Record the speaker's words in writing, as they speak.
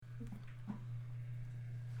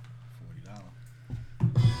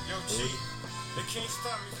They can't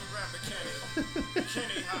stop me from rapping, can they? Can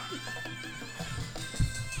they, huh?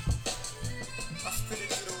 I spit it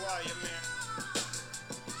to the wire, man.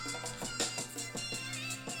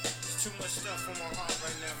 There's too much stuff on my heart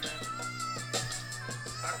right now, man.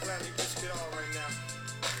 I gladly risk it all right now.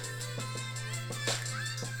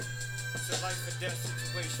 It's a life or death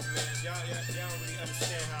situation, man. Y'all don't really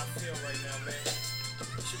understand how I feel right now, man.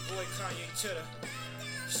 It's your boy Kanye Titter.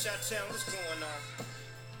 Shot-town, what's going on?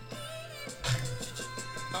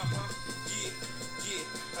 Yeah,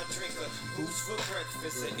 I drink a boost for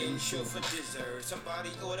breakfast, an insure for dessert. Somebody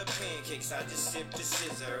order pancakes, I just sip the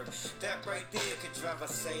scissor. That right there could drive a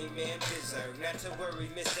sane man berserk. Not to worry,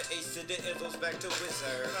 Mr. Ace to the Izzles back to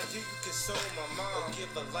Wizard. I do you console my mom, give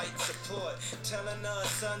her light support, telling her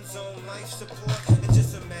son's on life support. And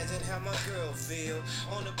just imagine how my girl feel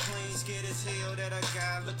on the plane, scared as hell that a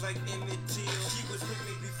guy look like Emmett Till. She was with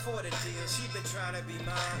me before the deal, she been trying to be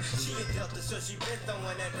mine. She a Delta, so she been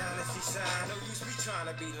throwing that dynasty sign. No use me trying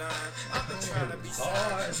to be lying, I've been trying to be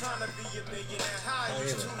signed, trying to be a millionaire high.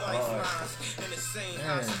 Used 2 lifelines in the same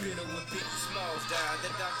hospital when Biggie Smalls died.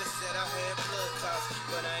 The doctor said I had blood clots,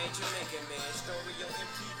 but I ain't Jamaican, man. Story on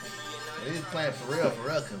MTV and I He was playing for real.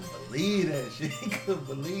 Couldn't believe that shit. He couldn't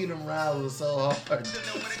believe them rounds was so hard.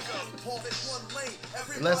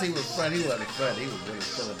 Unless he was front, he wasn't front. He was really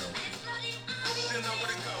killing that shit.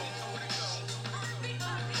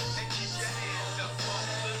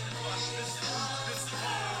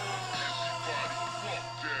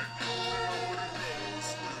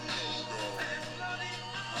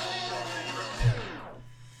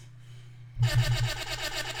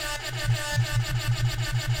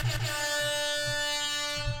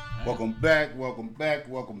 Welcome back.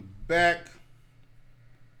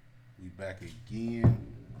 We back again.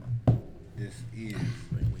 This is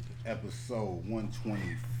episode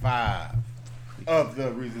 125 of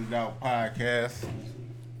the Reasons Out podcast.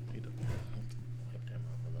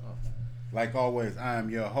 Like always, I am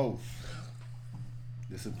your host,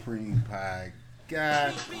 the Supreme Pie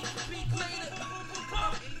Guy,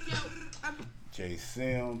 Jay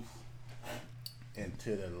Sims, and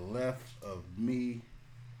to the left of me,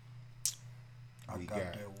 I got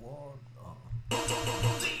that wall. I'm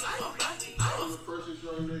the freshest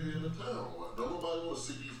young nigga in the town. Don't nobody want to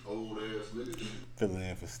see these old ass niggas. filling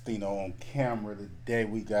in for Stino on camera today.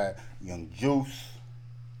 We got Young Juice.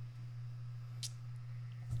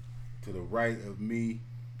 To the right of me,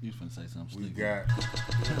 You was finna say something we stupid. got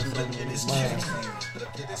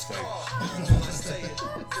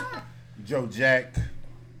Joe Jack,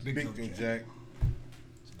 Big Joe Jack.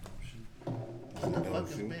 What the fuck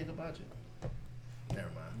is big about you? Never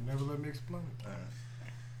mind. Never let me explain.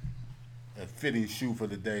 A fitting shoe for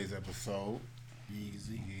today's episode.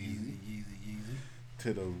 Yeezy.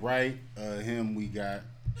 To the right of him, we got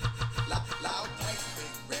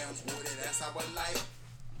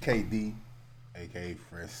KD, aka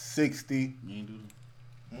Fresh 60. You ain't do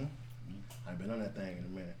that. I've been on that thing in a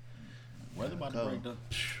minute. Weather about to break though.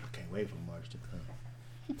 I can't wait for March to come.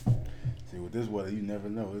 See, with this weather, you never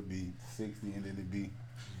know. It'd be 60 and then it'd be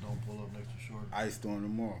Don't pull up next to short. ice storm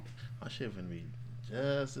tomorrow. My shit finna be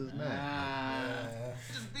just as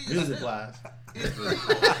nice. Music wise.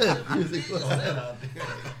 Music wise.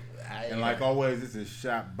 And like always, this is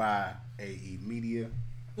shot by AE Media.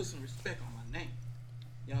 Put some respect on my name.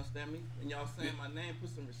 You understand me? When y'all saying my name, put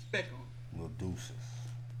some respect on it. Lil Deuces.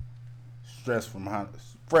 Fresh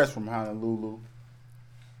from Honolulu,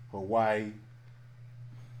 Hawaii.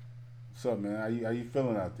 What's up, man? How you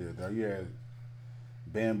feeling out there, dog? You had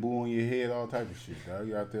bamboo on your head, all type of shit, dog.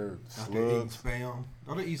 You out there Out there eating slugs. spam.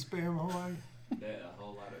 Don't they eat spam in Hawaii? A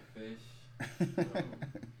whole lot of fish.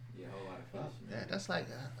 Yeah, a whole lot of fish, man. Yeah,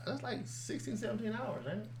 that's like 16, 17 hours,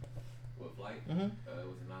 ain't it? What flight? Mhm. It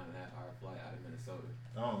was a 9.5-hour flight out of Minnesota.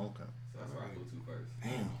 Oh, okay. So that's where I flew to first.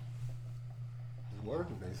 Damn.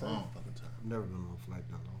 Working, they say. Long fucking time. I've never been on a flight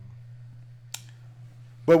that long.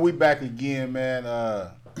 But we back again, man.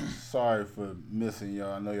 Sorry for missing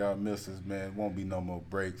y'all. I know y'all missed us, man. Won't be no more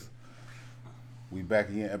breaks. We back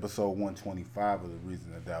again, episode 125 of the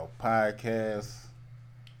Reason to Doubt podcast.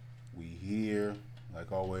 We here,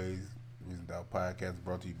 like always. The Reason to Doubt podcast is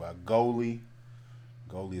brought to you by Goalie.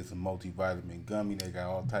 Goalie is a multivitamin gummy. They got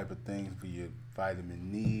all type of things for your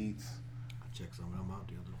vitamin needs. I checked some of them out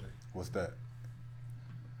the other day. What's that?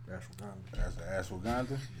 Ashwagandha. That's the ashwagandha.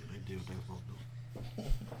 Yeah, they did what they were supposed to do.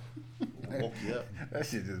 Woke you up. That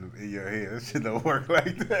shit just in your head. That shit don't work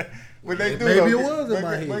like that. But they do. Maybe though. it was in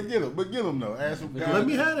my head. But get them though. Ashwagandha. Let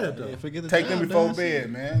me have that though. Yeah, forget the Take them job, before dog.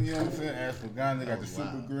 bed, man. You know what I'm saying? Ashwagandha. They got the Oh, super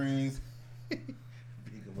wow. greens. Pick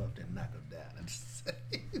him up, then knock him down. I'm just saying.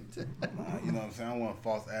 You know what I'm saying? I don't want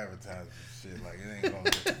false advertising shit. Like, it ain't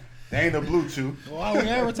gonna. They ain't a blue chew. Why we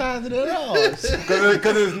advertising it at all?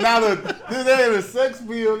 Because it's not this ain't a sex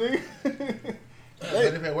field, nigga. But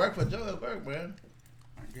if it work for Joe, it work, man.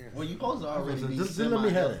 Well, you supposed to already be Just let me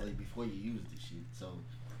have it. semi-healthy before you use the shit. So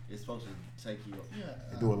it's supposed to take you.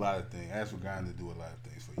 They do a lot of things. Ashwagandha do a lot of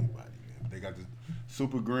things for your body, man. They got the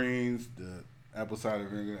super greens, the apple cider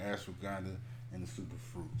vinegar, ashwagandha, and the super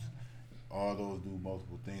fruits. All those do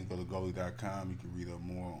multiple things. Go to Goli.com. You can read up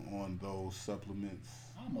more on those supplements.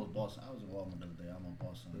 I almost bought some. I was in Walmart the other day. I almost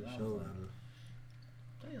bought some. They I showed was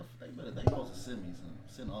that. like, they supposed to send me some.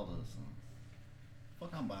 Send all of us some.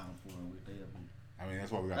 Fuck, I'm buying for them. I mean,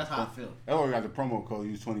 that's why we got. That's how I feel. That's why we got the promo code.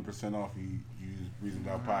 Use 20% off. You use Reason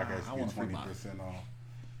Doubt Podcast. I You want get a free 20% off.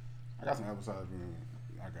 I got some apple cider vinegar.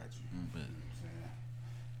 I got you. But You know what I'm saying?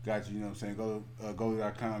 Got you. You know what I'm saying? Go to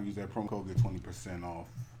Goli.com. Use that promo code. Get 20% off.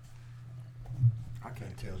 I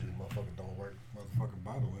can't tell you motherfuckers don't work. Motherfucking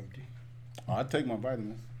bottle empty. Oh, I take my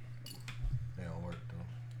vitamins. They don't work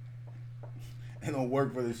though. They don't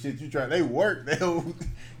work for the shit you try. They work. They don't.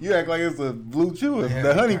 You act like it's a blue chew. They had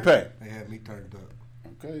The me honey turned- pack. They had me turned up.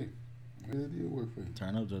 Okay. Yeah, it did work for you.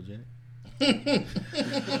 turn up, Joe Jack.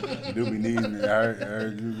 You do be needing it. I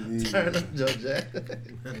heard you be needing Turn it. up, Joe Jack.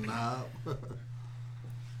 Nah.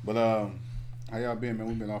 But how y'all been, man?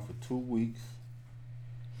 We've been off for 2 weeks.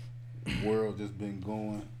 The world just been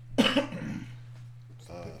going.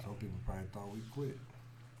 Some people probably thought we quit.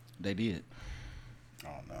 They did. I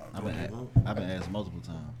don't know. I've been asked multiple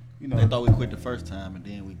times. You know, They thought we quit the first time, and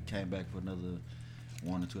then we came back for another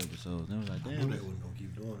 1 or 2 episodes. And it was like, I knew damn. they wasn't gonna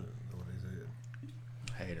keep doing it. That's what they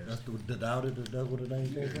said. Haters. That's the doubted. That's what it ain't.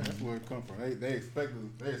 yeah, that's where it come from. They expect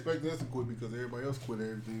us to quit because everybody else quit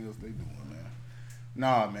everything else they doing, man.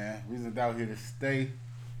 Nah, man. Reason out here to stay.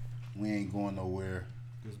 We ain't going nowhere.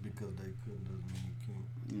 Just because they couldn't doesn't mean you can't.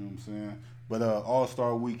 You know what I'm saying? But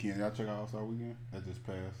All-Star Weekend, y'all check out All-Star Weekend? That just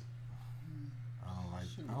passed.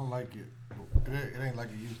 I don't like it. It ain't like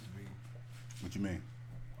it used to be. What you mean?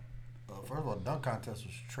 First of all, dunk contest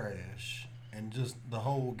was trash, and just the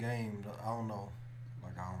whole game. I don't know.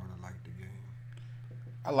 Like I don't really like the game.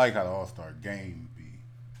 I like how the All-Star game be.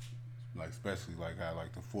 Like, especially like how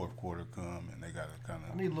like the fourth quarter come and they gotta kind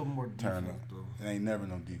I need a little more of turn defense up. though. It ain't never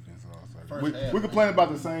no defense at All-Star. First half, We complain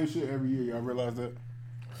about the same shit every year. Y'all realize that?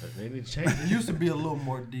 They need to change It used to be a little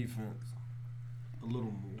more defense. A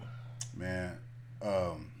little more. Man,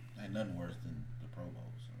 Ain't nothing worse than the Pro Bowl.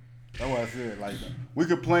 So. that's what I said. Like, we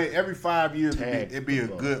could play every 5 years. Tag It'd be a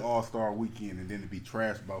football. good All-Star Weekend, and then it'd be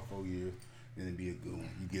trash about 4 years. Then it'd be a good one.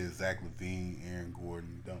 You get Zach Levine, Aaron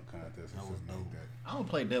Gordon, dunk contest, or That was something like dope. that. I don't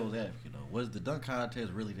play devil's advocate though. Was the dunk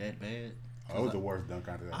contest really that bad? Oh, it was the worst dunk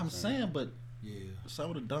contest. I've I'm seen. saying, but Yeah.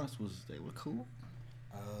 some of the dunks they were cool.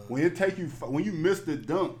 When it take you, when you miss the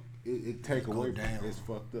dunk, it take Go away from down. it. It's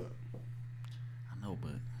fucked up. I know,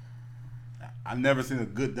 but I've never seen a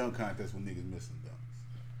good dunk contest with niggas missing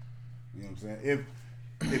dunks. You know what I'm saying?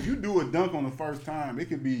 If you do a dunk on the first time, it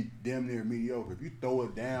could be damn near mediocre. If you throw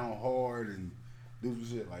it down hard and do some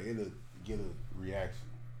shit, like it'll get a reaction.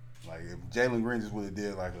 Like if Jalen Green just would have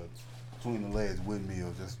did like a between the legs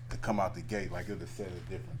windmill just to come out the gate, like it would have set a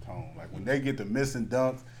different tone. Like when they get to missing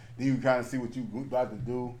dunks, then you kind of see what you about to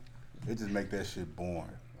do. It just make that shit boring.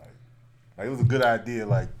 Like it was a good idea.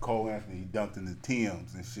 Like Cole Anthony, he dunked in the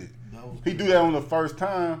Timbs and shit. If he do that on the first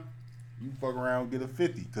time, you fuck around and get a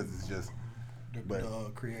 50 because it's just. But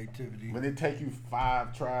Creativity. when it take you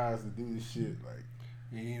 5 tries to do this shit, like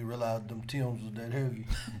You didn't realize them Timbs was that heavy.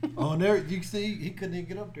 On there, you see, he couldn't even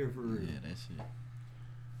get up there for real. yeah, that shit.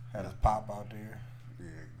 Had his pop out there. yeah,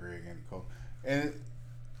 Greg and Cole. And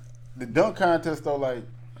the dunk contest though, like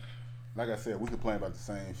I said, we complain about the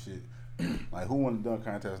same shit. Like who won the dunk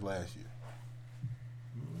contest last year?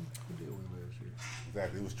 Who did win last year?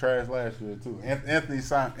 Exactly, it was trash last year too. Anthony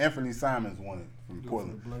Simons won it from For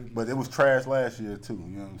Portland, the Blazers. but it was trash last year too.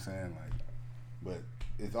 You know what I'm saying? Like, but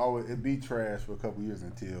it's always it be trash for a couple years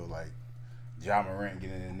until like Ja Morant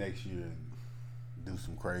get in there next year and do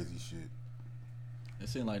some crazy shit. It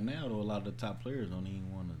seems like now though a lot of the top players don't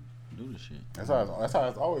even want to do the shit. That's how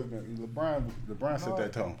it's always been. LeBron set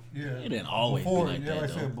that tone. Yeah. It didn't always Before, be like yeah, that like I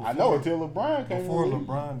though. said, before, I know until LeBron came. before in the league.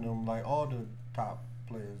 LeBron, them like all the top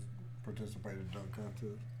players participated in dunk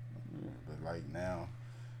contest. Yeah, but like now,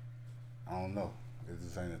 I don't know. It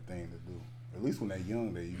just ain't a thing to do. At least when they're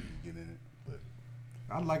young, they usually get in it. But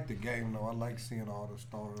I like the game though. I like seeing all the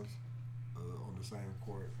stars on the same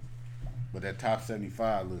court. that top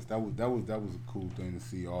 75 list, that was a cool thing to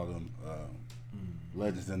see all them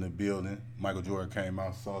legends in the building. Michael Jordan came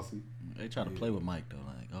out saucy. They try to play with Mike though,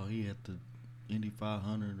 like, oh, he Indy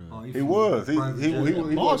 500. Or... He was. He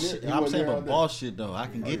ball was. shit. I'm saying, but ball shit though. I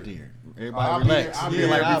can get there. Everybody I'll relax. I'll be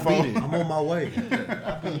there before. I'm on my way.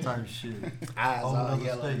 Type shit. Eyes all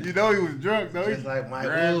yellow. You know he was drunk though. Just like Mike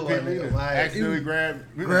grabbed Wood, people. Accidentally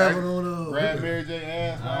grabbed Mary J.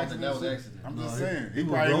 ass. I don't think that was accident. I'm just saying. He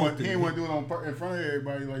probably didn't want to do it in front of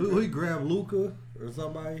everybody like Who he grabbed Luca or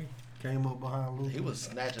somebody? Came up behind Luca. He was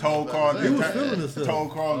snatching. Told Carl He was feeling himself.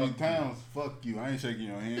 Told Carl Towns, "Fuck you! I ain't shaking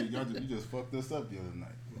your hand. You just fucked us up the other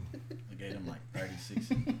night." They gave him like 36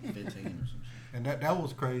 and 15 or some shit. And that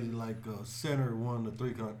was crazy. Like Center won the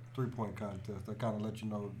 3-point contest. That kind of let you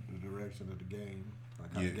know the direction of the game,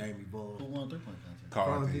 like how the game evolved. Who won 3-point contest?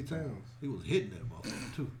 Carl Towns. He was hitting that ball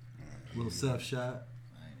too. Little self shot.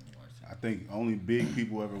 I ain't even watched that. I think only big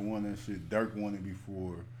people ever won that shit. Dirk won it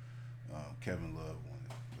before Kevin Love won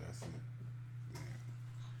it. That's it. Yeah.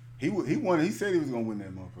 He won it. He said he was gonna win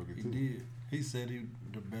that motherfucker too. He did. He said he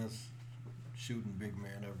the best shooting big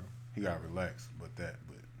man ever. He got relaxed, but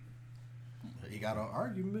he got an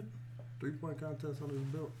argument. 3-point contest on his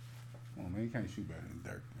belt. Come on, man, you can't shoot better than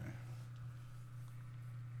Dirk, man.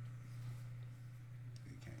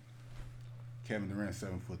 You can't. Kevin Durant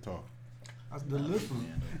 7 foot tall. The list was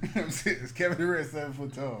It's Kevin Durant 7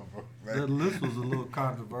 foot tall, bro. Like, the list was a little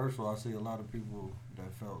controversial. I see a lot of people that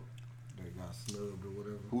felt they got snubbed or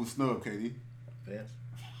whatever. Who was snubbed, KD? Vince.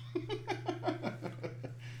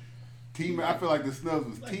 T-Mac. I feel like the snubs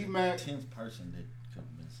was Like T-Mac. 10th person that could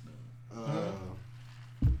have been snubbed.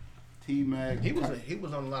 T-Mac. He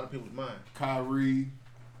was on a lot of people's mind. Kyrie.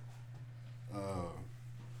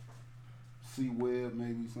 C-Web,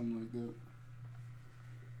 maybe something like that.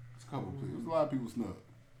 It's a couple of people. There's a lot of people snubbed.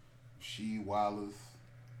 She Wallace.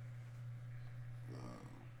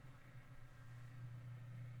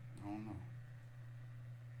 I don't know.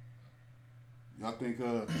 Y'all think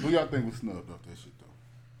who y'all think was snubbed off that shit though?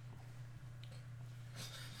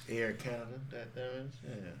 Air Canada, that is,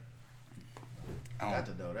 yeah. Got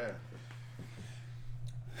to know that.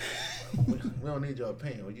 we don't need your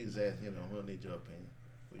opinion. We just ask, we don't need your opinion.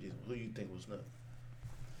 Who you think was snubbed?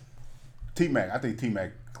 T-Mac. I think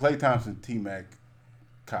T-Mac. Klay Thompson, T-Mac,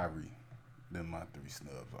 Kyrie. Them my 3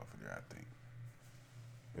 snubs off of there, I think.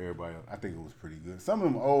 Everybody else, I think it was pretty good. Some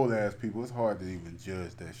of them old ass people, it's hard to even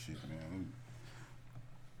judge that shit, man.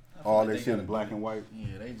 All that shit in black and white.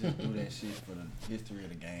 Yeah, they just do that shit for the history of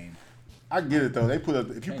the game. I get it though. They put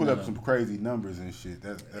up if you put up some crazy numbers and shit.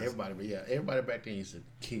 That's everybody back then used to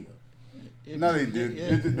kill. No, they did.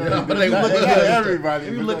 Everybody.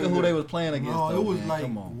 If you look at who they was playing against, no, it was man, like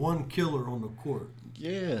one killer on the court.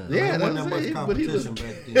 Yeah, that's that much it. competition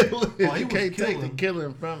back then. You can't take the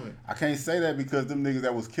killing from it. I can't say that because them niggas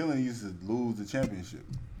that was killing used to lose the championship.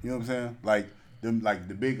 You know what I'm saying? Like them, like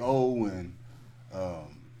the Big O and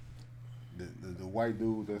the white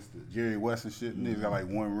dude, that's the Jerry West and shit. Niggas got like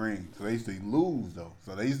 1 ring, so they used to lose though.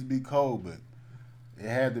 So they used to be cold, but it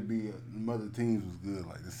had to be. The other teams was good,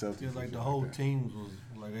 like the Celtics. Yeah, like the whole teams was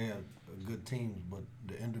like they had good teams, but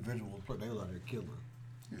the individual play they was out there killing.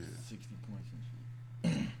 Yeah, 60 points and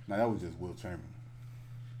shit. Now that was just Will Chamberlain.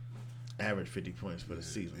 Average 50 points for the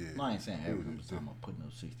season. Yeah. No, I ain't saying It average. was I'm just talking different. about putting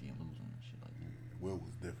up 60 and losing and shit like that. Yeah, Will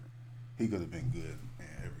was different. He could have been good in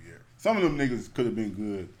every year. Some of them niggas could have been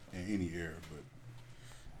good in any era, but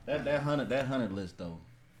That hundred list though.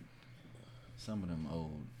 Some of them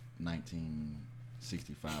old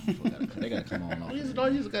 1965 before they gotta come on off. You just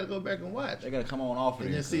gotta go back and watch. They gotta come on off of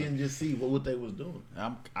and there. just see what they was doing.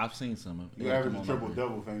 I've seen some of it. you average a triple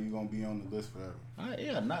double fan, you gonna be on the list forever. I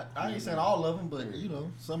ain't saying all of them, but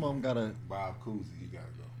some of them gotta Bob Cousy, you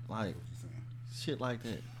gotta go. like What you saying? shit like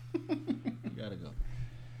that. You gotta go.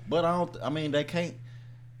 But they can't.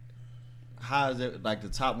 How is it like the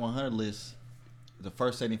top 100 list? The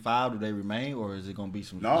first 75, do they remain, or is it gonna be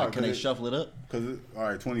some? No, can they shuffle it up? Because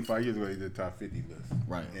 25 years ago they did the top 50 list,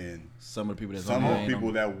 Right. And Some of the people that's some on of there the ain't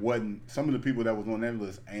people on- some of the people that was on that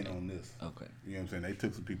list ain't on this. Okay. You know what I'm saying? They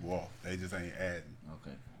took some people off. They just ain't adding.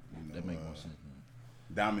 Okay. You know, That makes more sense. Man.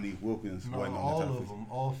 Dominique Wilkins No, wasn't on all the top of 50. them,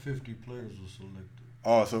 all 50 players were selected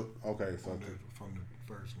Oh, so okay, so from the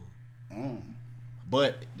first one.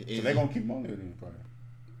 But so they gonna keep them on there then, probably,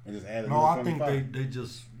 and just add. No, I think 25. they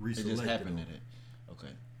just it reselected just happened them. at it.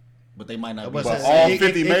 Okay. But they might not be. But But all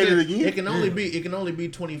 50 made it again? It can only be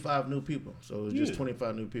 25 new people. So it's just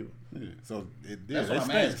 25 new people. Yeah, so That's it's what I'm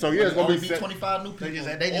staying. asking. So yeah, it's gonna only be set. 25 new people.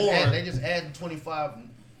 They just adding 25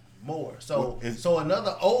 more. So Well,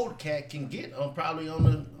 another old cat can get probably on the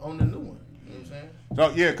new one. You know what I'm saying? So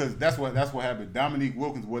yeah, because that's what happened. Dominique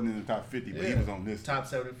Wilkins wasn't in the top 50, but he Yeah. was on this Top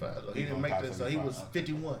 75. So he He didn't on make top this. So he was 75.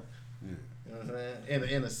 51. Yeah. You know what know what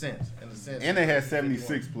I'm saying? In a sense. And they had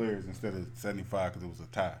 76 players instead of 75 because it was a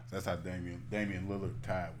tie. That's how Damian Lillard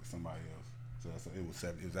tied with somebody else. So it was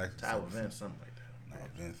actually tie with Vince, something like that.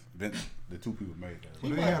 No, Vince, the two people made that. He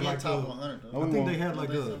They might had be like top a- 100 I though. think they had like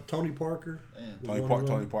a Tony Parker. Yeah.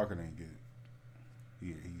 Tony Parker didn't get it.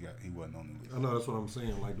 He wasn't on the list. I know that's what I'm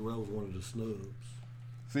saying. Like that was one of the snubs.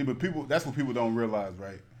 See, but that's what people don't realize,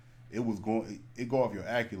 right? It go off your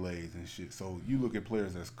accolades and shit. So you look at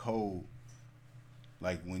players that's cold,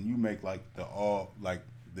 like when you make like the all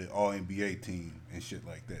NBA team and shit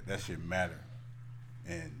like that. That shit matter.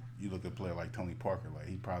 And you look at a player like Tony Parker, like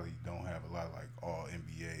he probably don't have a lot of like all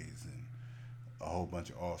NBAs and a whole bunch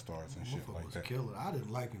of all stars and shit like was that. killer. I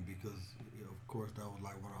didn't like him because, of course, that was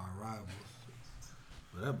like one of our rivals.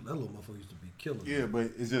 But that little motherfucker used to be killing. Yeah,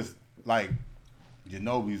 but it's just like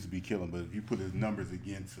Ginobili used to be killing, but if you put his numbers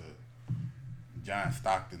against John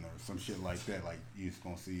Stockton or some shit like that, like you're just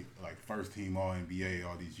gonna see like first team All NBA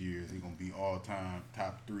all these years. He's gonna be all time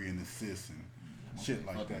top 3 in assists and shit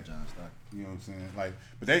like that. John Stockton. You know what I'm saying? Like,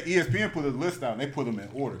 but they ESPN put a list out and they put them in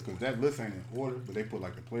order because that list ain't in order, but they put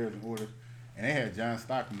like the players in order, and they had John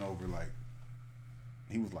Stockton over like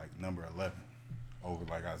he was like number 11 over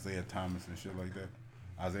like Isaiah Thomas and shit like that.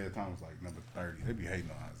 Isaiah Thomas like number 30. They be hating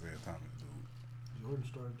on Isaiah Thomas, dude. Jordan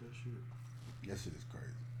started that shit. That shit is crazy.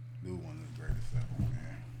 Dude, one of the greatest ever,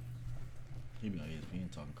 man. He be on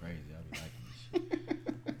ESPN talking crazy. I be liking this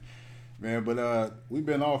shit. Man, but we've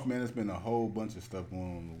been off, man. It's been a whole bunch of stuff going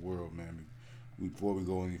on in the world, man. Before we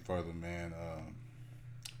go any further, man,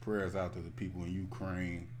 prayers out to the people in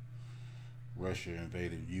Ukraine. Russia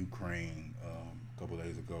invaded Ukraine a couple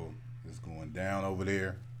days ago. It's going down over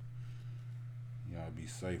there. Y'all be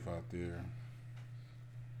safe out there.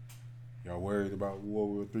 Y'all worried about World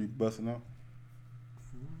War III busting up?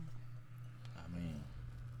 I mean,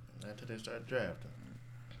 Until they start drafting.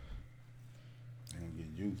 They gonna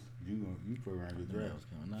get juiced. You program get what drafted. else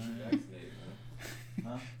going on? Vaccinated, man.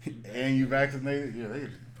 Huh? And you vaccinated? Yeah, they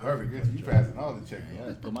perfect. You passing all the checks. Yeah,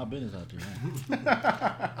 let's put my business out there, man.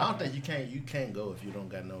 I don't think you can't go if you don't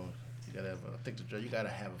got no. You gotta have. I think the draft. You gotta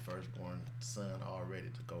have a firstborn son already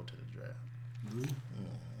to go to the draft. Really?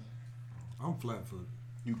 I'm flat-footed.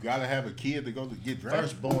 You gotta have a kid to go to get drafted.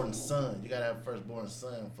 Firstborn son. You gotta have a firstborn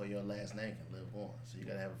son for your last name can live on. So you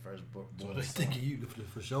gotta have a firstborn So son. they thinking you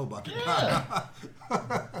for sure about to Yeah.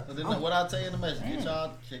 So then what I tell you in the message,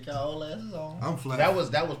 check y'all old asses on. I'm flat. That was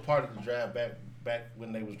part of the draft back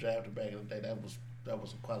when they was drafted back in the day. That was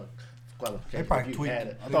a qualification. They probably If you tweaked had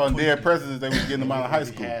it. I thought in dead presidents they was getting them out of high If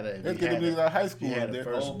you school. had a- They if was you getting had them a- out of high if school. you had a There.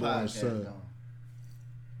 first- Old Firstborn podcast son. on.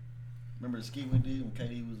 Remember the ski we did when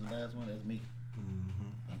KD was the last one? That's me.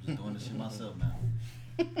 I'm just doing this shit myself now.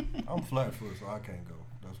 I'm flat-footed, so I can't go.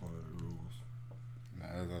 That's one of the rules.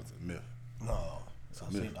 Nah, that's a myth. No,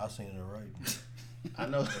 myth. I seen it right. I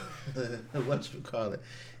know what you call it.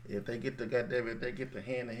 If they get the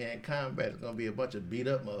hand-to-hand combat, it's gonna be a bunch of beat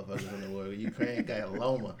up motherfuckers in the world. Ukraine got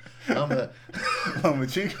Loma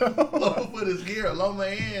Chico. Loma put his gear, Loma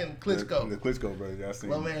and Klitschko. The Klitschko brothers, y'all seen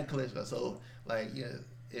Loma them. and Klitschko. So like, yeah,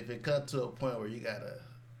 if it comes to a point where you gotta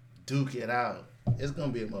duke it out, it's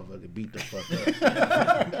gonna be a motherfucker beat the fuck up.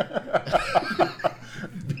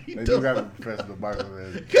 They do got a professional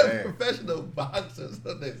boxer. Got professional boxers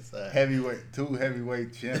on their side. Two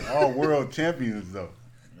heavyweight all world champions though.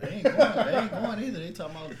 They ain't going either. They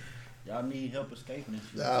talking about y'all need help escaping this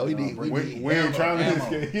shit. Nah, we Y'all need- break we it. need- We ain't trying to Ammo.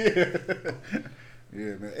 escape.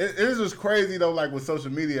 Yeah, man. It is just crazy though. Like with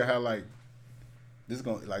social media, how like this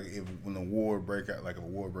gonna like when a war break out,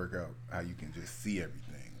 how you can just see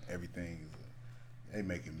everything. Everything is they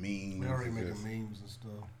making memes. They already It's making just- memes and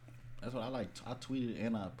stuff. That's what I like. I tweeted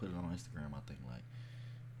and I put it on Instagram. I think like,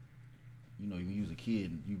 you know, you use a kid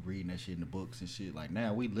and you reading that shit in the books and shit. Like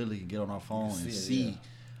now we literally can get on our phone and see it, see. yeah.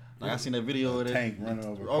 Like I seen that video of that tank running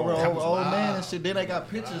over. over cars. old man and shit. Then they got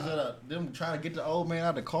pictures of them trying to get the old man out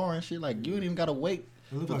of the car and shit. Like you ain't even gotta wait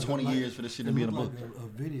It look for like 20 years for this shit to it be in the look book. like a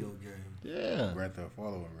video game. Yeah. Grand Theft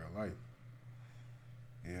Auto in real life.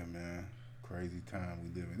 Yeah, man. Crazy time we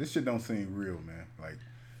live in. This shit don't seem real, man. Like,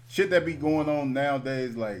 shit that be going on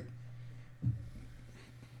nowadays, like,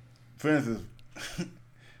 for instance,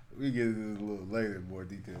 we get into this a little later in more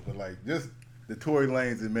detail, but like, just the Tory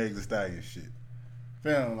Lanez and Meg Thee Stallion shit.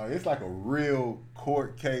 Fam, like, it's like a real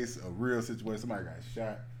court case, a real situation. Somebody got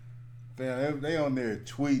shot. Fam, they on there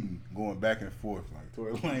tweeting, going back and forth. Like,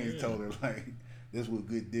 Tory Lanez told her, like, this what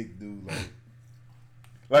good dick do,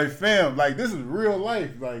 like, fam, like, this is real life,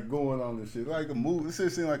 like, going on this shit. Like a movie. This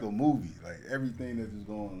shit seems like a movie. Like, everything that's just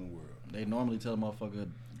going on in the world. They normally tell a motherfucker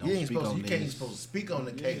don't You ain't speak supposed. on You can't this. supposed to speak on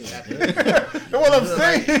the case. That's what I'm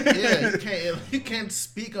saying. Yeah, you can't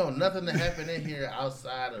speak on nothing that happened in here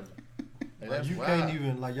outside of. Like, That's you wild. can't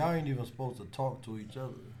even y'all ain't even supposed to talk to each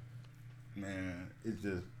other. Man, it's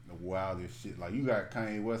just the wildest shit. Like, you got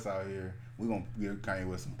Kanye West out here. We gonna give Kanye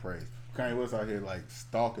West some praise. Kanye West out here like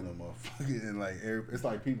stalking a motherfucker, and like it's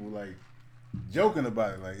like people like joking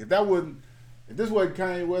about it. Like, if this wasn't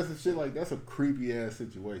Kanye West and shit, like that's a creepy ass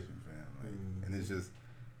situation, fam. Like, and it's just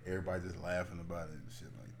everybody just laughing about it and shit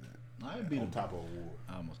like that. I'd be on the top of a war.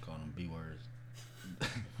 I almost called them B words.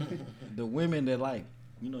 The women that like,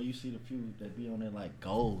 you see the few that be on there like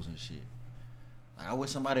goals and shit. Like, I wish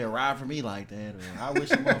somebody would ride for me like that, or I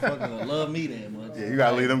wish a motherfucker would love me that much. Yeah, you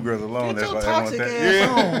gotta leave them girls alone. Get your That's why toxic they ass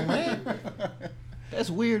want that. on, man. That's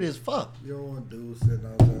weird as fuck. You don't want dudes sitting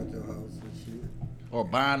outside your house and shit. Or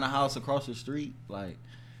buying a house across the street, like,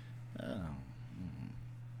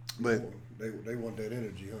 But They want that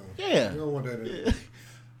energy, huh? yeah. You don't want that energy. Yeah.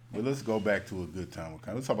 But let's go back to a good time with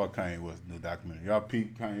Kanye. Let's talk about Kanye West's new documentary. Y'all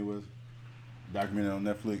peep Kanye West documentary on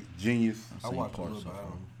Netflix, Genius. I Seen watched a parts little bit. of I it.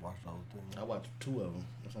 don't watch the whole thing. I watched 2 of them.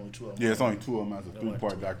 There's only 2 of them. Yeah, it's only 2 of them. It's a I watched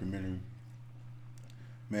 3-part 2. documentary.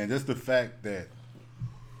 Man, just the fact that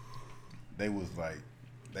they was like,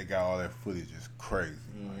 they got all that footage is crazy.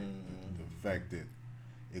 Like, the fact that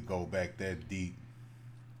it go back that deep.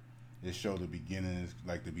 It showed the beginning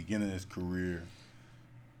of his career.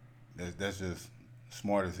 That's just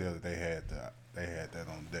smart as hell that they had that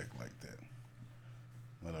on deck like that.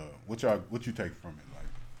 But what you take from it? Like,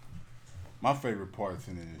 my favorite parts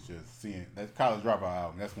in it is just seeing that College Dropout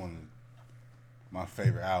album. That's one of my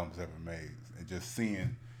favorite albums ever made. And just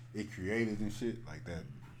seeing it created and shit like that.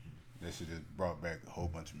 That shit just brought back a whole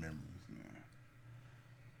bunch of memories, man.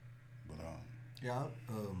 But Yeah,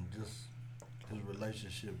 just his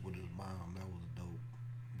relationship with his mom, that was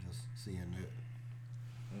dope. Just seeing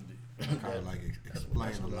that. Kind of like explain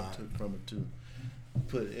That's a what I lot. took from it too.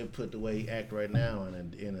 Put the way he act right now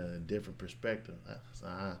in a different perspective. So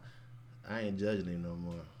I ain't judging him no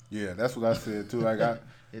more. yeah, that's what I said too. Like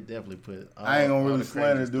It definitely put. I ain't gonna all really the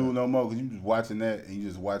slander crazy dude stuff. no more because you just watching that and you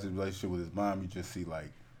just watch his relationship with his mom. You just see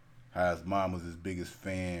like how his mom was his biggest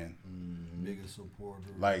fan. Biggest supporter.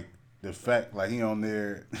 Like the fact like he on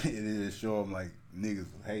there, it just show him like niggas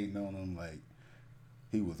hating on him. Like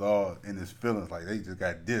he was all in his feelings. Like they just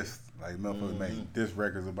got dissed. Like motherfuckers made diss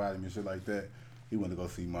records about him and shit like that. He went to go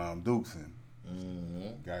see Mom Dukes and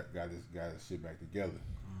got his shit back together.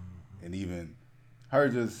 And even her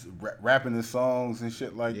just rapping his songs and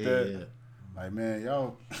shit like that. Yeah. Like, man,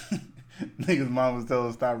 y'all niggas mamas tell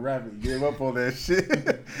her stop rapping, give up on that shit.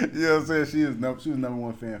 You know what I'm saying? She was number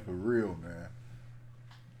one fan for real, man.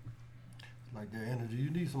 Like that energy. You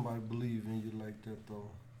need somebody to believe in you like that, though.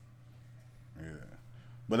 Yeah.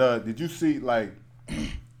 But did you see like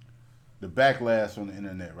the backlash on the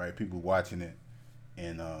internet, right? People watching it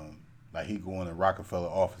and like he going to Rockefeller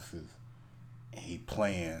offices and he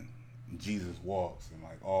playing Jesus Walks and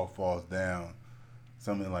like All Falls Down,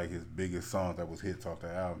 something like his biggest songs that was hits off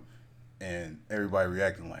the album, and everybody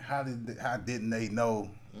reacting like, how didn't they know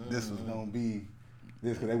this was gonna be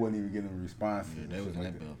this? Because they wasn't even getting responses. Yeah, and they shit was in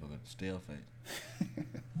like that motherfucker still face.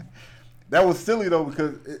 That was silly though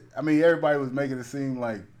because everybody was making it seem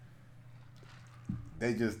like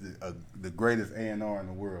they just the greatest A&R in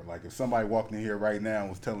the world. Like if somebody walked in here right now and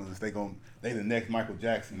was telling us they the next Michael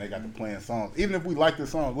Jackson, they got to playing songs. Even if we like the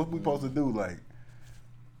songs, what we supposed to do? Like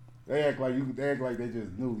they act like they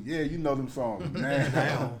just knew. Yeah, you know them songs,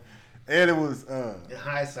 man. And it was In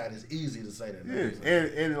hindsight, it's easy to say that. now.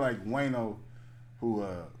 yeah, and like Wayno, who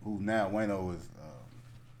now Wayno is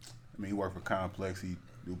he worked for Complex, he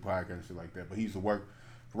do podcast and shit like that, but he used to work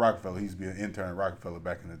for Rockefeller. He used to be an intern at Rockefeller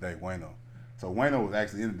back in the day, Wayno. So Wayno was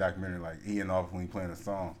actually in the documentary, like he in the office when he playing the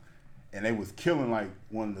song, and they was killing like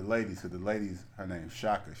one of the ladies. So the ladies, her name's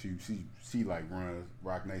Shaka. She like runs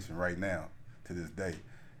Rock Nation right now to this day,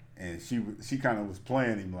 and she kind of was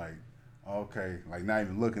playing him like, okay, like not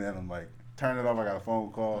even looking at him, like turn it off. I got a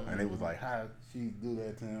phone call, and they was like, how she do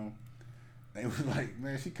that to him? They was like,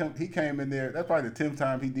 man, he came in there. That's probably the 10th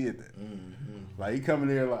time he did that. Like he come in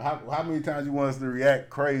there like, how many times you want us to react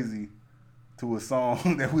crazy to a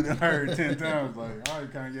song that we done heard 10 times? Like, all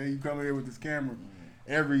right, Kanye, you come in here with this camera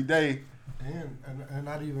every day. And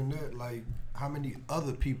not even that, like how many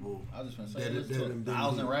other people I was just gonna say, that there's done been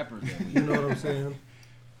 1,000 beat. rappers. You know what I'm saying?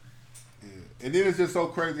 Yeah. And then it's just so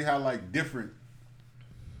crazy how like different.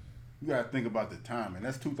 You gotta think about the time, and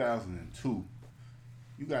that's 2002.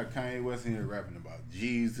 You got Kanye West in here rapping about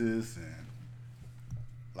Jesus and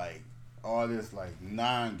like all this like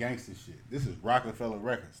non-gangster shit. This is Rockefeller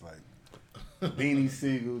Records, like Beanie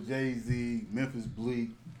Siegel, Jay-Z, Memphis Bleak,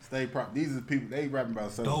 Stay Prop. These are the people, they rapping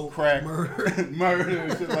about selling Dope, crack, murder. murder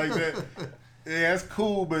and shit like that. Yeah, that's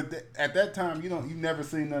cool, but at that time, you never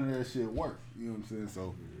seen none of that shit work. You know what I'm saying?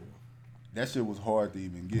 So that shit was hard to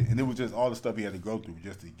even get. And it was just all the stuff he had to go through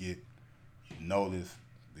just to get noticed,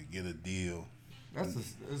 to get a deal.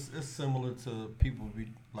 It's similar to people be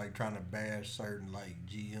like trying to bash certain like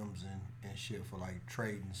GMs and shit for like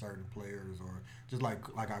trading certain players, or just like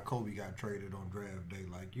how Kobe got traded on draft day.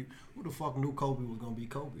 Like who the fuck knew Kobe was gonna be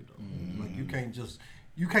Kobe though? Mm-hmm. Like you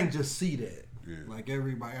can't just see that. Yeah. Like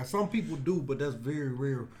everybody, some people do, but that's very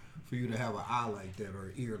rare for you to have an eye like that or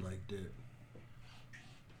an ear like that.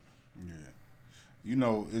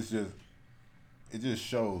 Yeah, it just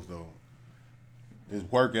shows though. His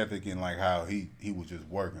work ethic and like how he was just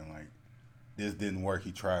working. Like this didn't work,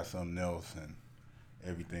 he tried something else and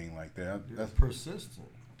everything like that. That's persistent.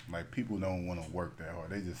 Like people don't want to work that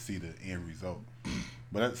hard; they just see the end result.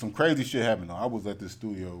 But some crazy shit happened though. I was at the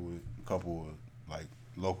studio with a couple of like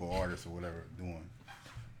local artists or whatever doing.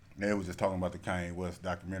 They was just talking about the Kanye West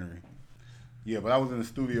documentary. Yeah, but I was in the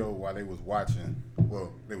studio while they was watching.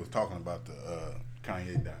 Well, they was talking about the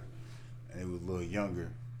Kanye doc, and it was a little younger.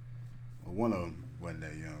 Well, one of them wasn't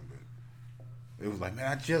that young, but it was like, man,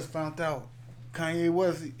 I just found out Kanye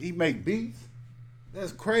West, he make beats.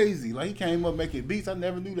 That's crazy. Like he came up making beats. I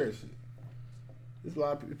never knew that shit. There's a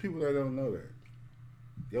lot of people that don't know that.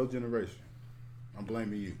 Your generation. I'm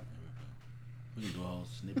blaming you. We can do a whole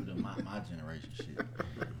snippet of my generation shit.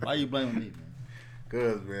 Why you blaming me, man?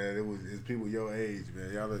 Cause man, it's people your age,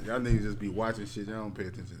 man. Y'all niggas just be watching shit. Y'all don't pay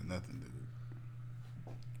attention to nothing,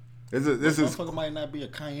 dude. This is. Motherfucker might not be a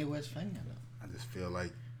Kanye West fan though. I just feel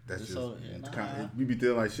like that's just. So, yeah, we be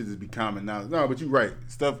feeling like shit just be common knowledge. No, but you right.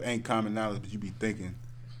 Stuff ain't common knowledge, but you be thinking,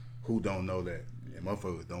 who don't know that? And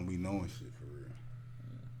motherfuckers don't be knowing shit for real.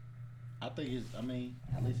 I think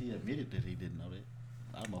at least he admitted that he didn't know that.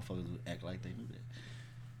 A lot of motherfuckers would act like they knew that.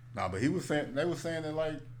 Nah, but they was saying that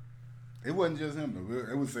like, it wasn't just him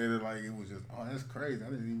though. It was saying that like, it was just, oh, that's crazy. I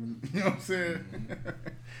didn't even, you know what I'm saying?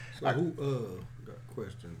 So got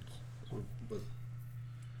questions. So, but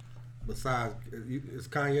besides, is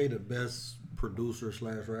Kanye the best producer /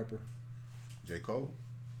 rapper? J. Cole.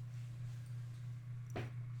 J.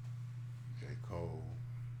 Cole.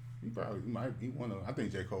 I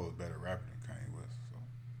think J. Cole is a better rapper than Kanye West.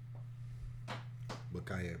 So. But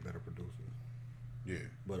Kanye a better producer. Yeah.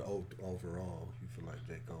 But overall, you feel like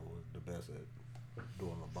J. Cole is the best at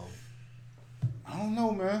doing them both? I don't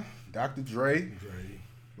know, man. Dr. Dre.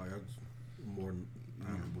 Like that's more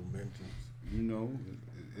honorable mentions. You know,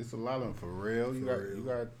 it's a lot of them. Pharrell. You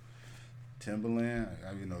got Timbaland.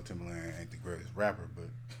 You know, Timbaland ain't the greatest rapper, but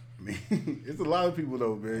I mean, it's a lot of people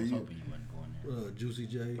though, man. I was hoping you wasn't going there. Juicy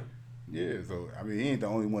J. Yeah, so I mean, he ain't the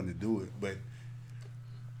only one to do it, but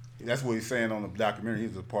that's what he's saying on the documentary. He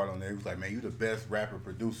was a part on there. He was like, "Man, you the best rapper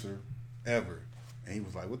producer ever," and he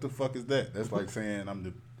was like, "What the fuck is that?" That's like saying I'm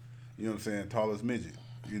the, you know what I'm saying, tallest midget.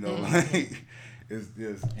 You know, like it's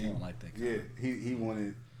just He don't like that. yeah. He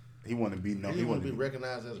wanted to be known. He wanted to be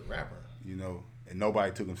recognized as a rapper. You know, and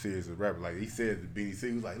nobody took him serious as a rapper. Like he said to Beanie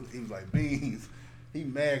Siegel, he was like Beans. He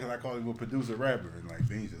mad because I called him a producer rapper, and like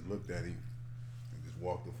Beans just looked at him and just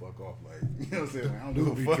walked the fuck off. Like, you know what I'm saying? Like, I don't give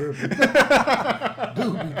a fuck.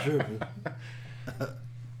 Dude be tripping.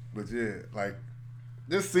 But yeah, like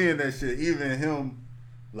just seeing that shit, even him,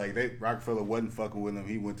 like Rockefeller wasn't fucking with him.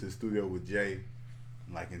 He went to the studio with Jay,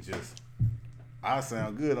 like, and just, I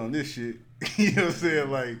sound good on this shit. You know what I'm saying?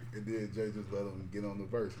 Like, and then Jay just let him get on the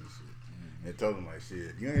verse and shit. And told him like,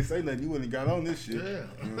 shit, you ain't say nothing, you wouldn't have got on this shit. Yeah.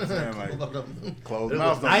 You know what I'm saying? Like, closed It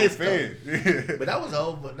mouth was don't nice, get fed. But that was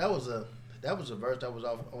a verse that was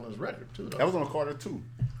off on his record too. Though. That was on Carter 2.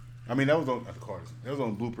 I mean, that was on Carter. That was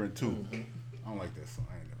on Blueprint 2. Mm-hmm. I don't like that song.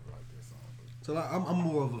 I ain't never liked that song. But. So like, I'm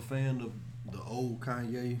more of a fan of the old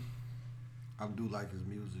Kanye. I do like his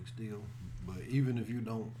music still, but even if you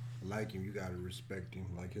don't like him, you gotta respect him.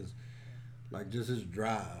 Like just his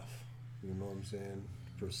drive. You know what I'm saying?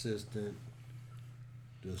 Persistent.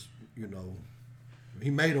 Just, you know,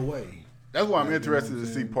 he made a way. That's why I'm interested to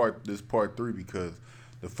see part 3, because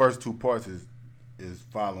the first 2 parts is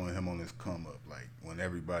following him on his come up. Like when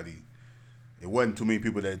everybody, it wasn't too many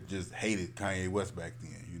people that just hated Kanye West back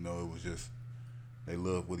then. You know, it was just they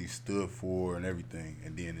loved what he stood for and everything,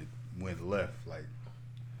 and then it went left. Like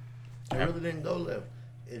it really didn't go left.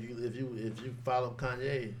 If you follow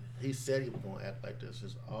Kanye, he said he was gonna act like this.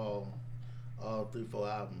 It's all 3-4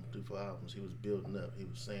 albums, he was building up. He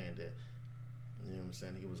was saying that, you know what I'm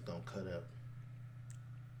saying, he was gonna cut up.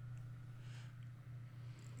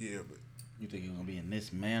 Yeah, but You think it's gonna be in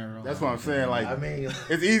this manner? Or That's what I'm saying. Like, I mean,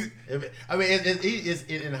 it's easy.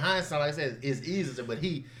 It's in hindsight, like I said, it's easy, but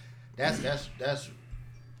that's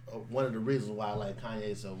one of the reasons why I like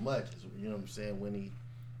Kanye so much. Is, you know what I'm saying, when he,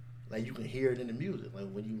 like, you can hear it in the music.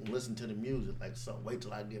 Like when you listen to the music, like, so wait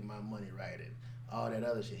till I get my money right and all that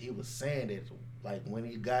other shit. He was saying it, like, when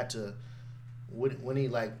he got to, when he,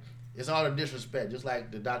 like, it's all the disrespect, just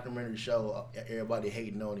like the documentary show, everybody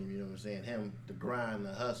hating on him, you know what I'm saying? Him, the grind,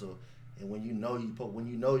 the hustle, and when you know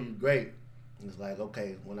you're great, it's like,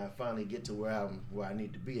 okay, when I finally get to where I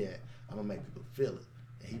need to be at, I'm gonna make people feel it.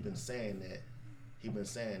 And he's been saying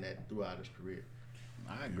that throughout his career.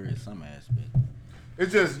 I agree in some aspect.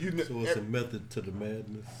 It's just So it's a method to the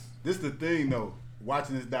madness. This the thing though.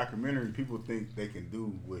 Watching this documentary, people think they can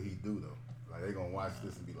do what he do though. Like they gonna watch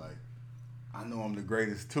this and be like, I know I'm the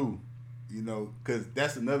greatest too, you know, because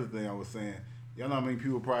that's another thing I was saying. Y'all know how many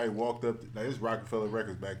people probably walked up, like this Rockefeller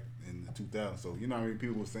Records back in the 2000s, so you know how many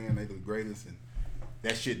people were saying they the greatest and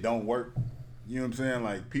that shit don't work. You know what I'm saying?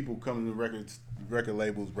 Like people coming to record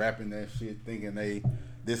labels rapping that shit, thinking they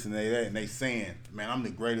this and they that, and they saying, man, I'm the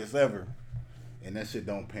greatest ever, and that shit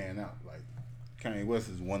don't pan out. Like Kanye West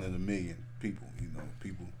is one of the million people, you know,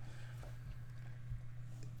 people.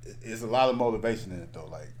 It's a lot of motivation in it though,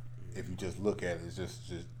 like. If you just look at it, it's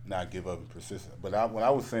just not give up and persistent. But when I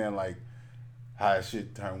was saying like how his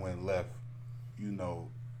shit turned went left, you know,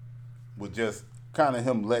 with just kind of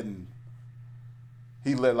him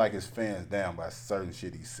he let like his fans down by certain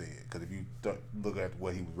shit he said. Because if you look at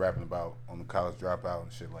what he was rapping about on the College Dropout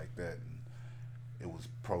and shit like that, and it was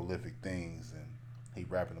prolific things, and he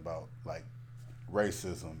rapping about like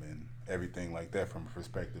racism and everything like that from a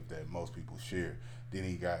perspective that most people share. Then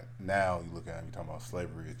he got, now you look at him, you talking about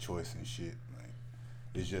slavery of choice and shit. Like,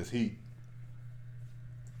 it's just, he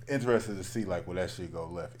interested to see like where that shit go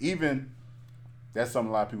left. Even, that's something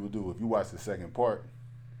a lot of people do. If you watch the second part,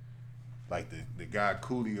 like the guy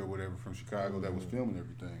Cooley or whatever from Chicago that was filming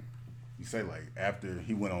everything, you say like after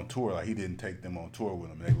he went on tour, like he didn't take them on tour with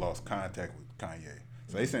him and they lost contact with Kanye.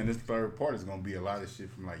 So they saying this third part is gonna be a lot of shit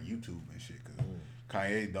from like YouTube and shit, cause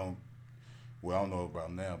Kanye don't, well I don't know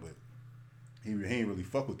about now, but he ain't really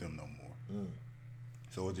fuck with them no more.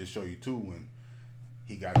 So it just show you too when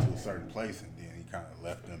he got to a certain place and then he kind of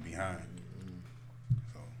left them behind.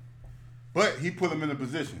 So, but he put them in a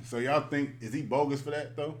position. So y'all think, is he bogus for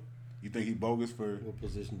that though? You think he bogus for? What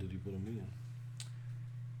position did he put him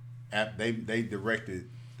in? They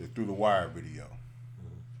directed the Through the Wire video.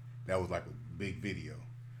 That was like a big video.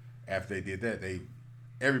 After they did that,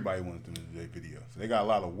 everybody wanted them to do their video. So they got a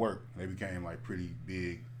lot of work. They became like pretty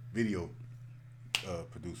big video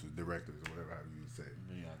producers, directors, or whatever how you would say.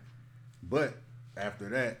 Yeah. But after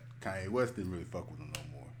that, Kanye West didn't really fuck with him no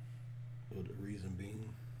more. Well, the reason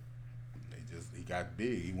being, he got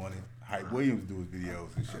big. He wanted Hype Williams to do his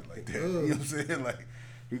videos and shit like that. You know what I'm saying? Like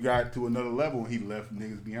he got to another level and he left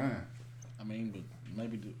niggas behind. I mean, but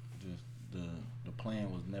maybe the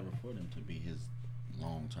plan was never for them to be his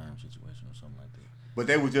long-term situation or something like that. But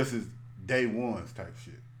they were just his day ones type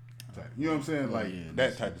shit. You know what I'm saying? Like yeah,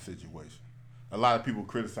 that type of situation. A lot of people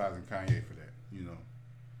criticizing Kanye for that, you know.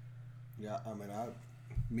 yeah, I mean,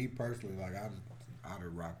 me personally, like I'd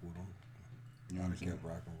have rocked with him. You know I'd what I'm have saying? kept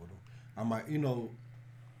rocking with him. I might, you know,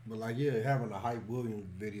 but like having a Hype Williams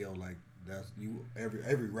video, like that's you.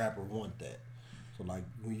 Every rapper want that. So like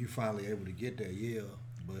when you finally able to get that, yeah.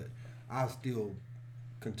 But I still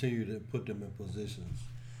continue to put them in positions.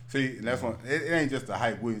 See, and that's one. It ain't just the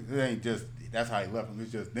Hype Williams. It ain't just that's how he left him.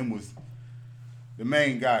 It's just them was the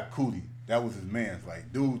main guy, Cooley. That was his man's.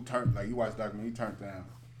 Like dude turned, like you watch the documentary, he turned down.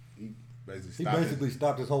 He basically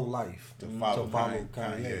stopped his whole life to follow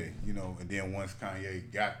Kanye. You know, and then once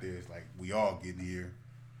Kanye got there, it's like we all getting here.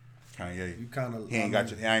 Kanye, You kind of he ain't got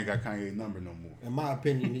Kanye's number no more. In my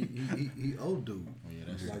opinion, he old dude. Yeah,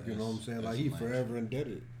 that's, Like you know what I'm saying? Like he forever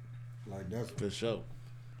indebted. Like that's For sure.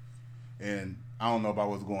 And I don't know about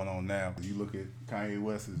what's going on now. You look at Kanye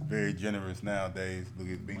West is very generous nowadays. Look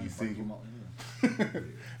at Beanie Siegel.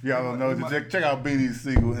 Y'all don't know. Check out Beanie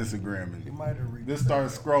Siegel Instagram he and might have just start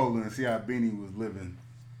scrolling and see how Beanie was living.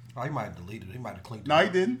 Oh, he might have deleted it. He might have cleaned it. No, he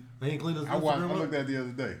didn't. They ain't cleaned his I Instagram looked at it the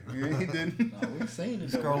other day. Yeah, he didn't. No, we seen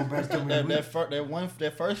it. Scroll back to me.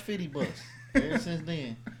 that first 50 bucks. Ever since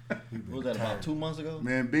then, what was that about 2 months ago?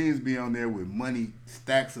 Man, Beans be on there with money,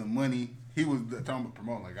 stacks of money. He was talking about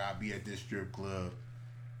promoting like I'll be at this strip club.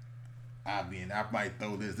 I might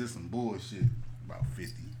throw this some bullshit. About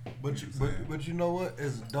 50. But you know what?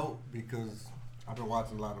 It's dope because I've been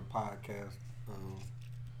watching a lot of podcasts,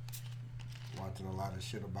 watching a lot of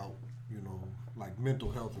shit about, you know, like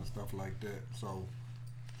mental health and stuff like that. So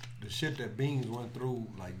the shit that Beans went through,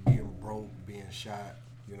 like being broke, being shot,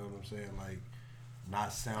 you know what I'm saying, like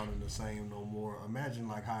not sounding the same no more. Imagine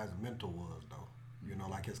like how his mental was though, you know,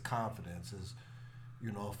 like his confidence, his,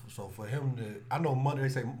 you know. So for him to, I know money. They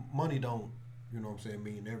say money don't, you know what I'm saying,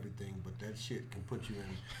 mean everything, but that shit can put you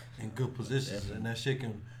in good positions, and that shit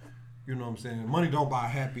can, you know what I'm saying. Money don't buy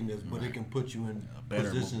happiness, but it can put you in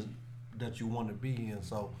positions that you want to be in.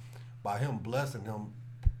 So by him blessing him,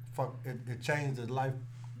 it changed his life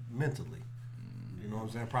mentally. You know what I'm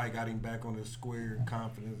saying? Probably got him back on his square,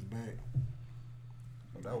 confidence back.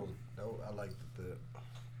 But that was I liked that.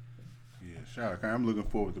 Yeah, shout out. I'm looking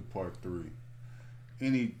forward to part 3.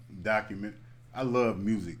 Any document. I love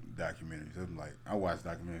music documentaries. I'm like, I watch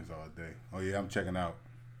documentaries all day. Oh yeah, I'm checking out.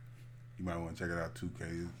 You might want to check it out too, K.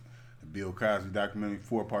 The Bill Cosby documentary,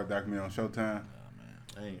 4-part documentary on Showtime.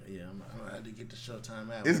 I'm gonna have to get the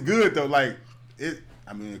Showtime out. It's good though. Like it.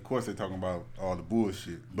 I mean, of course they're talking about all the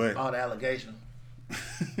bullshit, but all the allegations.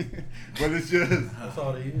 but it's just that's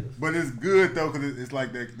all it is. But it's good though, because it's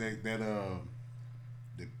like the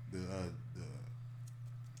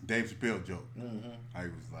Dave Chappelle joke. Mm-hmm. How he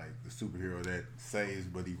was like the superhero that saves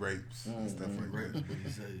but he rapes and stuff like Rapes, that. but he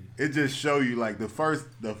saves. It just show you like the first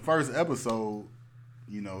episode,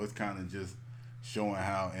 you know, it's kind of just showing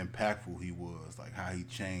how impactful he was, like how he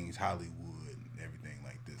changed Hollywood and everything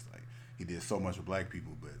like this. Like he did so much for black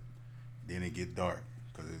people, but then it get dark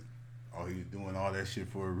because he was doing all that shit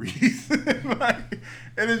for a reason. Like,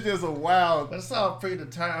 and it's just a wild. But it's all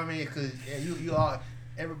predetermined. I mean, because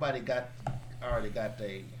everybody already got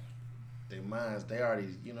their minds. They already,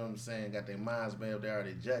 you know what I'm saying, got their minds made up. They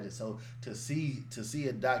already judged it. So to see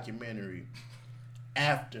a documentary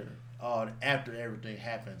after everything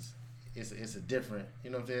happens, it's a different.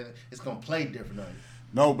 You know what I'm saying? It's gonna play different on you.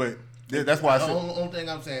 No, but that's why I said. The only thing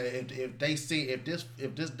I'm saying, if they see if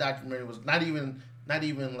this documentary was not even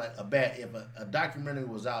like if a documentary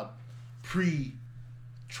was out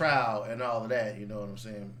pre-trial and all of that, you know what I'm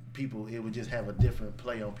saying, it would just have a different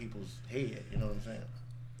play on people's head, you know what I'm saying.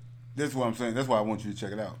 That's what I'm saying. That's why I want you to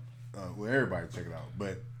check it out. Well, everybody check it out.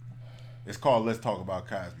 But it's called Let's Talk About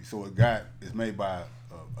Cosby. So it's made by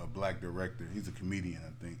a black director. He's a comedian,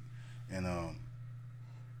 I think. And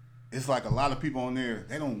it's like a lot of people on there,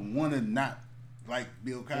 they don't want to not like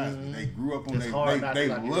Bill Cosby. Mm-hmm. They grew up on they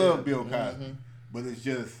love Bill Cosby. Mm-hmm. But it's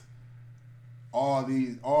just all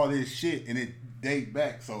this shit, and it date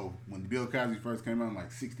back. So when Bill Cosby first came out in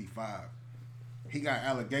like 65, he got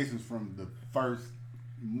allegations from the first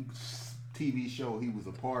TV show he was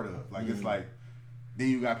a part of. Like it's like, then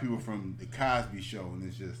you got people from the Cosby Show, and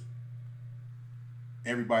it's just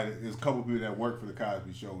everybody. There's a couple people that work for the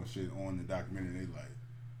Cosby Show and shit on the documentary. They like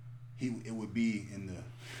it would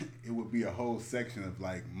be a whole section of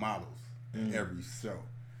like models in every show.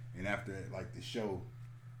 And after like the show,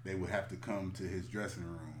 they would have to come to his dressing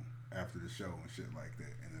room after the show and shit like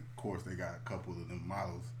that. And of course, they got a couple of them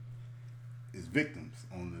models as victims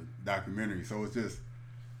on the documentary. So it's just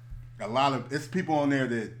it's people on there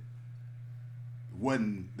that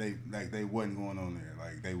wasn't going on there.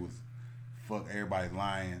 Like they was fuck everybody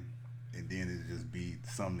lying, and then it just be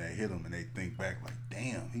something that hit them, and they think back like,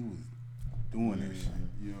 damn, he was doing that shit.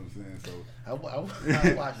 You know what I'm saying? So I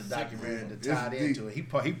watched a documentary that tied into it. He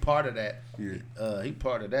part of that. Yeah. He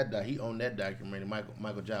part of that. He owned that documentary.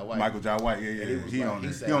 Michael Jai White. Michael Jai White. Yeah. He owned it.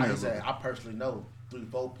 He said, I personally know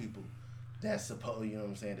 3-4 people that's supposed, you know what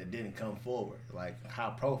I'm saying, that didn't come forward, like high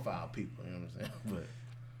profile people. You know what I'm saying?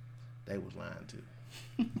 But they was lying too.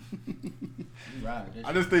 Right.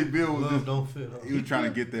 I just think Bill was don't fit. He was trying to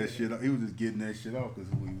get that shit off. He was just getting that shit off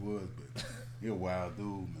because who he was. But he a wild dude,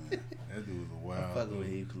 man. That dude was a wild. I'm fucking with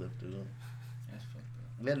Heathcliff, dude. That's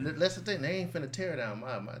fucked up. That's the thing. They ain't finna tear down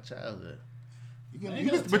my childhood.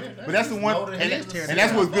 But that's the one, and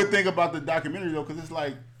that's what's good thing about the documentary though, because it's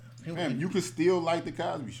like, man, you can still like the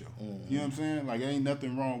Cosby Show. You know what I'm saying? Like, ain't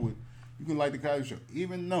nothing wrong with you can like the Cosby Show,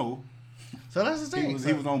 even though. So that's the thing.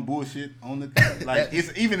 He was on bullshit on the like.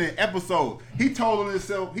 It's even in episode. He told on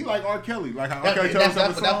himself. He like R. Kelly, like how R. Kelly tells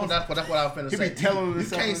himself songs. That's what I was finna say. He be telling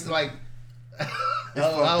himself. You can't like.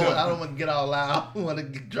 I don't want to get all loud. I don't want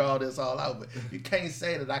to draw this all out, but you can't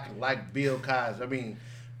say that I can like Bill Cosby. I mean,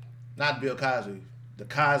 not Bill Cosby. The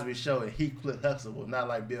Cosby Show and Heathcliff Huxtable was not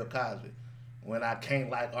like Bill Cosby. When I can't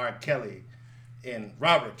like R. Kelly and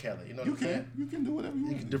Robert Kelly, you know what I'm saying? You can do whatever you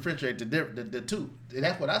want. You can differentiate the two. And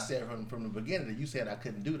that's what I said from the beginning. That you said I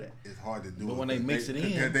couldn't do that. It's hard to do. But when they mix it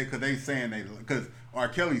in, because they saying because R.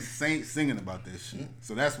 Kelly's singing about that shit.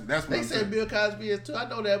 So that's what they said. Bill Cosby is too. I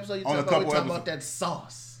know the episode you talking about that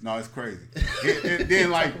sauce. No, it's crazy. Then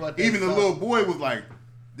like even the little boy was like,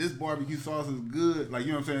 this barbecue sauce is good. Like,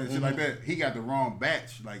 you know what I'm saying? Shit like that. He got the wrong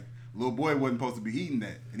batch. Like, little boy wasn't supposed to be eating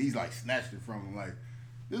that. And he's like snatched it from him. Like,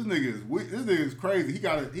 this nigga is crazy.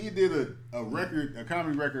 He did a record, a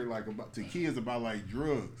comedy record, like about to kids about like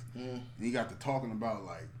drugs. And he got to talking about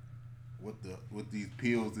like what these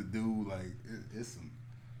pills to do. Like,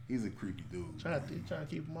 he's a creepy dude. Trying to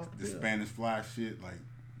keep him off The Spanish Fly shit, like,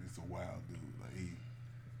 it's a wild dude. Like,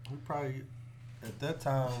 he probably at that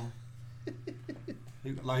time,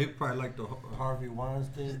 he probably like the Harvey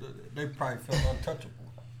Weinstein. They probably felt untouchable.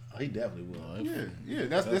 Oh, he definitely will. Yeah.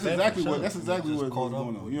 That's exactly what was going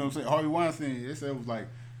on. You know what I'm saying? Harvey Weinstein. They said it was like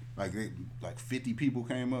 50 people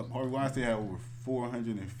came up. Harvey Weinstein had over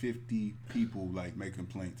 450 people like make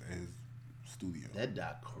complaints at his studio. That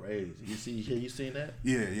doc crazy. You seen that?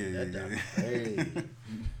 Yeah. That doc crazy.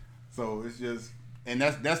 So it's just, and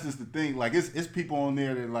that's just the thing. Like it's people on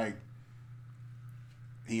there that like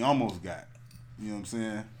he almost got. You know what I'm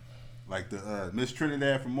saying? Like the Miss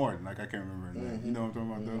Trinidad from Martin. Like I can't remember her name. You know what I'm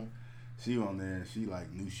talking about though? She on there and she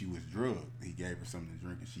like knew she was drugged. He gave her something to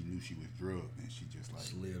drink and she knew she was drugged and she just like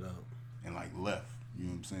slid up and like left. You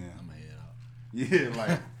know what I'm saying? I'm gonna head out. Yeah,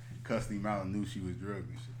 like cussed him out and knew she was drugged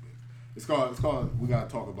and shit. But it's called We Gotta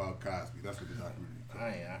Talk About Cosby. That's what the documentary is called.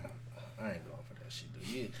 I ain't going for that shit,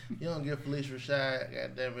 dude. You don't give Felicia Rashad,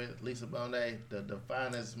 goddammit, Lisa Bonet, the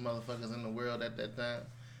finest motherfuckers in the world at that time.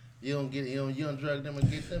 You don't drug them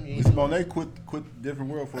and get them. Lisa Bonet quit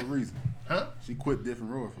Different World for a reason. Huh? She quit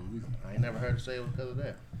Different World for a reason. I ain't never heard her say it was because of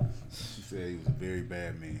that. She said he was a very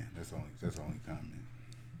bad man. That's the only comment.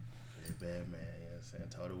 Very bad man, you know what I'm saying?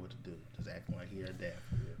 Told her what to do. Just acting like he her dad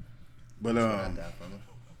for real. But That's what I got from him.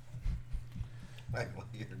 Acting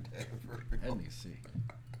like your dad for real. That nigga sick.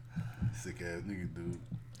 Sick ass nigga, dude.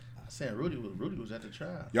 I saying Rudy was at the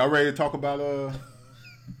trial. Y'all ready to talk about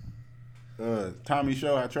Tommy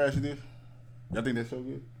show? How trash it is? Y'all think that show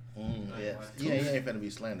good? Yeah, he ain't finna be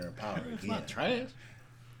slandering power again. It's not trash.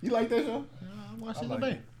 You like that show? I watched it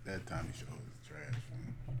today. That Tommy show is trash,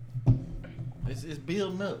 man. It's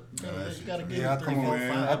building up. You gotta give Yeah, it 3, 4,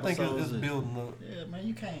 5 I think episodes. it's building up. Yeah, man,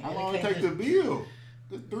 you can't. How it long it can't take to just- build?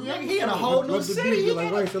 It's 3 Yeah, episodes. he in a whole new Let the city. beat He build, like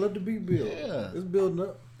gotta- Ray said, let the beat build. Yeah. It's building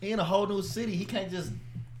up. He in a whole new city. He can't just.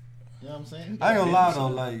 You know what I'm saying? He I ain't gotta gonna lie build though,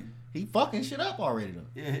 shit up. like He fucking shit up already though.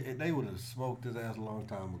 yeah, they would have smoked his ass a long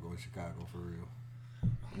time ago in Chicago for real.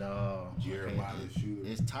 No, Jeremiah the shooter.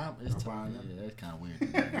 It's time. It's time. Up. Yeah, that's kind of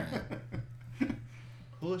weird.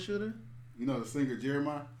 who a shooter? You know the singer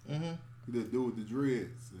Jeremiah? Mm-hmm. He the dude with the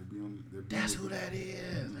dreads. They be on. That's who that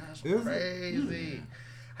is. That's Is it? crazy.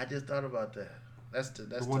 I just thought about that. That's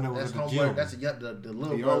one that was that's at the homeboy. gym. That's the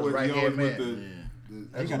little He brother's always, right he hand always man. with Yeah.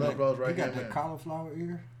 That's He got little that, bro's he right got hand that man. cauliflower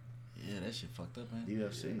ear. Yeah, that shit fucked up, man.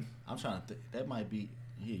 UFC. I'm trying to think. That might be.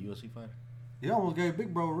 He a UFC fighter. He almost gave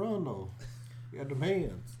Big Bro a run though. He had them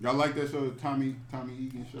hands. Y'all like that show, the Tommy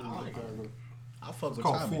Egan show? I like I fuck with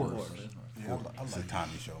called Tommy. Force. Force. That's right. Yeah, I It's like a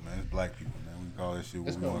Tommy show, man. It's black people, man. We call that shit what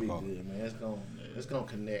It's we gonna want be to call it. good, man. It's gonna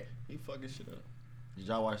connect. He fucking shit up. Did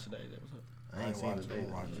y'all watch today? That was up. I ain't seen it today.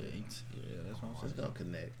 Yeah, that's what I'm It's saying. gonna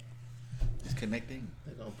connect. It's connecting.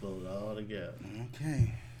 They're gonna pull it all together.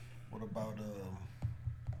 Okay. What about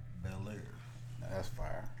Bel Air? That's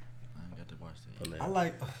fire. I ain't got to watch that. Yet. I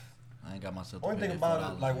like. I ain't got myself. Only to thing pay about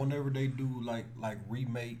 $4 it, like whenever they do like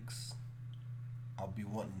remakes, I'll be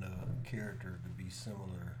wanting the character to be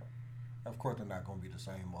similar. Of course, they're not gonna be the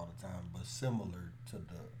same all the time, but similar to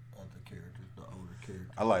the other characters, the older characters.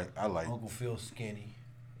 I like. Uncle Phil's skinny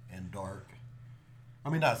and dark. I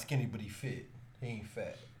mean, not skinny, but he fit. He ain't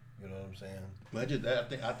fat. You know what I'm saying? But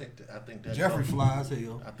I think that Jeffrey flies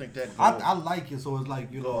hell. I think that I like it, so it's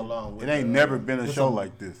like go along with It ain't never been a show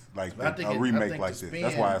like this, like I think a I remake think like the this. spin-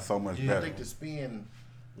 That's why it's so much I better. think the spin,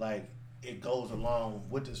 like, it goes along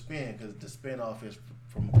with the spin because the spin-off is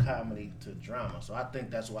from comedy to drama. So I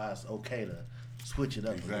think that's why it's okay to switch it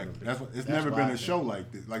up a little Exactly. bit. That's what, it's That's never why been I a think- show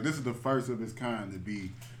like this. Like this is the first of its kind to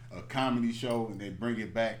be a comedy show, and they bring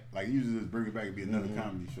it back. Like usually, just bring it back and be another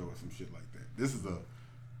comedy show or some shit like that. This is a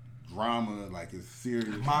drama, like it's serious.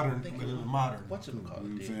 modern, but it's modern. What's it called? You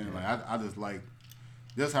know what I'm saying? Like I just like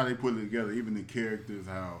just how they put it together. Even the characters,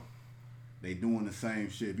 how they doing the same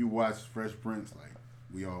shit. If you watch Fresh Prince, like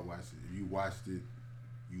we all watched it. If you watched it,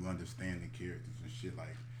 you understand the characters and shit.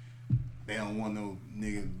 Like they don't want no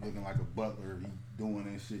nigga looking like a butler. He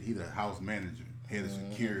doing that shit. He the house manager, head of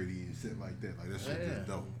security and shit like that. Like that shit just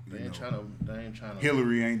dope. They you ain't know? trying to.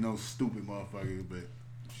 Hillary ain't no stupid motherfucker, but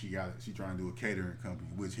she trying to do a catering company,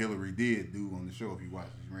 which Hillary did do on the show. If you watch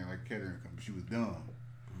it, she ran like a catering company. She was dumb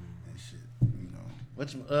and shit, you know.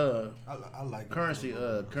 Which I like Currency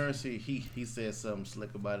Currency he said something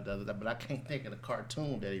slick about it the other day, but I can't think of the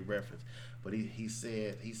cartoon that he referenced. But he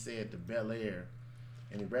said the Bel Air,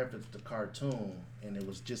 and he referenced the cartoon, and it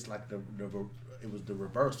was just like it was the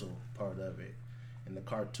reversal part of it, and the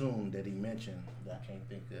cartoon that he mentioned that I can't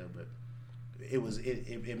think of, but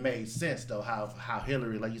it made sense though how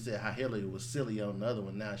Hillary, like you said, how Hillary was silly on the other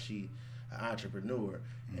one. Now she an entrepreneur,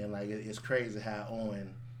 and like it's crazy how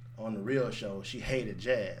on the real show she hated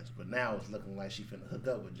Jazz, but now it's looking like she finna hook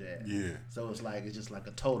up with Jazz. Yeah. So it's just like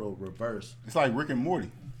a total reverse. It's like Rick and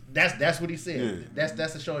Morty. That's what he said. Yeah.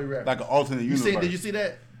 That's the show he referenced. Like an alternate universe. Did you see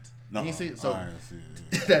that? No. You see it? So I didn't see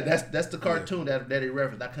it. that's the cartoon that he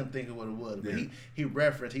referenced. I couldn't think of what it was, but Yeah. he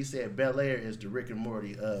referenced. He said Bel Air is the Rick and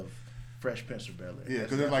Morty of Fresh Prince of Bel Air. Yeah,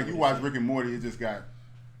 because it's like you watch Rick and Morty, it just got,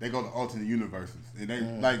 they go to alternate universes. And they,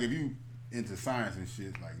 like if you into science and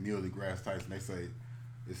shit, like Neil deGrasse Tyson, they say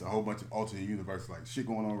it's a whole bunch of alternate universes, like shit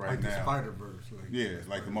going on right like now. the Spider-Verse. Yeah,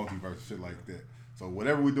 like the multiverse, shit like that. So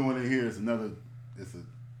whatever we're doing in here is another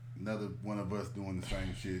one of us doing the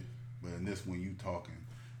same shit, but in this one you talking.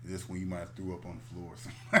 This one you might have threw up on the floor or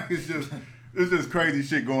something. It's just crazy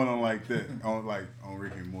shit going on like that on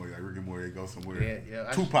Rick and Morty. Like Rick and Morty, they go somewhere.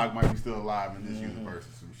 Yeah. Tupac might be still alive in this universe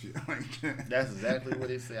or some shit like that. That's exactly what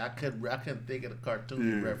he said. I couldn't think of the cartoon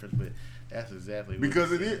he referenced, but that's exactly what Because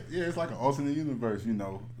he it said. is, it's like an alternate universe, you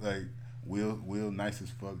know. Like Will nice as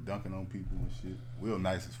fuck, dunking on people and shit. Will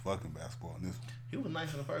nice as fuck in basketball in this one. He was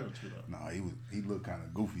nice in the first one too, though. Nah, he looked kind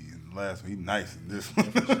of goofy in the last one. He nice in this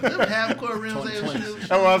one. Them half-court rims they was shooting. That's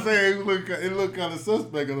what I'm saying. It looked kind of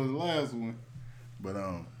suspect in the last one. But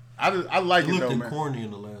I like it though, looked man. corny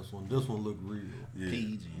in the last one. This one looked real. Yeah.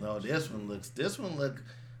 PG. No, this one look.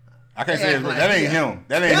 I can't They say act like that ain't he him.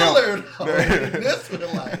 That ain't killer, him. though. This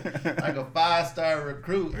one like a 5-star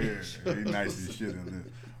recruit. Yeah, he nice as shit in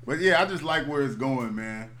this. But yeah, I just like where it's going,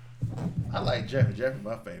 man. I like Jeffrey. Jeffrey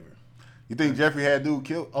my favorite. You think Jeffrey had dude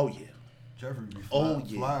killed? Oh yeah. Jeffrey be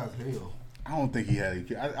yeah. fly as hell. I don't think he had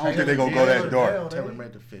it. I don't think they're gonna go that dark. Tell him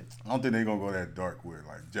right to fit. I don't think they're gonna go that dark where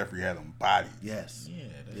like Jeffrey had him bodied. Yes. Yeah.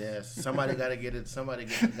 Yes. Somebody gotta get it. Somebody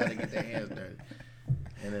gotta get their hands dirty,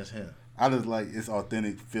 and it's him. I just like it's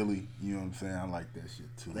authentic Philly. You know what I'm saying? I like that shit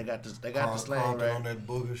too. They got the slang Carlton right. on that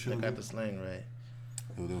booger They sugar. got the slang right.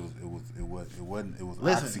 It was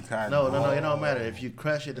Listen, Oxycontin. no, it don't matter. If you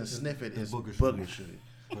crush it and sniff it, it's booger booger sugar. sugar.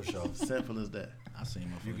 For sure. Simple as that. I seen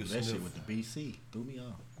You motherfuckers can do that shit sniff. with the BC. Threw me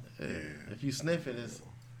off. Yeah. If you sniff it,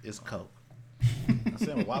 it's coke. I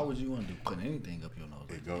said, well, why would you want to put anything up your nose?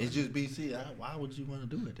 It Like goes- that? It's just BC. Why would you want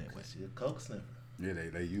to do it that way? She a coke sniffer. Yeah,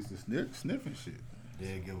 they used to sniffing shit.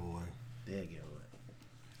 Dead giveaway. They'll get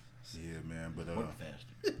away. Yeah, man. But Work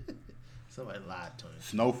faster. Somebody lied to him.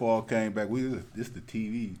 Snowfall came back. This the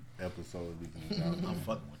TV episode we can I'm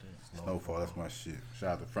fucking with that. Snowfall, that's my shit.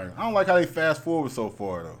 Shout out to Frank. I don't like how they fast forward so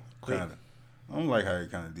far though. Quick. Kinda. I don't like how they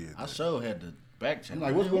kinda did I that. sure had to back check. I'm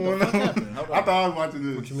like, what's Man, going what the fuck on? happened? Hold I on. thought I was watching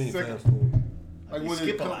the What you mean second. fast forward? Like You when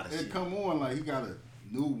skip a lot of it shit. come on, like he got a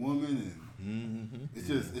new woman and it's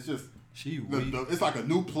just She the- weak. it's like a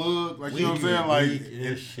new plug. Like you know what I'm Weak, saying? Like Weak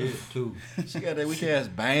as shit too. She got that weak ass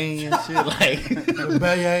bang and shit. Like,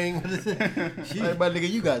 Bang. like, my nigga,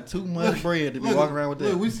 you got too much bread to be walking around with that.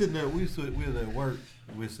 Look, we sitting there. We was at work.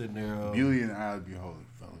 We're sitting there. beauty and eye of the beholder,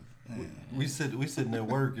 fellas. Man. We sitting at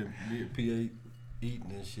work and me and P8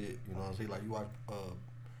 eating and shit. You know what I'm saying? Like you watch.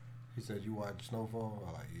 He said you watch Snowfall.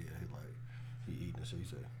 I like yeah. He like he eating and shit. He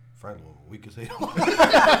said Franklin weak as hell.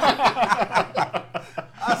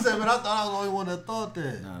 I said, man, I thought I was the only one that thought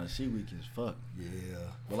that. Nah, she weak as fuck. Yeah.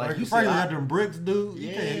 But like you said, Franklin I- got them bricks, dude.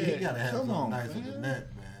 Yeah, He gotta have come something on, nicer man. than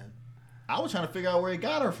that, man. I was trying to figure out where he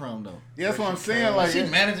got her from though. Yeah, that's what I'm saying. Like She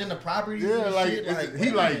managing the properties. yeah, and like shit. it's- wait he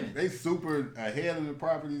a like minute. they super ahead of the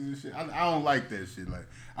properties and shit. I don't like that shit. Like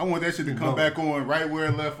I want that shit to come No. back on right where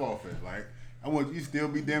it left off at. Like I want you still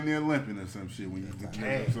be damn near limping or some shit when you get to the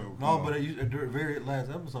episode. No, but at the very last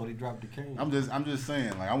episode, he dropped the cane. I'm just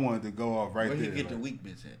saying. Like I wanted to go off right Where there. he get like, the weak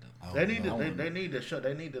bitch at though? They need to. They need to show.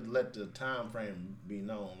 They need to let the time frame be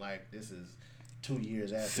known. Like this is 2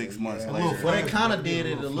 years after. 6 a year months after. later. Well, they flashback. kind of They did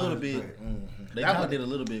did it a a little little bit. flashback. They That's kind of what- did a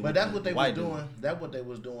little bit. But with that's the what they was white doing. dude. That's what they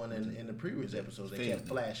was doing in the previous episodes. They kept Faded.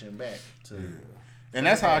 flashing back to. And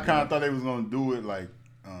that's how I kind of thought they was gonna do it. Like,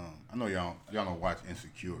 I know y'all don't watch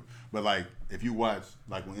Insecure, but like if you watch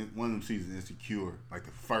like when one of them seasons Insecure, like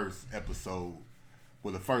the first episode,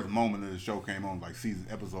 well the first moment of the show came on, like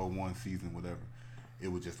episode 1, season whatever, it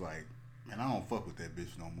was just like, man, I don't fuck with that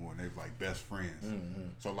bitch no more. And they was like best friends.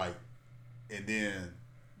 So like, and then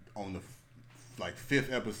on the like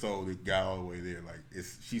 5th episode, it got all the way there. Like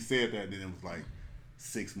she said that, and then it was like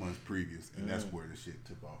 6 months previous, and that's where the shit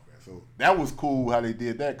took off at. So that was cool how they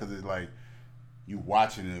did that because it's like you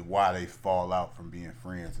watching it while they fall out from being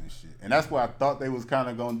friends and shit. And that's what I thought they was kind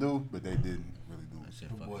of gonna do, but they didn't really do it.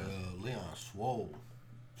 That boy Leon swole.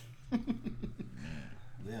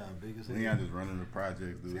 Leon big as hell. Leon just running the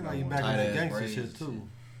project, dude. Seems like he back in that gangster shit too.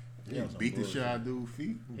 He beat the shit out of dude's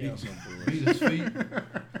feet. Beat his feet.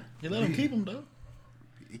 He let him keep him though.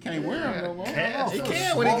 He can't wear them no more. He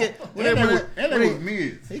can when he get And they was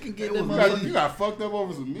mids. he can get You them. got fucked up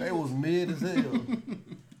over some mids. They was mid as hell.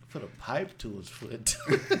 Put a pipe to his foot.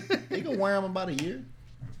 He can wear them about a year.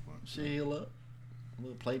 Shit heal up. A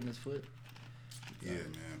little plate in his foot. Yeah,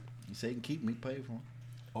 man. He said he can keep me paid for him.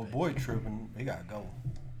 Oh boy, tripping. He gotta go.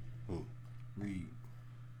 Who? Reed.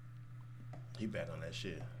 He back on that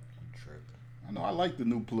shit. He tripping. I know. I like the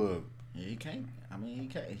new plug. Yeah, he can't. I mean, he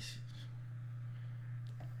can't.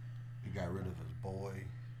 He got rid of his boy.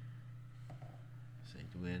 Say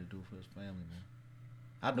do what he had to do for his family, man.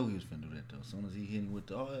 I knew he was finna do that though. As soon as he hit him with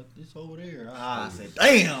the, oh, it's over there. I said,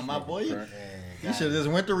 damn, my boy, you should have just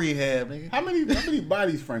went to rehab, nigga. How many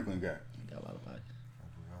bodies Franklin got? He got a lot of bodies.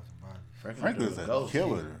 Franklin's a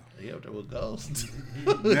killer. He up there with Ghost.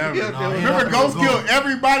 Never. No, Remember, Ghost killed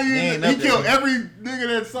everybody. ain't He up there. killed every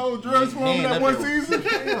nigga that sold drugs for He him ain't that up one there. season.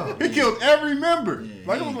 He killed every member. Yeah,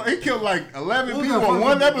 Like, he it was like he killed like 11 Who was people that on first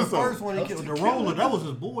one The episode. first one he killed, the roller, that was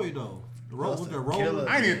his boy though. The roller, was that roller? killer.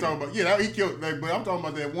 I ain't even talking about he killed. Like, but I'm talking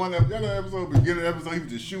about that one episode. That episode, beginning of the episode, he was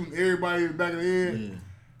just shooting everybody in the back of the head.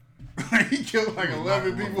 Yeah. He killed like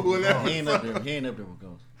 11 people in that He ain't up episode. there. He ain't up there with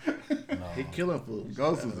Ghost. He killing fools.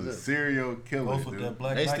 Ghost was a serial killer. Ghost with dude. that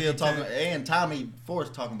black They Nike still talking, tag. and Tommy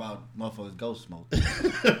Forrest talking about motherfuckers ghost smoke.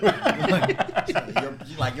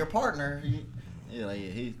 your partner.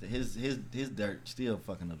 His dirt still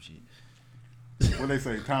fucking up shit. What they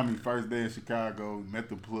say? Tommy first day in Chicago, met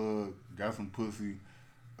the plug, got some pussy,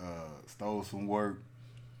 stole some work,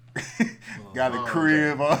 got a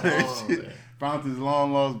crib, all that shit. man. Found his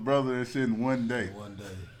long lost brother and shit in one day. One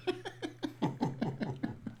day.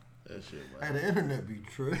 That shit, Hey, man. the internet be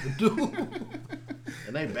tripping, dude.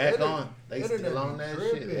 And they back on. They internet still on be that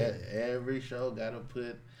tripping. shit. Every show gotta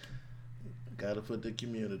put the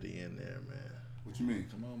community in there, man. What you mean?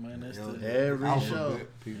 Come on, man. That's Yo, the Every alphabet show.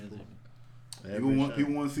 people. Every show.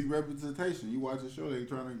 People want to see representation. You watch the show, they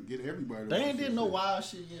trying to get everybody. to They watch ain't this did no shit. wild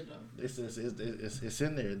shit yet though. It's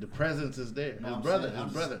in there. The presence is there. No, His I'm brother. saying-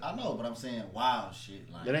 His brother. I know, but I'm saying wild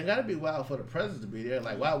shit. Like It ain't gotta be wild for the presence to be there.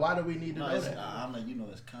 Like why do we need to no, know it's, that? I'm like, you know,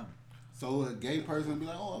 it's coming. So a gay person be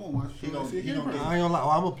like, oh, I'm gonna watch the He show. gonna- See a he gay gonna person. I ain't gonna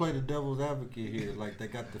lie. I'm gonna play the devil's advocate here. Like they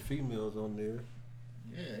got the females on there.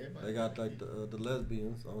 Yeah, everybody. They got like the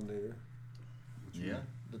lesbians on there. Yeah.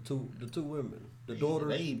 The two women. The daughter.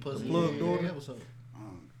 They eat pussy. The plug every daughter. episode.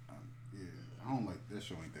 Yeah, I don't like that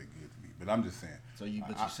show. Ain't that good to me. But I'm just saying. So you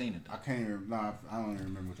seen it though. I can't even. Nah, I don't even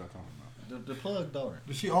remember what y'all talking about. The plug daughter.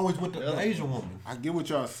 But she always with the Asian woman. I get what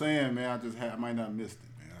y'all saying, man. I might not missed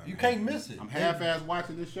it, man. You can't miss it. I'm half-ass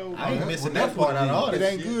watching this show. I ain't man. missing well, that part out of all It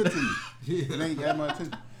this ain't shit. good to me. It ain't got my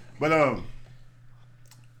attention. But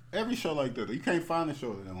every show like that, you can't find a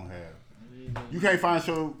show that don't have. You can't find a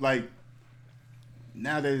show like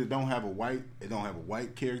nowadays that don't have a white. They don't have a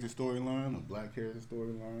white character storyline, a black character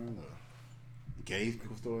storyline, a gay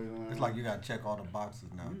storyline. It's like you gotta check all the boxes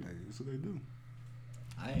nowadays. That's what they do.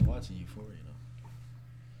 I ain't watching Euphoria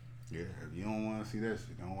though. Yeah, if you don't want to see that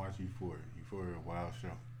shit, don't watch Euphoria. Euphoria, a wild show.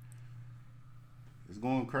 It's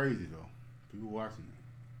going crazy though. People watching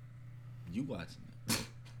it. You watching it?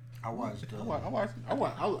 I watched.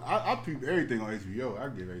 I peep everything on HBO. I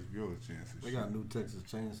give HBO a chance. They got new Texas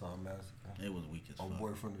Chainsaw Massacre. It was weak as Oh, fuck.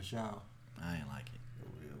 Boy from the Shower. I ain't like it.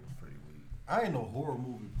 It was pretty weak. I ain't no horror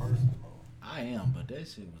movie person though. I am, but that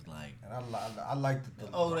shit was like, And I liked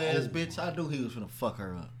the old ass old bitch. I knew he was finna fuck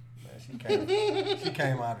her up. Man, she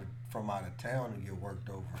came from out of town to get worked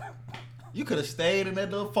over. You could have stayed in that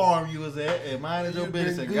little farm you was at and minded your You've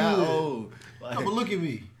business been and got good. old. Like, No, but look at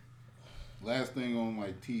me. Last thing on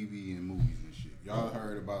like TV and movies and shit. Y'all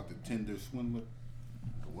heard about the Tinder swindler?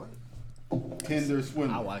 What? Tinder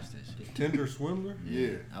swindler. I watched that shit. Tinder swindler?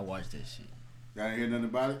 Yeah. I watched that shit. Y'all ain't hear nothing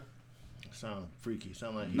about it? Sound freaky.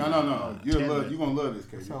 Sound like No. You gonna love this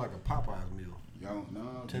That case. sound like a Popeyes meal. Y'all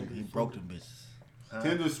no. Tinder. He broke them bitches.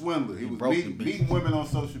 Tinder swindler. He He was broke meeting, the bitch. meeting women on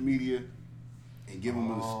social media and giving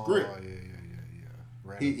them a script. Oh, yeah.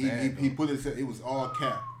 He put it was all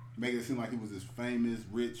cap, making it seem like he was this famous,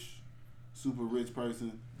 rich, super rich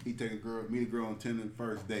person. He take meet a girl on Tinder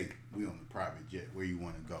first date. We on the private jet. Where you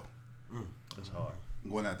want to go? It's hard.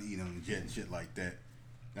 Going out to eat on the jet and shit like that.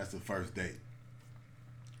 That's the first date.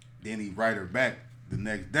 Then he write her back the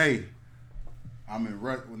next day. I'm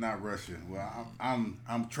in not Russia. Well,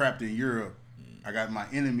 I'm trapped in Europe. I got my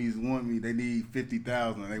enemies want me. They need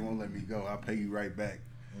 50,000. They won't let me go. I'll pay you right back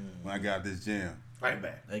when I got this jam. Right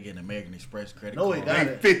back. They get an American Express credit No, card. he got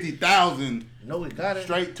They it. 50,000 No, he got it.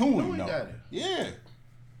 straight to him. No, he though. got it. Yeah.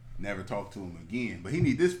 Never talk to him again. But he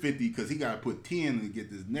need this 50 because he got to put 10 to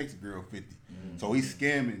get this next girl 50. So he's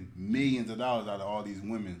scamming millions of dollars out of all these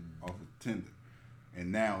women off of Tinder.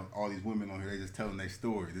 And now all these women on here, they just telling their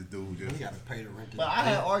story. This dude just... You gotta pay the rent. But I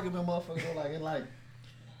had argument, motherfucker, like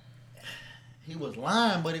he was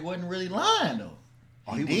lying, but he wasn't really lying though.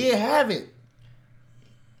 Oh, he he did have it.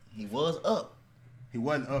 He was up. He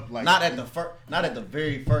wasn't up like... Not at the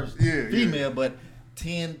very first Yeah, female, but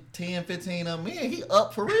 10, 15 of them in, he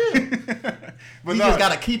up for real. But he no, just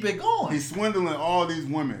gotta keep it going. He's swindling all these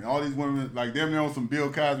women. All these women, like them on some Bill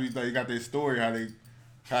Cosby, like they got their story, how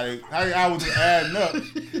I was just adding up,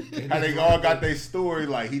 how they all got their story,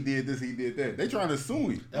 like he did this, he did that. They trying to sue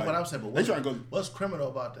him. That's what I'm saying. But they trying to go. What's criminal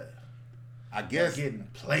about that? I guess Getting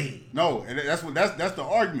played. no, and that's the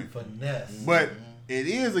argument. Finesse. But it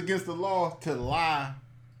is against the law to lie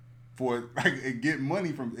for like get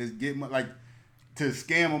money from like to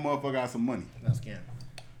scam a motherfucker out some money. Not scam.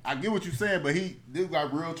 I get what you're saying, but they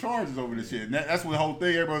got real charges over this shit. And that's what the whole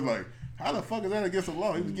thing. Everybody's like, how the fuck is that against the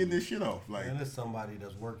law? He was getting this shit off. Like, And there's somebody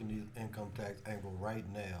that's working these income tax angle right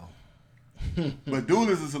now. but dude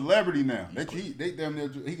is a celebrity now. They damn near,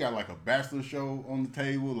 he got like a bachelor show on the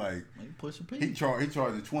table. Like He pushing he people. charging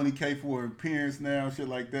 $20K for an appearance now, shit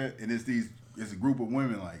like that. And it's a group of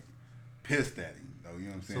women like pissed at him. Though, you know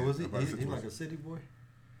what I'm saying? So is he About the like situation. a city boy?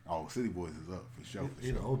 Oh, City Boys is up for sure.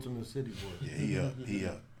 He the ultimate city boy. Yeah, he up. He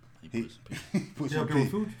up. He pushing people. Push You your up here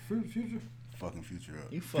P. with Future? Fucking Future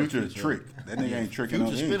up. You fuck Future a Future trick. up. That nigga ain't tricking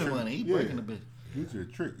Future on he ain't spending trick- money. He yeah. breaking the bitch. Future a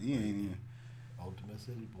trick. He ain't even. Ultimate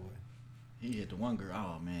city boy. He hit the one girl.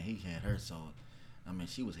 Oh man, he had her so. I mean,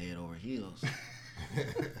 she was head over heels.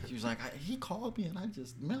 She was like, he called me and I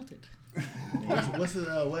just melted. What's it?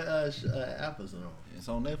 What app is it on? It's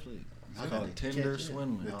on Netflix. It's I called gotta Tinder catch it.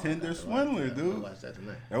 Swindler. The Tinder Swindler, I'll dude. watch that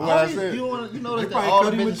tonight. That's what I said. You notice They that all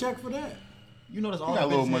probably the cut him a bitches. check for that. You notice He all got the a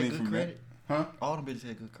little bitches money had good from credit. that. Huh? All the bitches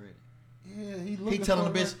had good credit. Yeah, he He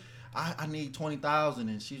telling the bitch, I need 20,000,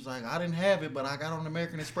 and she's like, I didn't have it, but I got on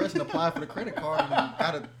American Express and applied for the credit card and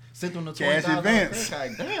got to send them the Cash 20,000 advance.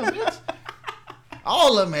 credit card. Damn, bitch.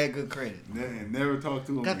 All of them had good credit. And never talk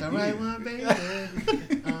to him. Got the again. right one, baby.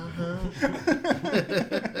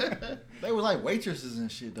 They were like waitresses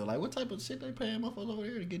and shit though. Like, what type of shit they paying motherfuckers over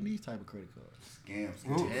there to get these type of credit cards? Scams.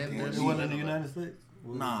 It wasn't in the United States?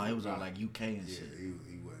 Nah, it was on like UK and Yeah, shit.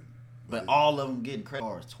 he wasn't. But all of them getting credit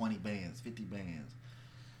cards, 20 bands, 50 bands.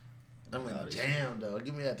 I'm in jam though.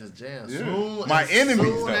 Give me at this jam. Yeah. Soon, My as enemies,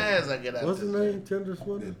 Soon though. as I get out What's this his name? Tinder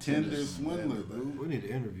Swindler? The Tinder Swindler, dude. We need to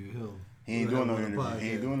interview him. He ain't We'll doing no have him on the interviews. He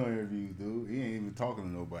ain't podcast. doing no interviews, dude. He ain't even talking to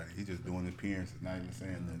nobody. He just doing appearances, not even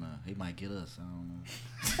saying nothing. Nah, he might get us. I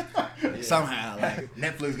don't know. Somehow, like,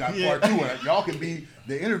 Netflix got part 2. Y'all can be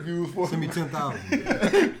the interviews for Send me him. 10,000.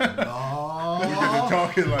 Niggas been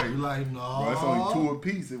talking like, You like, no. bro, it's only 2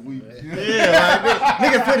 apiece if we. yeah,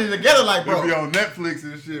 like, niggas put it together like, They'll bro. be on Netflix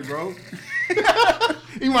and shit, bro.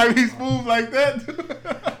 He might be smooth like that.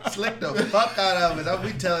 Slick the fuck out of it. I'll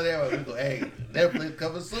be telling everyone, we go, hey, Netflix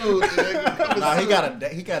coming soon. Nah, he got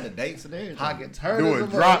the dates and everything. Pockets hurt. do as a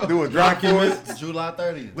drop for us. July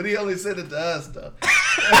 30th. But he only sent it to us though.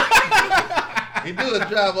 He do a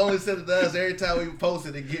drop, only send it to us every time we post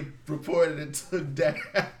it and get reported and took down.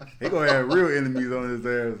 He gonna have real enemies on his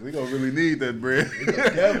ass. He gonna really need that bread.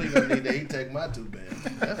 Definitely gonna need that. He take my 2 bands.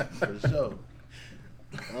 That's for sure.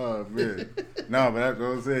 Oh man, no, but that's what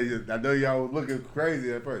I'm saying. I know y'all was looking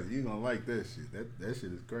crazy at first. You gonna like that shit? That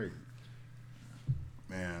shit is crazy,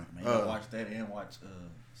 man. Man, you gotta watch that and watch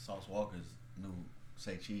Sauce Walker's new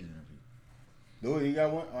Say Cheese interview. Dude, you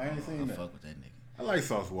got one? I ain't seen I that. fuck with that nigga. I like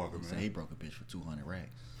Sauce Walker, He said man. he broke a bitch for 200 racks.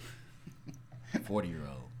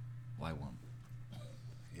 40-year-old white woman.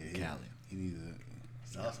 Yeah, Cali. he needs to.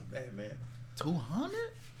 It's awesome, bad man. 200?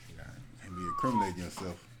 Can't be incriminating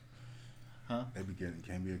yourself. Huh?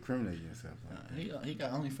 Can't be incriminating yourself. He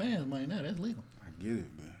got OnlyFans money now. That's legal. I get it,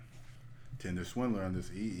 but Tinder Swindler on this,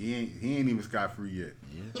 he ain't even scot free yet.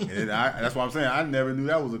 Yeah. And that's why I'm saying I never knew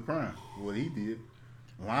that was a crime. What he did,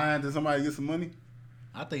 lying to somebody to get some money.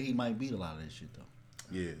 I think he might beat a lot of that shit though.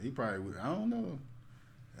 Yeah, he probably would. I don't know.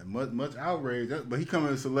 Much outrage, but he coming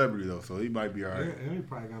as a celebrity though, so he might be all right. And he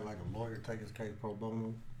probably got like a lawyer take his case pro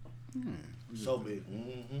bono. So big.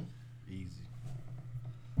 Mm-hmm. Easy.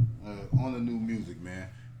 On the new music, man.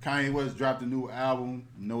 Kanye West dropped a new album.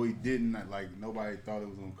 No, he didn't. Like nobody thought it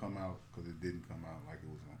was gonna come out because it didn't come out like it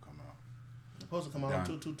was gonna come out. supposed to come out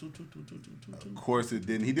Don. on two. Of course it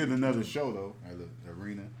didn't. He did another show though at the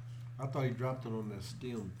arena. I thought he dropped it on that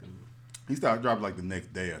STEM thing. He started dropping like the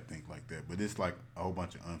next day, I think, like that. But it's like a whole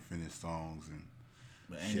bunch of unfinished songs and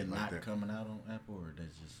But ain't shit it like not that. coming out on Apple, or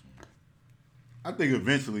that's just? I think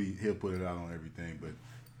eventually he'll put it out on everything, but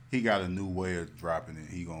he got a new way of dropping it.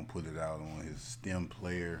 He gonna put it out on his STEM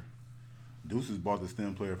player. Deuces bought the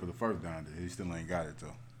STEM player for the first Donda. He still ain't got it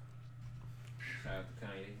though. Shout out to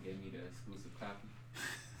Kanye, gave me the exclusive copy.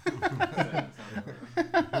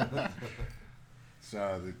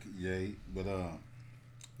 Shout out to Ye, but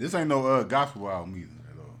this ain't no gospel album either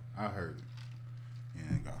at all. I heard it. It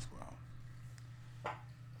ain't gospel album.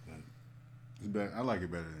 But it's better. I like it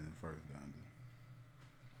better than the first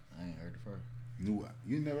Donda. I ain't heard it first.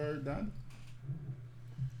 You never heard Donda?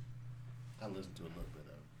 I listened to a little bit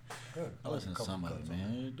of it. Good. I listen to some of it,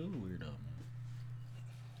 man. It do weird up,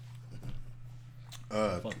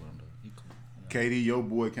 man. Fuck with him though. He cool. KD, your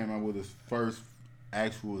boy came out with his first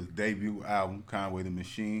actual debut album, Conway the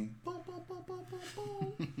Machine.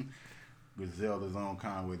 Griselda's own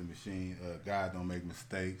Conway the Machine. God Don't Make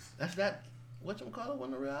Mistakes. That's that. Whatchamacallit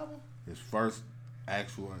wasn't a real album? His first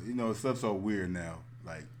actual, stuff's so weird now.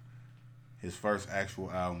 Like his first actual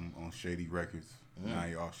album on Shady Records. Now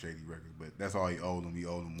he off Shady Records, but that's all he owed him. He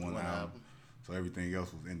owed him one album. So everything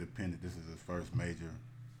else was independent. This is his first major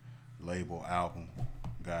label album.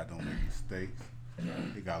 God Don't Make Mistakes.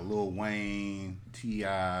 He got Lil Wayne,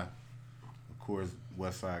 T.I., of course,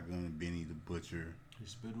 Westside Gun and Benny the Butcher. He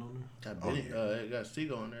spitting on there? Got Oh, Benny, yeah. it got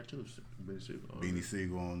Seagull on there too. Benny Siegel. Beanie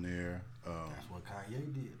Siegel on there. That's what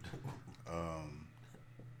Kanye did.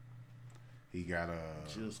 He got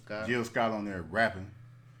Jill Scott. on there rapping.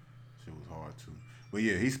 Shit was hard too. But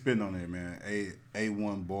yeah, he's spitting on there, man.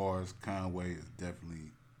 A1 bars. Conway is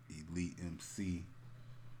definitely elite MC.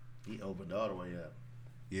 He opened all the way up.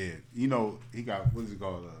 Yeah, he got, what is it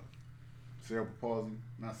called? Cerebral palsy?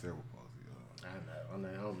 Not cerebral palsy. I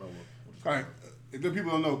don't know what Right. If the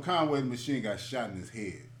people don't know, Conway the Machine got shot in his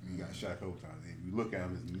head. He got shot a couple times. If you look at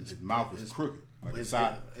him, his mouth is crooked. Like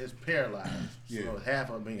It's paralyzed. Yeah. So half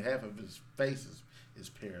of his face is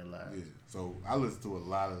paralyzed. Yeah. So I listen to a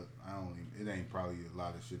lot of, it ain't probably a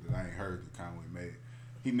lot of shit that I ain't heard that Conway made.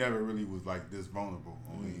 He never really was like this vulnerable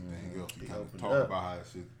on anything else. He kind of opened talked up. about how that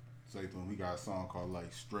shit say to him. He got a song called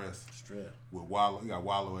like Stress. Stress. With Wallow. He got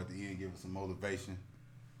Wallow at the end giving some motivation.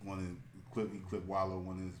 He clipped Wallow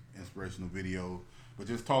one of his inspirational videos. But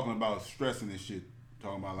just talking about stressing and shit.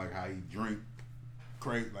 Talking about like how he drink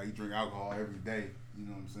alcohol every day. You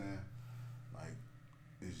know what I'm saying? Like,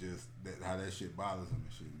 it's just how that shit bothers him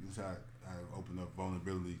and shit. This how I open up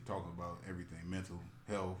vulnerability, talking about everything, mental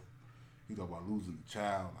health. He talk about losing a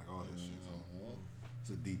child, like all that shit. So it's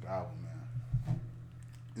a deep album, man.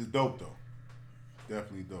 It's dope though.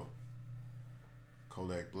 Definitely dope.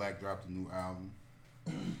 Kodak Black dropped a new album.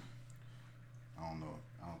 I don't know.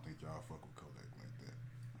 I don't think y'all fuck with Kodak like that.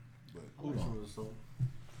 But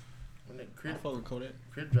When that I Crit, fuck with Kodak.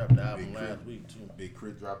 Crit dropped the album Big Crit. last week too. Big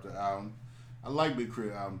Crit dropped the album. I like Big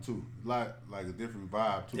Crit album too. Like a different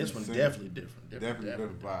vibe too. This one's Singing- definitely different. Definitely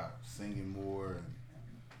different vibe. Singing more and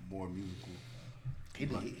more musical. He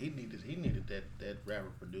needed that rapper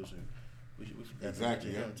producer. We should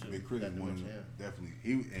Exactly. Yeah. him too. Big Crit Got is to one mention him. definitely.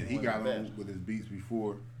 He One got of the on best. with his beats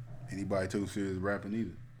before anybody took him serious rapping either.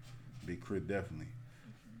 Big Crit definitely.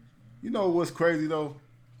 You know what's crazy though?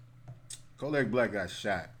 Kodak Black got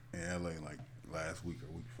shot in L.A. like last week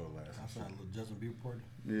or week before last. Outside a little Justin Bieber party.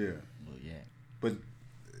 Yeah. Well, yeah. But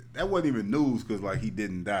that wasn't even news because like he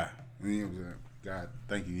didn't die. You know what I'm saying? God,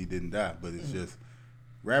 thank you, he didn't die. But it's just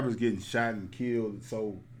rappers getting shot and killed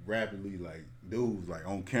so rapidly, like dudes like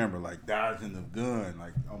on camera, like dodging the gun,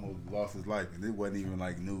 like almost lost his life, and it wasn't even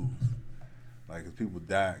like news. Like 'cause people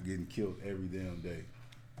die getting killed every damn day.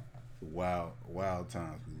 It's wild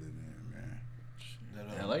times we live in, man.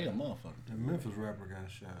 That, LA a motherfucker. the Memphis rapper got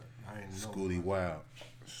shot. I ain't know. Scooty Wild.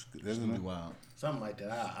 It's gonna be wild. Something like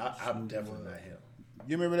that. I'm definitely not him.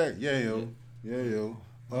 You remember that? Yeah, yo. Yeah, yo.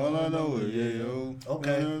 All I know is yeah, yo.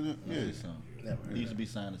 Okay. Yeah. Yeah. Never heard He used to that. be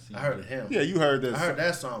signed to see. I heard of him. Yeah, you heard that. I heard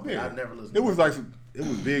that song, but Yeah. I never listened. It was like it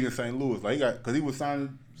was big in St. Louis. Like because he was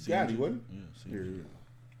signing Gotti, wasn't Yeah,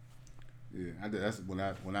 he? Yeah. That's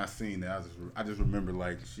when I seen that. I just remember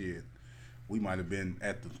like shit. We might have been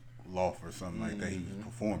at the loft or something like that. He was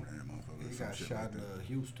performing that motherfucker. He Some got shit shot like in that.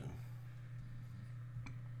 Houston.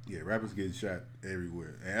 Yeah, rappers getting shot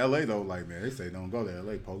everywhere. And LA though, like man, they say don't go to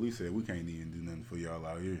LA. Police said we can't even do nothing for y'all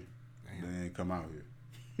out here. Damn. They ain't come out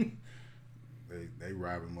here. They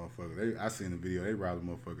robbing motherfucker. I seen the video. They robbed a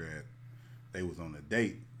motherfucker they was on a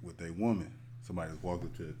date with their woman. Somebody just walked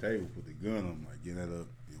up to the table, put the gun on them, like get that up,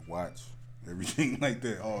 your watch, everything like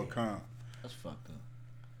that, all calm. That's fucked up.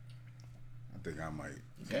 I think I might.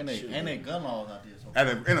 And they gun laws out there.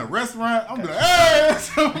 So In a restaurant, I'm like, hey,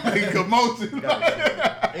 somebody commotion. they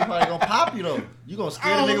probably gonna pop you though. You gonna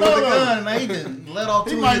scare the I nigga don't with the know, gun and they just let off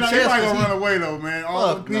two He in might your not, chest. he might 'cause gonna run away though, man. All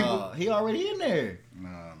the Fuck people. nah, he already in there. Nah,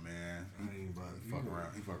 man. I ain't about to He fuck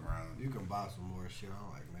around. He fuck around. You can buy some more shit.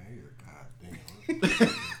 I'm like, man, you're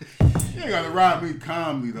goddamn. You ain't gotta ride me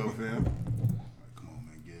calmly though, fam. Like, come on,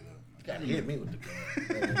 man, get up. You gotta hit me with the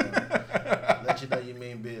gun. Let you know you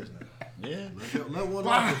mean business. Yeah. Let one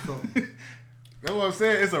off or something. That's what I'm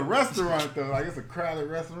saying. It's a restaurant though. Like it's a crowded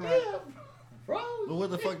restaurant. Bro. But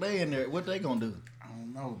what the fuck they in there? What they gonna do? I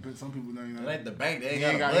don't know, but some people don't even It know. ain't the bank. They He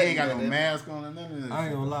ain't got, he ain't got a no button, mask on and none of this. I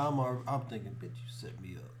ain't gonna lie, I'm thinking, bitch, you set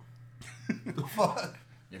me up. The fuck?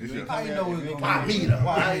 If you ain't I come ain't know here, it was if you ain't gonna come Why me here- though?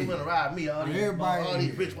 Why Why me? he wanna ride me? All Everybody these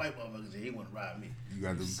here. rich white motherfuckers, he wanna ride me. You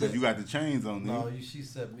got because you got the chains on there. No, she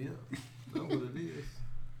set me up. That's what it is.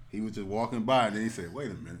 He was just walking by and then he said,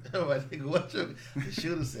 "Wait a minute." Like, nigga, what the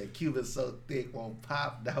shooter said? Cuban so thick won't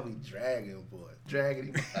pop. Now we dragging, boy. Dragging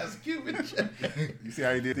him. That's Cuban. You see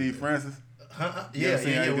how he did Steve Francis? Yeah,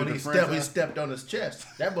 seen how he When did he the French eye? stepped on his chest.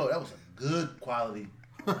 That boy, that was a good quality,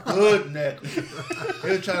 good necklace. He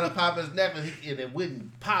was trying to pop his necklace and it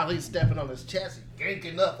wouldn't pop. He's stepping on his chest and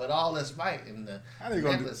yanking up with all this fight, and the How they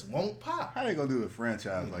gonna necklace won't pop. How they gonna do a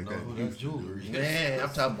franchise like that? who that jewelry. Man, I'm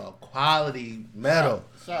talking about quality metal.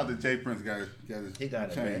 Shout out to Jay Prince, got his He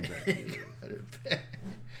got it chain back. back. He got it back.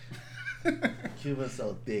 Cuban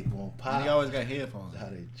so thick won't pop. He always got headphones. How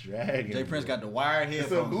they dragging? Jay Prince got the wired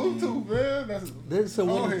It's a headphones. Bluetooth, man. That's They said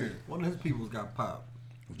on one, here. one of his people's got popped.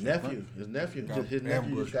 His nephew Got just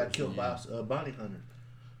ambushed got or killed by a bounty hunter.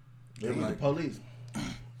 It was the Like- police.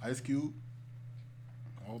 Ice Cube.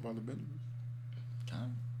 All about the business.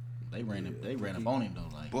 They ran up on him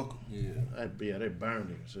though. Like Book. Yeah. They burned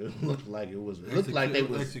him. So it looked like it was. It looked like they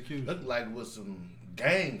was. Execution. Looked like it was some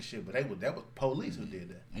gang shit, but that was police who did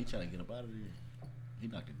that. he trying to get up out of there. He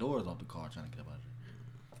knocked the doors off the car trying to get up out of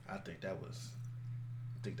there. I think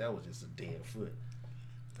that was just a dead foot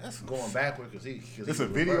That's going backward because he. Cause It's he a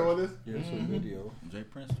video of reversed. this. Yeah, it's a video. Jay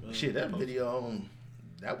Prince. Shit, that posted. video on.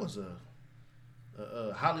 That was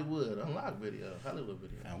a Hollywood Unlocked video. Hollywood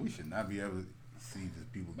video. Man, we should not be able to see these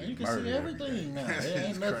people Man, you get can murdered see every day. everything now. That There shit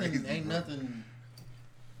ain't is nothing. crazy, Ain't bro. nothing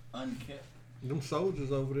unkept. Them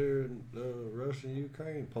soldiers over there in Russia and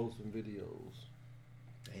Ukraine posting videos.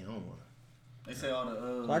 They on one. They say all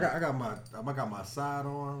the. So I got my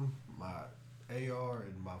sidearm, my AR,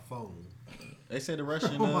 and my phone. They said the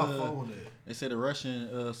Russian. Where my phone at? They said the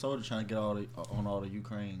Russian soldier trying to get all the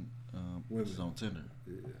Ukraine Women. just on Tinder,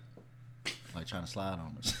 Yeah. like trying to slide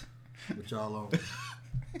on us. With y'all on.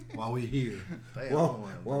 While we here. They While, on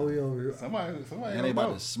one. while we over here. Somebody And they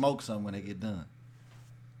about to smoke something when they get done.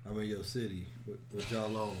 I'm in your city with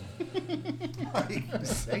y'all on. They on one.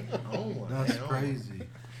 That's They on one. crazy.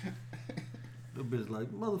 The bitch like,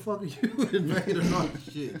 motherfucker, you invaded and all that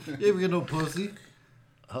shit. You ain't get no pussy.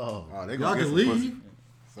 Oh, Oh, they Y'all gonna get can some leave. pussy.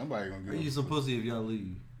 Somebody gonna I get need some pussy if y'all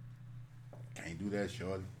leave. Can't do that,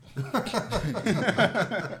 shorty.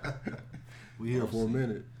 We here for a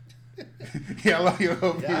minute. Yeah, I love you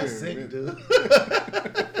over y'all here. sick, man. dude.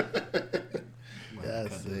 Y'all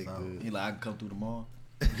Cut sick, this out. dude. He like, I can come through tomorrow.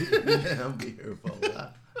 I'm be here for a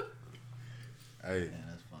while. Hey, Man,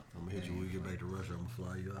 that's fucked I'm up. gonna hit you when we get back to Russia. I'm gonna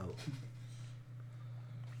fly you out.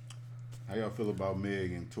 how y'all feel about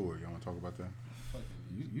Meg and Tory? Y'all want to talk about that?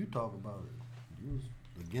 You talk about it. You was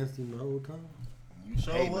against him the whole time. You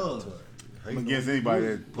sure Hating on was. Tory. I'm against anybody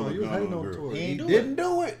that pull a you was gun hating on on a girl. Tory. He ain't do didn't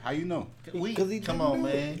do it. How you know? We, 'Cause he come didn't on, do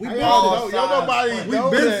it. man. We How been y'all all know? Y'all signs nobody point. We know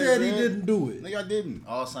been that, said he man. didn't do it. No, y'all didn't.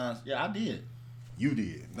 All signs. Yeah, I did. You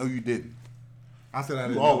did. No, you didn't. I said I You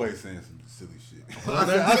didn't always saying some silly shit. know.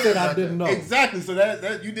 I said I didn't know. Exactly. So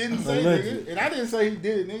that you didn't say, Alleged. nigga, and I didn't say he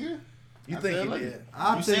did it, nigga. You I think said he like- did? I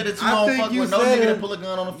You think, said that you I don't think fuck you with no said nigga it. that pull a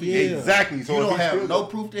gun on a female. Yeah. Exactly. So You if don't he have still no go-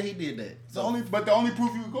 proof that he did that. the only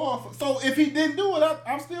proof you could go off. So if he didn't do it,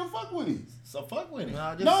 I'm still fuck with him. So fuck with him.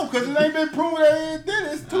 Nah, just- No, because it ain't been proven that he did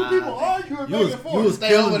it. It's two people arguing You back was and you forth. was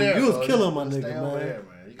Stay over killing there. you was bro. killing my Stay nigga, over man. there,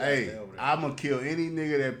 man. You gotta Hey, stay over there. I'm gonna kill any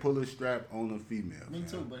nigga that pull a strap on a female. Me man.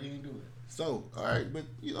 too, but he didn't do it. So, all right, but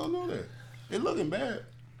you don't know that. It looking bad.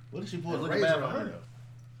 What if she pull It's a looking razor bad on for her? her.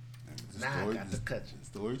 The Nah, I story- got to cut you. the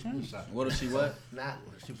story changed. What if she what? Nah,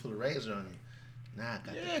 what if she pull a razor on you? Nah, I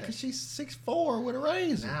got to Yeah, cut because you. she's 6'4" with a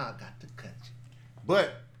razor. Now I got to cut you.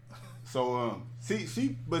 But so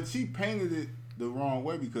she painted it the wrong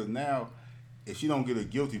way because now if she don't get a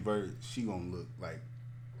guilty verdict, she gonna look like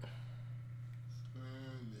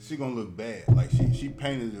she gonna look bad. Like she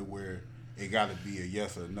painted it where it gotta be a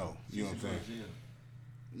yes or no. You know what I'm saying?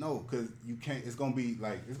 No, because you can't. It's gonna be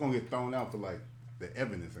like it's gonna get thrown out for like the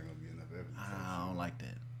evidence ain't gonna be enough evidence. I don't like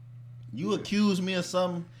that. You accuse me of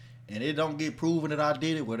something, and it don't get proven that I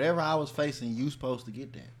did it. Whatever I was facing, you supposed to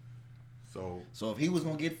get that. So if he was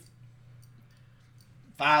gonna get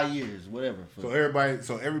 5 years, whatever. So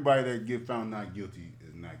everybody that get found not guilty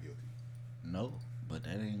is not guilty. No, but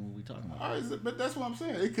that ain't what we talking about. All right, but that's what I'm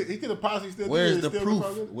saying. He could have possibly still. Where's did it, the still proof?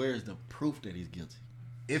 found guilty. Where's the proof that he's guilty?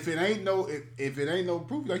 If it ain't no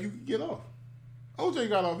proof, like you can get off. OJ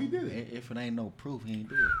got off. He did it. If it ain't no proof, he ain't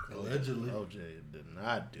do it. Allegedly. OJ did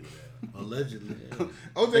not do that. Allegedly.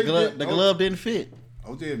 OJ The glove didn't fit.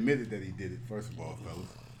 OJ admitted that he did it. First of all, fellas.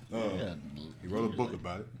 Yeah. He wrote a book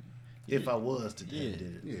about it. If I was to Yeah. did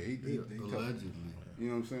it. Yeah, he Allegedly. You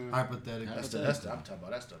know what I'm saying? Hypothetically. That's the I'm talking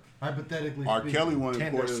about. That's the Hypothetically. R. speaking. Kelly wanted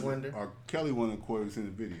Tender quarters. swindler. R. Kelly wanted quarters in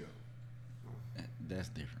the video. That's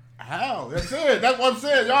different. How? That's it. That's what I'm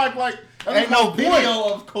saying. Y'all act like Ain't no point.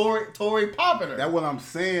 video of Tory popping her. That's what I'm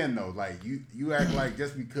saying though. Like you act like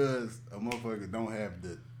just because a motherfucker don't have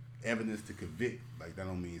the evidence to convict, like that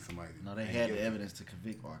don't mean somebody. No, they ain't had guilty. the evidence to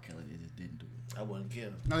convict R. Kelly. They just didn't do it. I wouldn't kill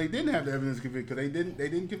him. No, they didn't have the evidence to convict because they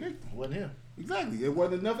didn't convict him. Wasn't him. Exactly. It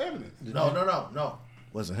wasn't enough evidence. No.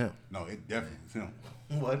 Wasn't him. No, it definitely was him.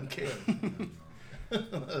 Wasn't killing.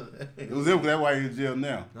 It was him because that's why he's in jail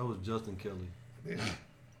now. That was Justin Kelly.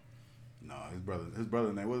 No, his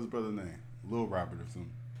brother name. What's his brother's name? Lil Robert or something.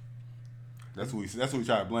 That's what he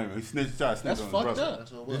tried to blame him. He tried to snitch That's on his fucked brother. up.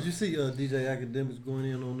 That's what it was. Did you see DJ Academics going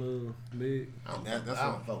in on Meg? I don't That's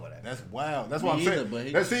fuck with that. That's wild. That's Me what I'm either, saying. but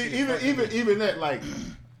he- Let's see, even that, like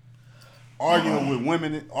arguing with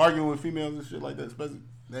women, arguing with females and shit like that. Especially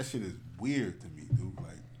that shit is weird to me, dude.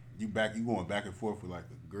 Like you going back and forth with like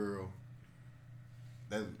a girl.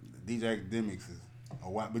 That DJ Academics is a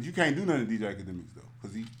while, but you can't do nothing to DJ Academics though,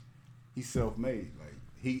 because he's self-made. Like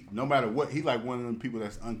he, no matter what, he like one of them people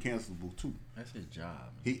that's uncancelable too. That's his job.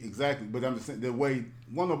 He exactly, but I'm just saying the way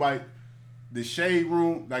the Shade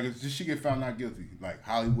Room, like if she get found not guilty, like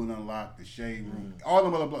Hollywood Unlocked, the Shade Room, all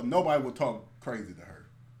them other nobody would talk crazy to her.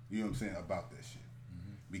 You know what I'm saying about that shit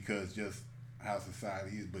because just how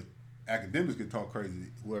society is. But Academics can talk crazy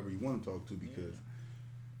to whoever you want to talk to because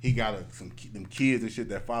he got them kids and shit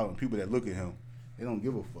that follow him, people that look at him. They don't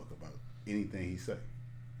give a fuck about anything he say.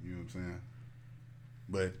 You know what I'm saying?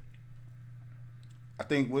 But I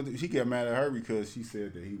think she got mad at her because she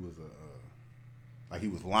said that he was like he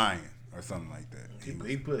was lying or something like that.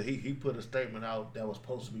 He put a statement out that was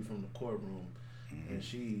supposed to be from the courtroom, and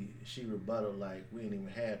she rebutted like we ain't even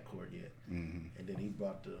had court yet, and then he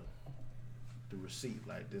brought the receipt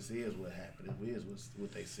like this is what happened. This is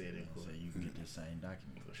what they said in court. So you can get the same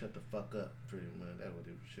document. Well, shut the fuck up, pretty much. That's what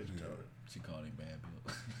it should have told her. She called him bad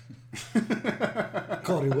built.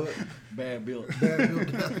 Called him what? Bad built.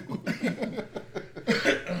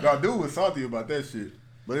 No, dude was salty about that shit,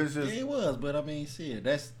 but it's Yeah, just it was, but I mean, shit,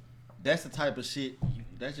 that's the type of shit.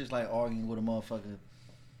 That's just like arguing with a motherfucker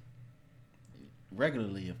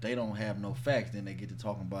regularly. If they don't have no facts, then they get to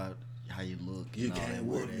talking about how you look. You and all can't that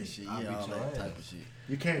whoop weird me. ass shit. I'll Yeah, beat all your that ass. type of shit.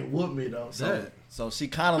 You can't whoop me though. So she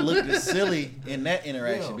kind of looked as silly in that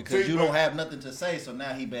interaction Yeah. because See, you don't but- have nothing to say. So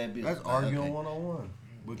now he bad built. That's arguing 1-on-1.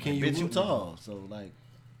 But can you Bitch, you whoop me? tall. So like,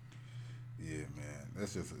 yeah, man.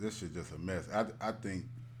 This shit just a mess. I think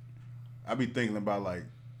I be thinking about like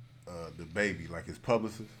the baby, like his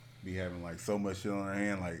publicist be having like so much shit on her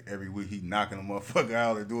hand, like every week he knocking a motherfucker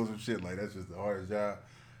out or doing some shit. Like that's just the hardest job.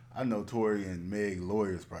 I know Tory and Meg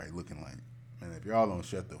lawyers probably looking like, man, if y'all don't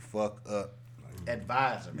shut the fuck up,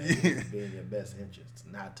 Advisor, man, it would be in your best interest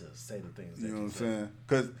not to say the things that you know what I'm say. saying?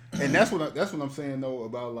 Cause and that's what I'm saying though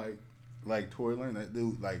about like Tory Lane, that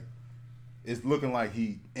dude, like it's looking like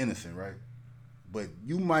he innocent, right? But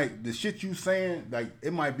you might the shit you saying, like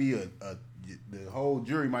it might be the whole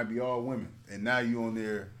jury might be all women, and now you on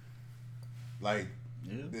there, like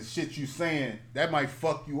yeah. the shit you saying that might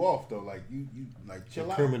fuck you off though. Like you like chill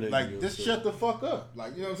out, Incriminating like yourself. just shut the fuck up,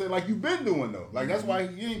 like you know what I'm saying? Like you been doing though, like that's why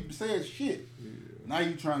you ain't saying shit. Now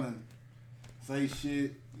you trying to say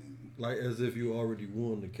shit. Like as if you already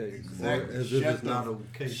won the case. Exactly. Or as if Shut it's the- not a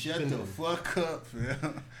case. Shut the pending. fuck up,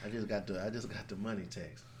 fam. I just got the money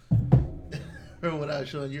text. Remember what I was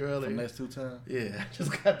showing you earlier? from next 2 times. Yeah, I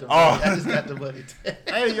just got the Oh. money. I just got the money text.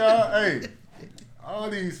 Hey y'all, hey, all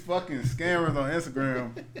these fucking scammers on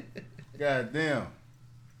Instagram. Goddamn.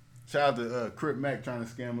 Shout out to Crip Mac trying to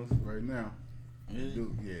scam us right now. Yeah.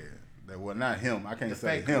 Dude, yeah. That well, not him. I can't The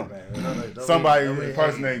say fake him. Crip Mac. Don't Somebody be- don't be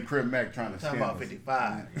impersonating Crip Mac trying to talking scam about us.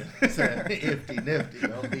 55. You know what I'm saying? Nifty.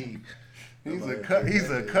 Don't be. He's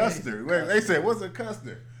a custer. Wait, they said, what's a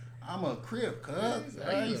custer? I'm a Crip, cuz.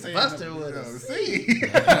 I You ain't saying Buster nothing. with us. See? He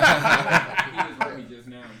was with me just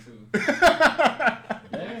now too.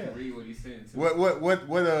 Damn. Read what he sent to.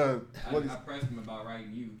 What I pressed him about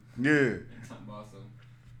writing you. Yeah. And talking about some.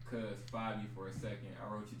 Cuz, fired me for a second.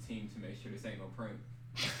 I wrote your team to make sure this ain't no prank.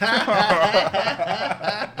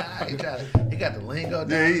 He got the lingo down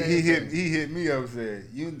Yeah, he there. hit me up and said,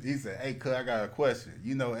 he said, hey, cuz, I got a question.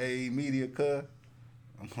 You know AE Media, cuz?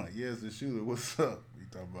 I'm like, yeah, it's the shooter. What's up? He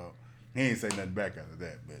talking about. He ain't say nothing back after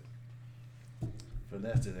that, but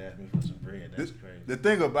Finesse did ask me for some bread. That's crazy. the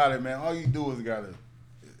thing about it, man, all you do is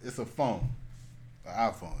it's a phone, an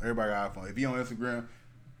iPhone. Everybody got an iPhone. If you on Instagram,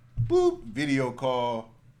 boop, video call.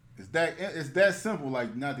 It's that simple,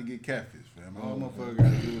 like not to get catfish, fam. All motherfucker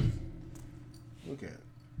gotta do is look at it.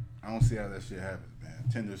 I don't see how that shit happens, man.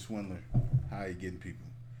 Tinder swindler, how he getting people?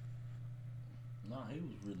 Nah, he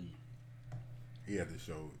was really. He had to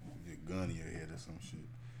show a gun in your head or some shit.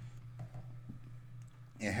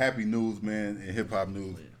 And happy news, man, in hip hop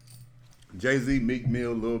news, Jay-Z, Meek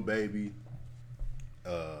Mill, Lil Baby,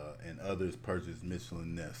 and others purchased Mitchell &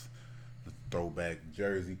 Ness, the throwback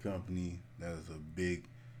jersey company. That is a big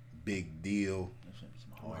deal. There's some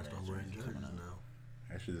I'm hard gonna ass start wearing jerseys jerseys coming out. now.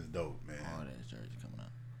 That shit is dope, man. Hard ass jerseys coming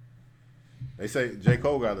out. They say J.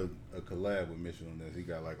 Cole got a collab with Mitchell & Ness. He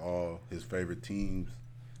got like all his favorite teams,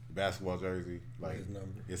 basketball jersey. Like His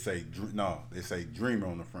number. they say Dreamer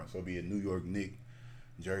on the front. So it'll be a New York Knicks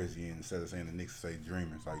jersey, and instead of saying the Knicks, say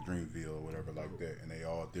Dreamer. It's like Dreamville or whatever like that, and they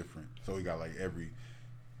all different. So he got like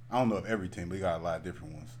I don't know if every team, but he got a lot of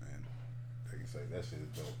different ones, and they can say that shit is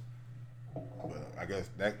dope. But I guess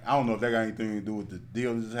I don't know if that got anything to do with the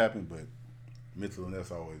deal that just happened, but Mitchell &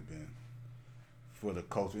 Ness always been for the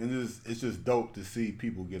culture, and it's just dope to see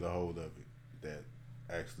people get a hold of it that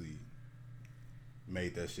actually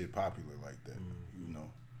made that shit popular like that, you know.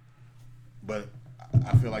 But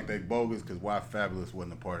I feel like they bogus because why Fabulous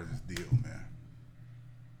wasn't a part of this deal, man.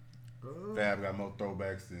 Fab got more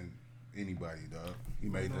throwbacks than anybody, dog. He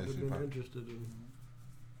made that shit been popular. interested in.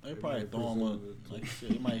 They probably throw him a, like you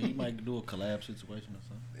said, he might do a collab situation or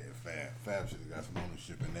something. Yeah, Fab should have got some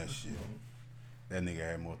ownership in that shit. That nigga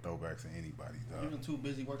had more throwbacks than anybody, He dog. was too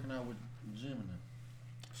busy working out with Jim and them.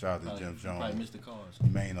 Shout out to Jim Probably Jones, missed the cars.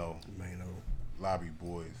 Mano, Lobby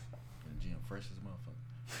Boys. And Jim fresh as a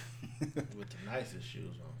motherfucker. With the nicest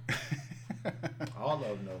shoes on. All of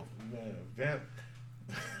them though. Man, Vamp.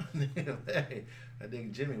 Hey, I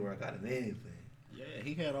think Jimmy work out in anything. Yeah,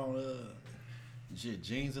 he had on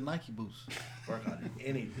jeans and Nike boots. Work out in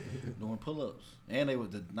anything. Doing pull-ups. And they were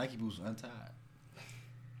the Nike boots untied.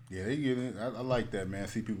 Yeah, they getting. I like that, man.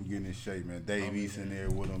 See people getting in shape, man. Dave East in there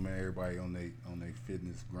with them, man. Everybody on they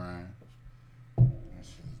fitness grind. That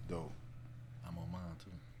shit is dope. I'm on mine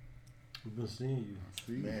too. We've been seeing you.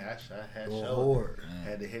 See? Man, I had Go show. hard.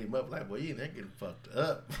 Had to hit him up like, boy, you ain't getting fucked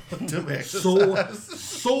up. Them Sore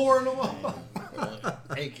exercises. in them up.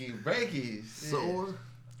 Achy breaky. Sore.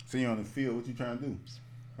 See you on the field. What you trying to do?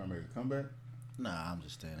 Trying to make a comeback? Nah, I'm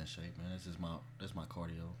just staying in shape, man. That's my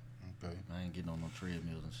cardio. Okay. I ain't getting on no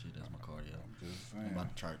treadmills and shit. That's my cardio. Just I'm saying.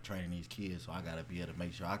 about to start training these kids, so I gotta be able to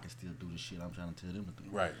make sure I can still do the shit I'm trying to tell them to do.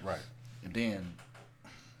 Right. And then,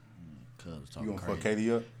 Cuz was You talking gonna fuck crazy.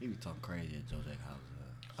 Katie up? He was talking crazy at Joe Jack house.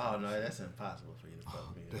 Oh, no, that's impossible for you to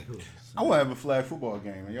fuck me up. I want to have a flag football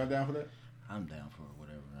game. Are y'all down for that? I'm down for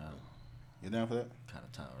whatever. I'm You down for that? kind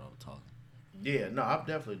of tired of all the talking. Yeah, no, I'm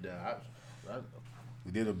definitely down.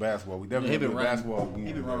 We did a basketball. We He definitely been did a running. basketball game.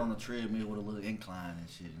 He been running on a treadmill with a little incline and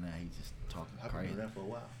shit, and now he's just talking I've been crazy. doing that for a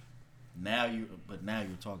while. Now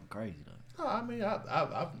you're talking crazy though. No, I mean,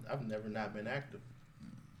 I've never not been active.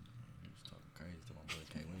 You was talking crazy to my boy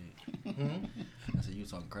K Wade. I said you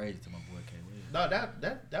was talking crazy to my boy K Wade. No,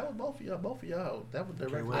 that was both of y'all. Both of y'all. That was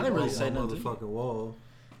directly. I didn't really say nothing to you. Motherfucking wall.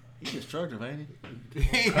 He destructive, ain't he?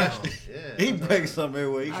 Yeah. He breaks something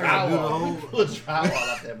everywhere. He I do the Drywall. whole- He put drywall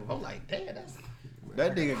out there, but I'm like, damn, that's.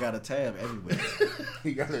 that nigga got a tab everywhere.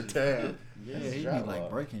 He got a tab. Yeah, That's he be drywall. like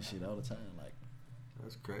breaking shit all the time. Like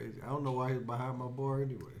That's crazy. I don't know why he's behind my bar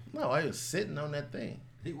anyway. No, I was sitting on that thing.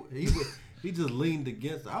 He just leaned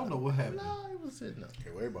against. I don't know what happened. No, he was sitting on.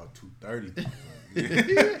 Okay, we're about 2:30. It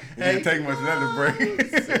didn't take much of that to break.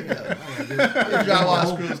 The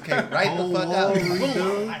drywall screws came right the fuck out. Oh, we Boom.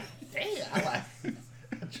 done? I'm like, damn.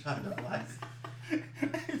 I'm trying to like.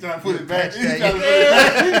 He's trying to put it back. Patch He's that. trying to put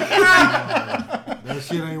it back. That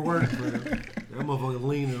shit ain't working for him. That motherfucker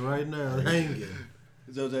leaning right now, hanging.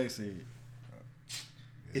 Joe Jack said.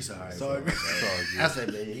 It's alright. Sorry. I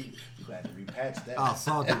said, man, you got to repatch that. I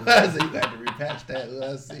saw I that. said, you got to repatch that. What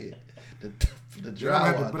I said. The They'll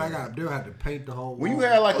have to, drywall. but they'll have to paint the whole. When you wall.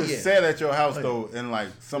 had like Oh, a yeah. set at your house though, and like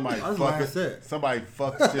somebody That's what I fuck said. somebody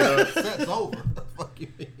fucks shit up, Set's over. What the fuck you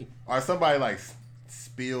mean? or somebody like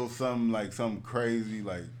spills something crazy,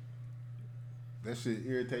 like that shit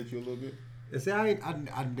irritates you a little bit. And see,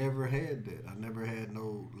 I never had that. I never had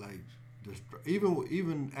no like,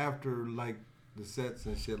 even after like the sets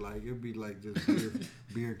and shit. Like it'd be like just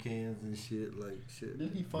beer cans and shit. Like shit.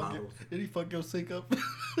 Did he fuck bottles. your sink up?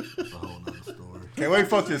 That's a whole nother story. Can't wait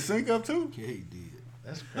fuck your sink up too. Yeah, he did.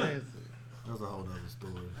 That's crazy. That's a whole nother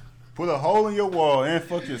story. Put a hole in your wall and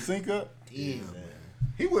fuck your sink up. Yeah, man.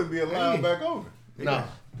 He wouldn't be allowed back over. No.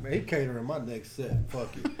 Man, he catering my next set.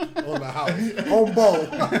 Fuck it. On the house. On bowl.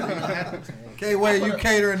 K-Way, you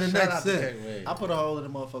catering the Shout next out to set. K-Wade. I put a hole in the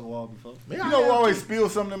motherfucking wall before. Man, You I know who have always to.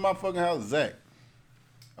 spills something in my fucking house? Zach.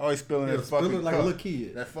 Always spilling Yeah, that spill fucking it like a cup. little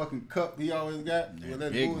kid. That fucking cup he always got. Yeah, with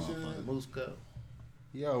that big bullshit in motherfucker. it. Moose Cup.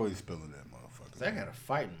 He always spilling that motherfucker. Zach had a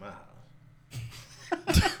fight in my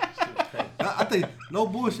house. I think, no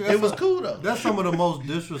bullshit. It was cool though. That's some of the most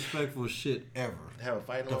disrespectful shit ever. Have a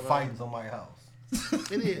fight in The my fighting on my house.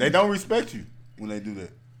 house. It is. They don't respect you when they do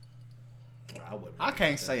that. I wouldn't. I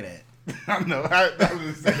can't say that. I know. I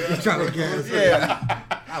was just saying. Trying to gas it. Yeah.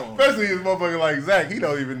 I won't. Especially this motherfucker like Zach. He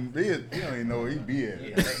don't even know where he be at.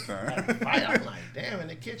 Yeah, next time. fight. I'm like, damn, in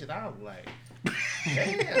the kitchen. I was like,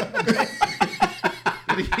 damn.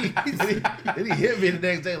 Then he hit me the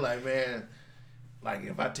next day, like, man, like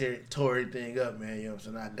if I tore everything up, man, you know what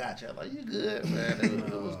I'm saying? I got you. I'm like, you good, man?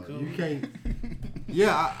 It was cool. You can't.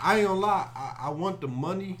 Yeah, I ain't gonna lie. I want the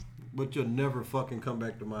money, but you'll never fucking come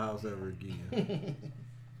back to my house ever again.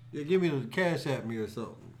 Yeah, give me the cash at me or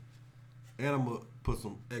something. And I'm gonna put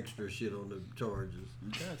some extra shit on the charges.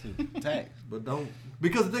 You got to. Tax. But don't,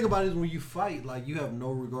 because the thing about it is when you fight, like you have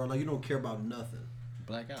no regard, like you don't care about nothing.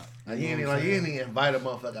 Blackout. Like, you ain't even invite a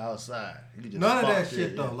motherfucker outside. You just None of fuck that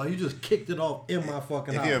shit though. yeah. Like you just kicked it off in my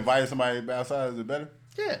fucking If house. you invited somebody outside, is it better?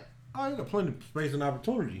 Yeah. Oh, you got plenty of space and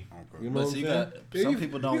opportunity. Okay. You know But what see, I'm saying? you got- some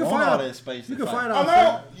people don't you can want fight all out- that space You to can fight. fight I outside.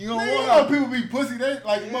 know. You don't Yeah. want all people be pussy. They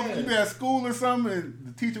like you be at school or something, and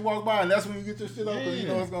the teacher walk by, and that's when you get your shit up because you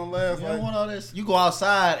know it's gonna last. You Like, don't want all this. You go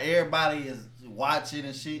outside, everybody is watching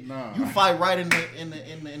and shit. Nah. You fight right in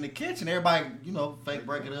the kitchen. Everybody, fake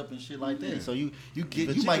break it up and shit like that. So you But you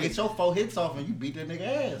you might get- get your 4 hits off and you beat that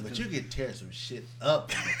nigga ass. But you can tear some shit up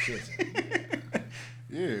in the kitchen.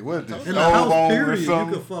 yeah, what is this? In the house, Stove on or period, you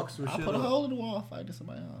something? can fuck some I shit put a up. hole in the wall, fighting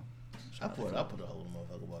somebody else. I put a hole in the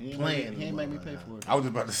motherfucker wall. He ain't Playing. make, he ain't make me pay for it. I was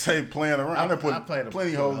just about to say playing around. I done put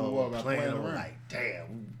plenty holes in the wall by playing around. Like, damn,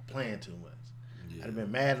 we playing too much. I'd have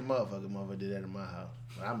been mad at the motherfucker did that in my house.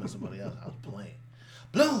 But I'm in somebody else's house playing.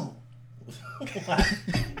 Bloom!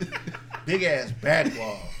 Big ass back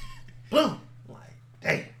wall. Bloom! Like,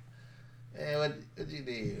 damn. Man, what you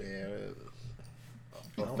did, man?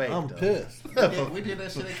 For fake, I'm though. pissed. We did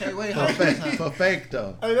that shit at K-Way For house. fake, for fake,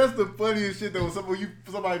 though. Hey, that's the funniest shit though.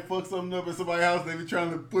 Somebody fuck something up at somebody's house, they be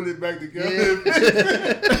trying to put it back together.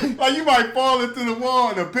 Like you might fall into the wall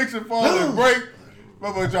and the picture fall and break.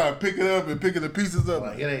 Motherfucker trying to pick it up and picking the pieces up.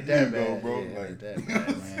 Like, it ain't Here that you go, bad. bro. Yeah, it Like, ain't that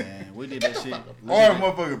bad. Man, we did that shit. or if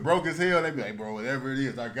motherfucker broke his hell, they be like, bro, whatever it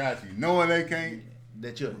is, I got you. Knowing they can't,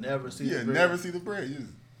 That you'll never see. you the bread. never see the bread. You just,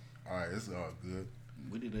 all right, it's all good.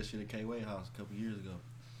 We did that shit at K-Way house a couple years ago.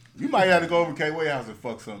 You might have to go over K-Way house and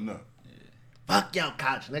fuck something up. Fuck your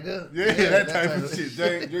couch, nigga. Yeah, that type of shit.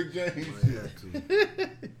 Drake James shit.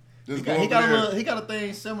 Just go He over got there. he got a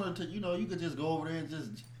thing similar to you could just go over there and just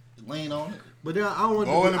lean on it. But then I don't want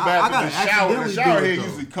to Go in the bathroom. The shower head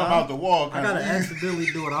usually come out the wall. I gotta kinda easy. accidentally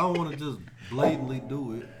do it. I don't want to just blatantly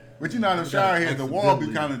do it. But you know, the shower head, the wall be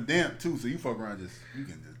accidentally. kind of damp too, so you fuck around you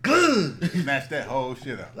can just Good. snatch that whole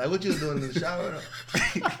shit out. Like what you was doing in the shower?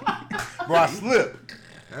 Bro, I slipped.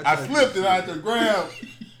 I slipped and I had to grab.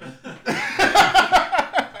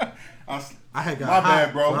 I had got My hot,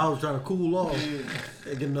 bad, bro. So I was trying to cool off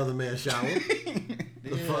and get another man shower.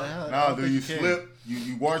 No, dude, you slip.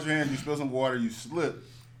 You wash your hands. You spill some water. You slip,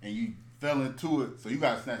 and you fell into it. So you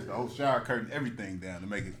gotta snatch the whole shower curtain, everything down to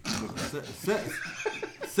make it look right.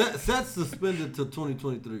 Sets suspended to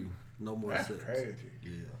 2023. No more That's sets. crazy.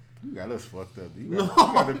 Yeah. You got us fucked up. You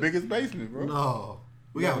got the biggest basement, bro. No.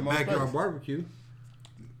 We You got got a the most backyard space. barbecue.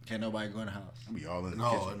 Can't nobody go in the house. I be all in the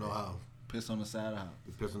No, kitchen. no house. Piss on the side of the house.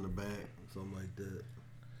 You piss in the bag, something like that.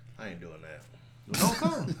 I ain't doing that. Don't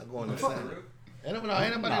come. I go in the side. Ain't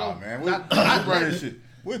nobody. Nah, man. We Not- bring this shit.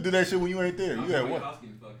 We'll do that shit when you ain't there. You at what? house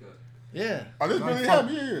getting fucked up. Yeah. Oh, this really happened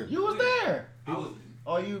here. You was there. I was.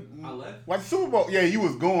 Oh, you. I left. Like the Super Bowl, yeah, you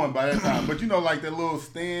was going by that time, but you know, like that little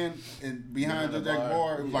stand and behind Behind the the Jack bar.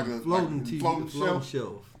 Bar, it was like a Floating like TV, floating floating shelf.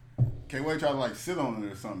 shelf. K-Way tried to like sit on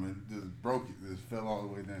it or something and just broke it. Just fell all the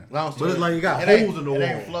way down. Long But story, it's like you got it ain't- holes in the It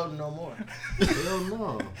ain't wall. floating no more. Hell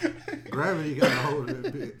no. Gravity got a hold of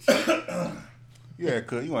that bitch. You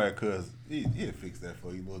gonna have cuz he'll fix that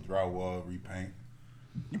for you. Little drywall, repaint.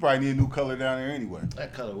 You probably need a new color down there anyway.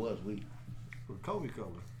 That color was weak. For Kobe color.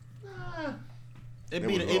 Nah. It It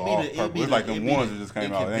be was the, a it little be off the, it purpose. be It's the, like it the be ones the that just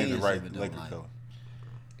came out. They ain't the inconvenience right of it, though, liquor like, color.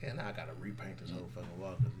 Yeah, now I gotta repaint this whole fucking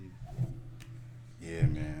wall because Yeah,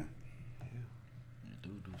 man. Yeah,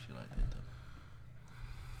 dude do shit like that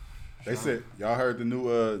though. They said y'all heard the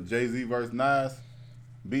new Jay-Z versus Nas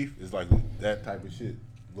beef. It's like that type of shit.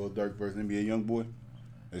 Lil Durk versus NBA YoungBoy.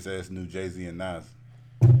 They said it's new Jay-Z and Nas.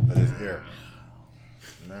 But it's air.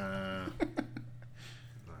 nah.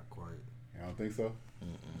 Not quite. You don't think so?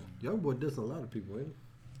 Young boy dissed a lot of people, ain't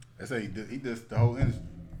They say he dissed the whole industry.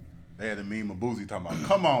 They had a meme of Boosie talking about,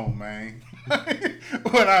 "Come on, man,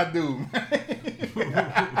 what I do, man."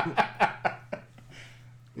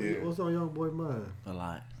 he? Yeah, What's on young boy mind? A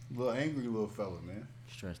lot. little angry little fella, man.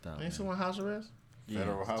 Stressed out. Ain't Man. someone house arrest?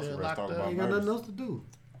 Federal house Still arrest. locked Talking up. about Ain't got murders. nothing else to do.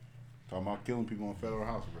 Talking about killing people on federal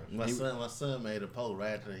house arrest. My son made a post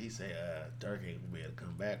right after he said, Dirk ain't gonna be able to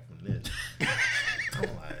come back from this. I'm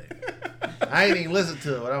like, I ain't even listen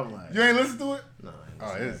to it, but I'm like, You ain't listen to it? no.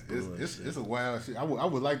 Oh, ain't listen to it's a wild shit. I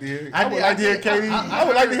would like to hear. I I would did- like to hear I did- Katie. I I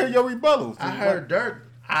would like to heard- hear your rebuttals. I heard Dirk.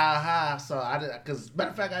 So I did, cause matter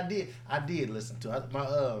of fact, I did listen to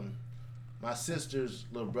it. My sister's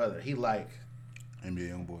little brother. He NBA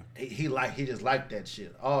YoungBoy. he just liked that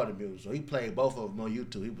shit, all the music. So he played both of them on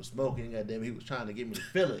YouTube. He was smoking, goddamn. He was trying to get me to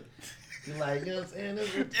feel it. He like, you know what I'm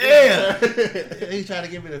saying? Yeah. He trying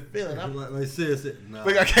to get me to feel it. I'm Like said, nah.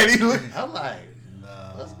 Look, I can't even. like, Nah.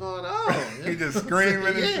 what's going on? He just screaming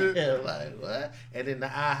and shit. Yeah, like what? And then the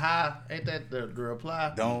aha, ain't that the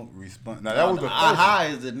reply? Don't respond. Now that was the first. Aha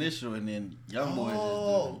is the initial, and then Young Boy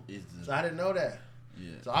Oh, is the so I didn't know that. yeah.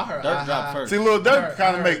 So I heard Dirk aha. dropped first. See, Lil I Durk heard-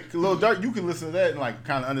 kind I of heard- make Lil Durk. You can listen to that and like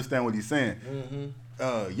kind of understand what he's saying.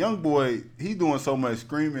 Mm-hmm. Young boy, he doing so much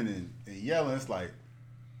screaming and yelling. It's like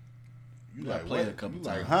you Yeah, I like played what? a couple You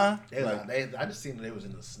like, times. huh? They was Like, out- I just seen they was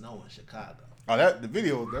in the snow in Chicago. oh, that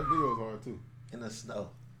video was hard too. In the snow.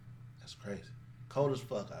 That's crazy. Cold as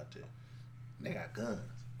fuck out there. They got guns.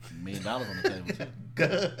 $1 million on the table too.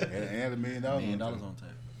 Guns. And $1 million. $1 million on the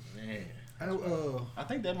table. Man. I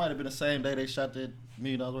think that might have been the same day they shot that $1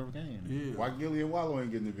 million worth of game. Yeah. Why Gilly and Wallow ain't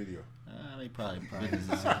getting the video? They probably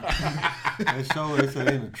They show they say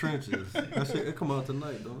they in the trenches. That shit, it come out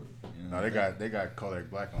tonight, don't it? No, they got Kodak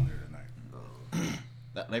Black on there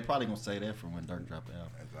tonight. They probably gonna say that from when Dirk dropped out.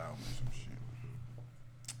 That's album or some shit.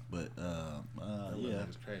 But Yeah. yeah,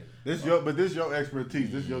 It's crazy. This your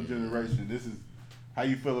expertise. This your generation. This is how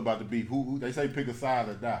you feel about the beef. Who they say pick a side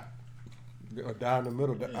or die. Or die in the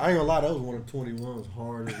middle. I ain't gonna lie, that was one of 21's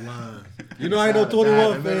hardest lines. You know, I ain't no Die in the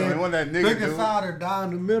 21 middle. fan. When that nigga Pick a do- side or die in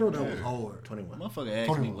the middle, that was hard. 21. motherfucker asked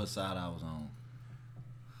 21. me what side I was on.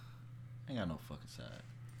 I ain't got no fucking side.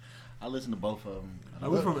 I listened to both of them.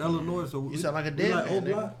 Like, we from Illinois, so we, You sound like a we dead like man, old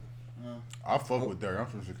nigga. block. I fuck with Dirk. I'm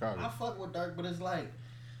from Chicago. I fuck with Dirk, but it's like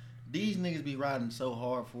these niggas be riding so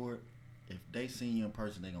hard for it. If they seen you in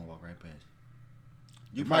person, they gonna walk right past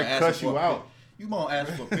you. They might probably cuss asking you for a out. You gonna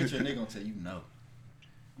ask for a picture, and they gonna tell you no.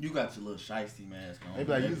 You got your little shiesty mask on. They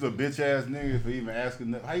be like, you's a bitch ass nigga for even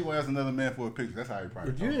asking. How you gonna ask another man for a picture? That's how he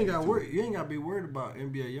probably. But you talk ain't to got too. worry. You ain't got to be worried about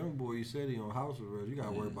NBA YoungBoy. You said he on house arrest. You got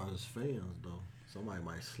to worry about his fans though. Somebody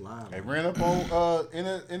might slide. They on ran up on in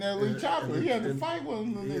that elite chopper. He had to fight with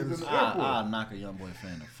them yeah, niggas in the I'll airport. knock a young boy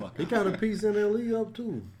fan the fuck He out. got a piece in LE up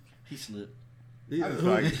too. He slipped. He, I just feel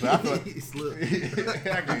like- I feel like- he slipped.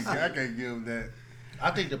 I can't give him that. I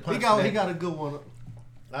think the punch. He got a good one.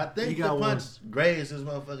 I think he the got punch grazed his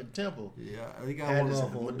motherfucking temple. Yeah, he got Had one his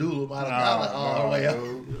off on medulla Nah, oblongata all the way up.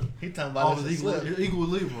 no. He talking all about his his equal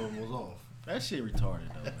librum was off. That shit retarded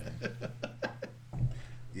though, man.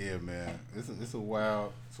 Yeah, man. It's a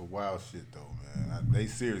wild shit though, man. They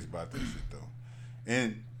serious about that shit though,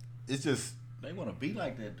 and it's just They want to be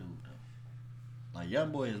like that dude though. Like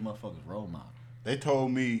young boy is motherfucker's role model. they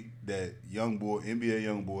told me that NBA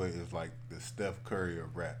YoungBoy is like the Steph Curry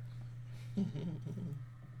of rap.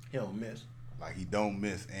 He don't miss. Like he don't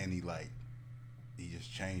miss, and he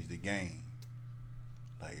just changed the game.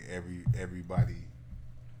 Like everybody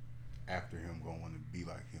after him gonna want to be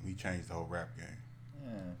like him. He changed the whole rap game.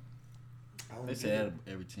 Yeah. They say that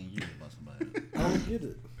every 10 years about somebody. I don't get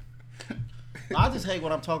it. I just hate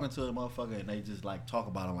when I'm talking to a motherfucker and they just like talk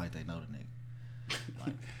about him like they know the nigga.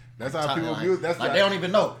 Like, That's how Top- people like, view. That's like how- they don't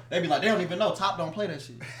even know. They be like, they don't even know. Top don't play that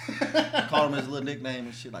shit. Call him his little nickname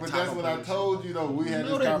and shit. Like, But Top that's don't what play I that told you though. We had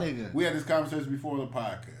know this that nigga. we had this conversation before the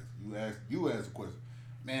podcast. You asked a question.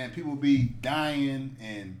 man, people be dying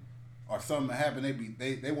and or something happen.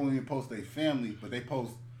 They won't even post their family, but they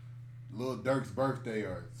post Lil Durk's birthday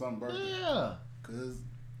or some birthday. Yeah. Cause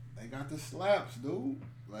they got the slaps, dude.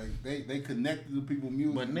 Like they connected to people's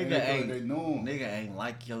music. But man. They know 'em. nigga ain't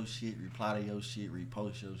like your shit, reply to your shit,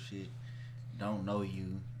 repost your shit. Don't know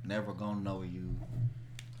you, never gonna know you.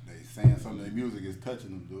 They saying some of their music is touching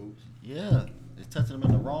them, dude. Yeah, it's touching them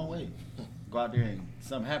in the wrong way. Go out there and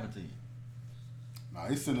something happen to you. Nah,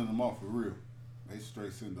 they sending them off for real. They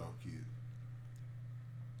straight send off kids.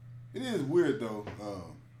 It is weird though.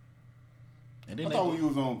 And I then thought when you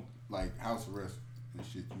was on like house arrest and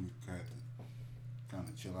shit, you had to kind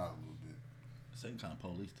of chill out a little bit. same kind of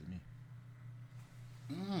police to me.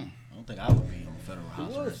 I don't think I would be on federal He house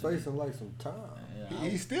was arrest. facing like some time. Yeah,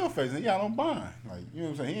 He's still facing. Y'all don't bond. Like you know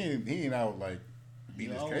what I'm saying. He ain't out like he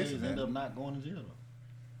beating his always case. end up not going to jail though.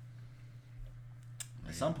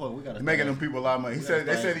 At some point, we got to Making them people a lot of money. He We said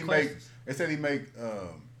gotta they start said he asking make questions. they said he make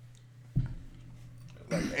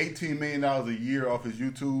like $18 million a year off his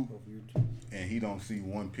YouTube, and he don't see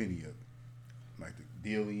one penny of it. Like the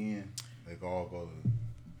deal he in, they can all go to.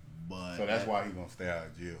 But So that's why he gonna stay out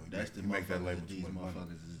of jail. He That's the make, he make that motherfuckers label that too these much money.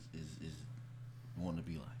 motherfuckers is wanting to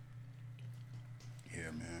be like.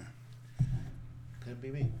 Yeah, man. Could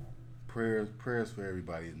be me. Prayers for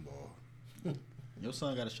everybody involved. Your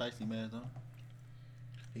son got a shiesty mask on.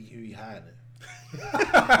 He hiding it.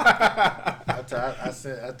 I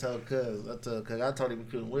told Cuz I told him he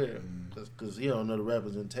couldn't wear it because he don't know the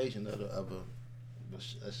representation of a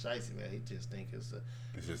shicey man. He just think it's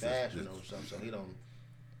just fashion or something. So he don't.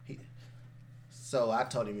 So I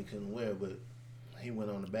told him he couldn't wear it, but he went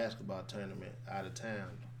on the basketball tournament out of town.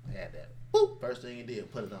 Had that. Boop. First thing he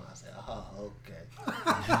did, put it on. I said, "Oh, okay."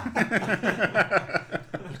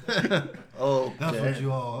 Okay. That's what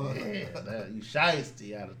you all are. Yeah, you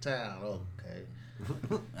shiesty out of town. Okay.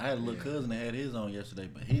 I had a little cousin that had his on yesterday,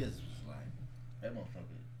 but his was like that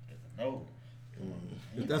motherfucker is a no.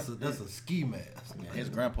 That's a ski mask. And his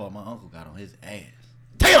grandpa, my uncle, got on his ass.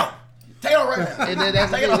 Take it off right now. And then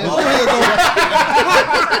that's Take it the off. thing,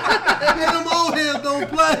 Man, them old heads don't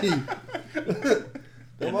play.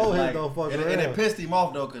 Them old heads don't fuck around. And it pissed him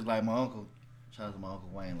off though, cause like my uncle, shout out to my uncle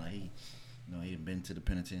Wayne, like he had been to the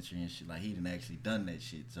penitentiary and shit. Like he didn't actually done that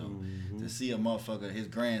shit. So to see a motherfucker, his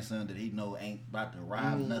grandson that he know ain't about to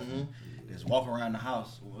rob nothing, just walk around the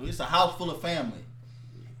house. Well, it's a house full of family.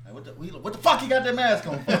 Like what the fuck he got that mask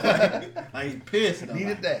on for? Like he pissed. Though.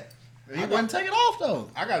 needed that. He wouldn't take it off though.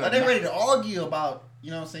 got they ready to argue about,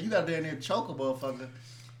 you know what I'm saying? You got to down there choke a motherfucker.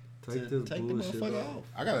 Take to this take the bullshit motherfucker off. off.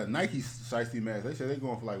 I got a Nike shiesty mask. They said they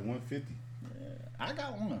going for like $150. I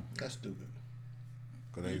got one. That's stupid.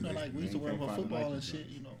 Cause You know, like we used to wear them for can't find the football Nike and joint. shit,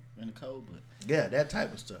 you know, in the cold, but Yeah, that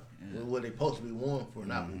type of stuff. Yeah. What they supposed to be worn for,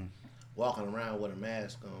 not walking around with a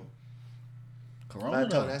mask on. Corona I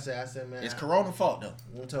told though. him, I said, man, It's Corona fault though.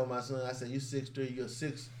 I told my son, I said, you 6'3", you're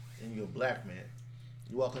 6, and you're a black man.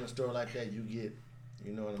 You walk in a store like that, you get,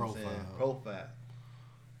 you know what I'm saying, profile.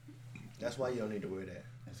 That's why you don't need to wear that.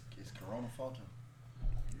 It's Corona fault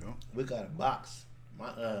though. Yeah. We got a box.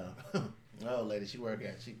 My my old lady, she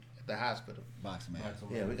at the hospital. Box man.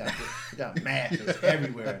 Yeah, we got masks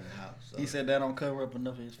everywhere in the house. So He said that don't cover up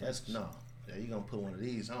enough of his face. that's no. Yeah, you gonna put one of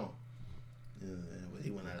these on. Yeah, but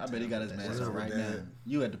he went out of I bet he got his town. mask on right now.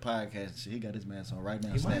 You at the podcast shit, he got his mask on right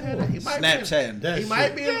now. He might have that. He might Snapchatting. He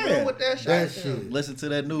might be in the room with that shit. That shit. Listen to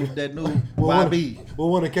that new Well, YB.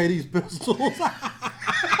 one of KD's pistols.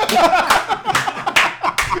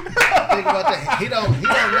 Think about that. He don't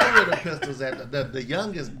know where the pistols at. The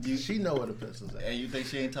youngest, she know where the pistols at. And you think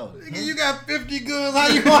she ain't told him? You got 50 guns. How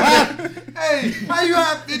you gonna have? Hey, how you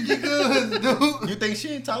have 50 guns, dude? You think she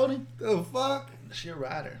ain't told him? The fuck? She a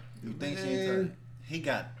rider. You think she ain't told him? He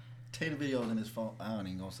got 10 videos in his phone. I don't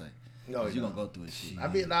even gonna say. No, You gonna go through his shit. I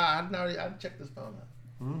checked this phone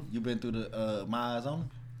out. You been through the my eyes on him?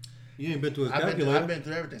 You ain't been to his I've calculator. been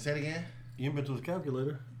through everything. Say it again. You ain't been to his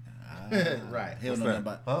calculator. Right. He don't know that?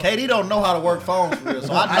 nothing about. KD don't know how to work phones for real,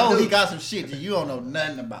 so I know do. he got some shit that you don't know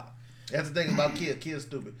nothing about. That's the thing about kids. Kids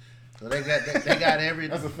stupid. So they got every.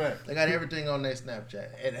 That's a fact. They got everything on their Snapchat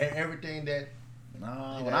and everything that.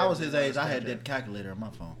 Nah, You when know, I was his age, I Snapchat. had that calculator on my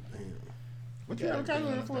phone. What you got a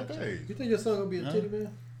calculator for today? You think your son gonna be a titty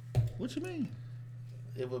man? What you mean?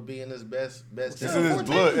 It would be in his best It's interest. in his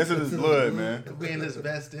blood. It's in his blood, man. It would be in his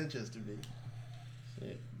best interest to be.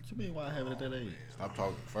 What you mean? Why I have it at that age? Stop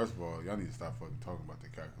talking. First of all, y'all need to stop fucking talking about the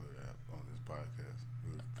calculator app on this podcast.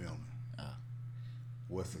 We was filming. Ah.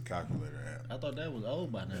 What's the calculator app? I thought that was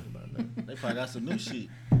old by now. They probably got some new shit.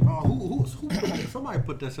 Oh, who somebody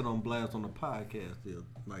put that shit on blast on the podcast there,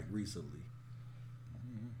 like recently.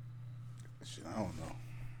 Shit, I don't know.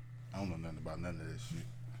 I don't know nothing about none of this shit.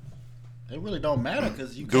 It really don't matter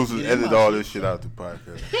because you Deuces can't edit all this shit out the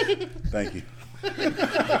podcast. Thank you.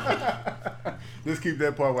 Let's keep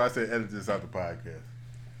that part where I say edit this out the podcast.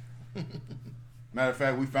 Matter of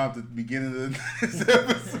fact, we found the beginning of this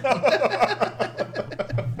episode.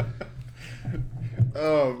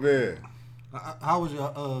 Oh man. How was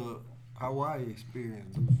your Hawaii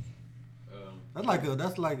experience?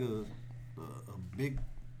 That's like a big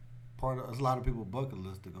part of. There's a lot of people bucket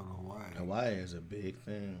list to go to Hawaii. Hawaii is a big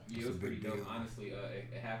thing. Yeah, it was pretty dope. Honestly,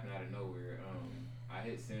 it happened out of nowhere. I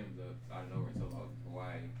hit Sims up out of nowhere and told about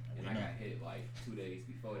Hawaii, and I got hit like 2 days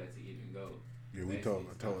before that to even go. Yeah, we told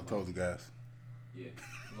the guys. Yeah,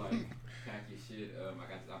 like pack your shit. I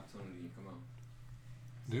got this opportunity. Come on.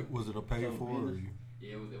 Was it a pay for? Or you?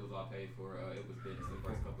 Yeah, it was all paid for. It was business the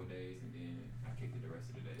first couple of days, and then I kicked it the rest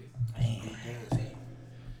of the days.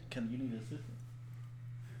 Can you need assistance?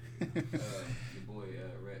 Your boy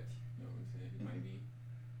Rich, you know what I'm saying? He might be.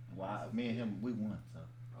 Well, me and him, we won. So.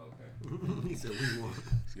 Okay. He said we won.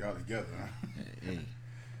 Y'all together, huh? Hey.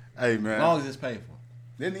 Hey man. As long as it's paid for.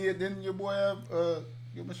 Didn't your boy have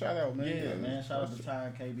give him a shout out, man? Yeah, man. Shout out to Ty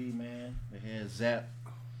and KB, man. They had Zap.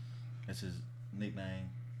 That's his nickname.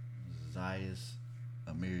 Zayas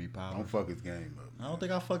Amiri Power. Don't fuck his game up. I don't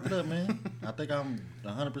think I fucked it up, man. I think I'm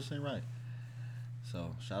 100% right.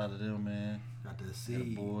 So shout out to them, man. Got that Got a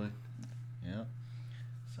seed. boy. Yeah.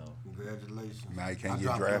 So Congratulations. Now he can't I get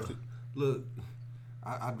dropped drafted. Look,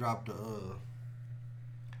 I dropped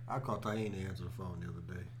I called Taine to answer the phone the other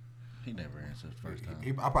day. he never answered the first time.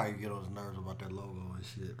 I probably get on his nerves about that logo and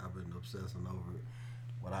shit. I've been obsessing over it.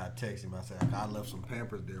 When I text him, I said I left some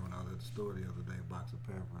Pampers there when I was at the store the other day, a box of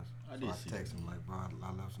Pampers. I So did I see text that. him like, bro,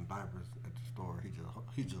 I left some diapers at the store.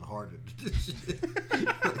 He just hearted this shit.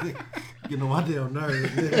 Getting on my damn nerves.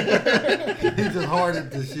 Nigga. He just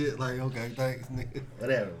hearted the shit. Like, okay, thanks, nigga.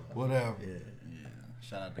 Whatever. Yeah.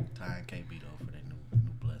 Shout out to Ty and KB though for that new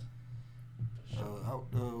blessing.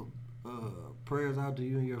 Prayers out to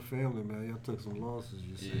you and your family, man. Y'all took some losses.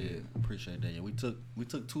 You said. Yeah, appreciate that. Yeah, we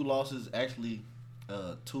took 2 losses, actually,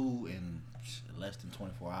 2 in less than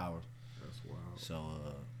 24 hours. That's wild.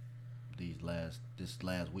 So this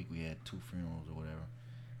last week we had 2 funerals or whatever,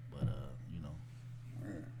 but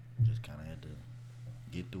just kind of had to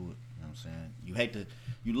get through it. You know what I'm saying?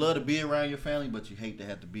 You love to be around your family, but you hate to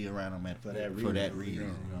have to be around them for that reason. You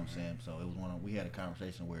know what I'm saying? So it was we had a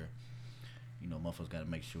conversation where, motherfuckers got to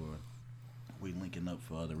make sure we linking up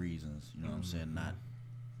for other reasons. You know what I'm saying? Not,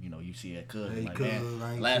 you see that cousin Hey, like, cuz, man,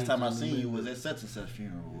 I ain't last seen time I you in a seen you minute. was at such and such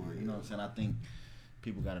funeral. Or, you know what I'm saying? I think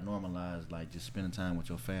people got to normalize like just spending time with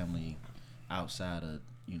your family outside of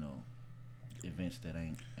events that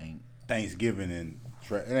ain't. Thanksgiving and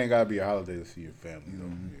it ain't gotta be a holiday to see your family though.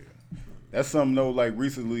 Yeah. That's something though. Like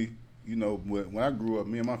recently, when I grew up,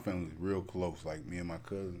 me and my family was real close. Like me and my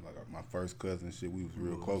cousin, like my first cousin, and shit, we was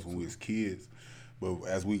real close when we was kids. But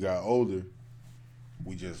as we got older,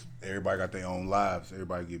 everybody got their own lives.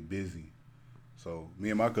 Everybody get busy. So me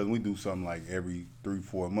and my cousin, we do something like every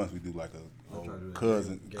 3-4 months. We do like a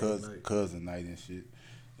cousin night and shit.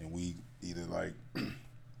 And we either like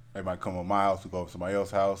everybody come to my house, we go to somebody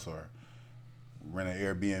else's house, or rent an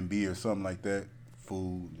Airbnb or something like that.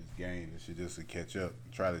 Food, just game and shit, just to catch up.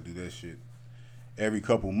 Try to do that shit every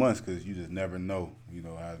couple months because you just never know.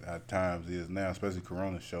 How times is now, especially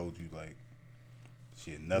Corona showed you like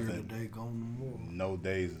shit. Nothing. Day gone no more. No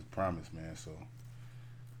days is promised, man. So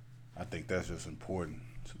I think that's just important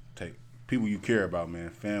to take people you care about, man.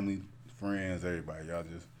 Family, friends, everybody. Y'all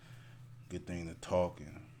just good thing to talk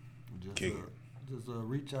and kick it. Just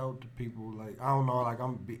reach out to people. Like I don't know.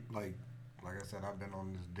 Like like I said, I've been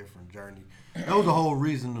on this different journey. That was the whole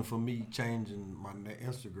reason for me changing my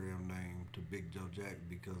Instagram name to Big Joe Jack,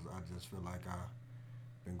 because I just feel like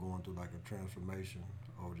I've been going through like a transformation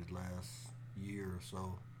over this last year or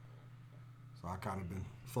so. So I kind of been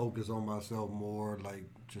focused on myself more, like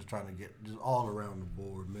just trying to get just all around the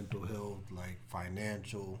board, mental health, like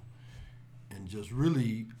financial, and just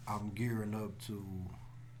really I'm gearing up to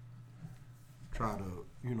try to,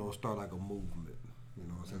 start like a movement.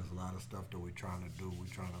 So there's a lot of stuff that we're trying to do. We're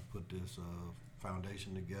trying to put this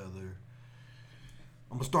foundation together.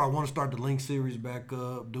 I want to start the Link series back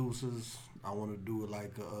up, Deuces. I want to do it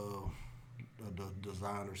like a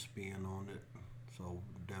designer spin on it. So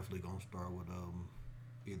definitely going to start with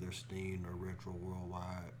either Steen or Retro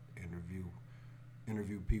Worldwide,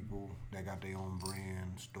 interview people that got their own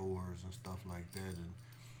brand, stores and stuff like that. And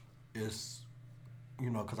it's,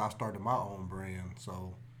 because I started my own brand,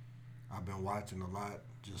 so I've been watching a lot,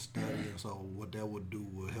 just studying. So what that would do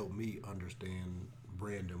would help me understand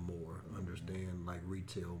branding more, understand like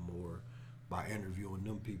retail more, by interviewing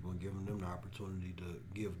them people and giving them the opportunity to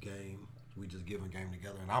give game. We just giving game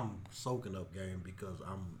together, and I'm soaking up game because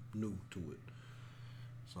I'm new to it.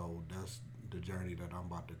 So that's the journey that I'm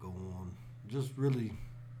about to go on. Just really,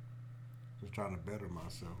 just trying to better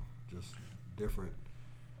myself. Just different.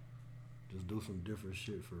 Just do some different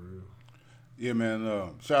shit for real. Yeah,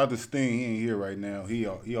 man. Shout out to Sting. He ain't here right now. He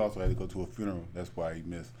also had to go to a funeral. That's why he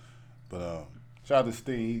missed. But shout out to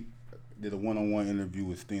Sting. He did a one-on-one interview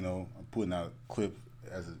with Stino. I'm putting out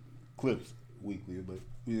clips weekly, but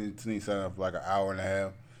we did Sting sat up for like an hour and a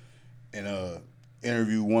half and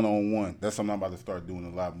interview one-on-one. That's something I'm about to start doing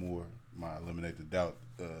a lot more. My Eliminate the Doubt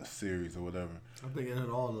series or whatever. I think it had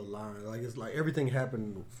all the lines. Like it's like everything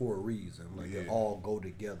happened for a reason. Like they all go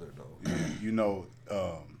together though. Yeah, you know,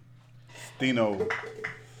 Stino.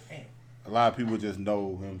 A lot of people just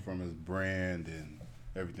know him from his brand and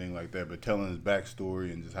everything like that, but telling his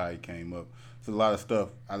backstory and just how he came up. So a lot of stuff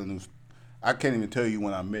I don't know. I can't even tell you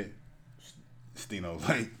when I met Stino.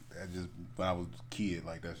 Like that just when I was a kid.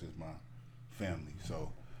 Like that's just my family.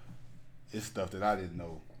 So it's stuff that I didn't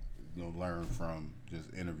know. Learn from just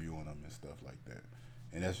interviewing them and stuff like that.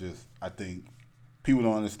 And that's just, I think people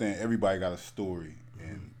don't understand. Everybody got a story,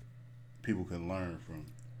 and people can learn from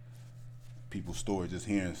people's story just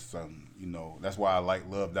hearing something. That's why I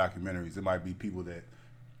love documentaries. It might be people that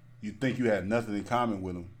you think you had nothing in common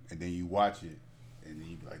with them, and then you watch it, and then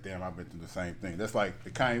you be like, damn, I've been through the same thing. That's like the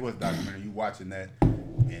Kanye West documentary. You watching that,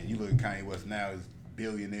 and you look at Kanye West now as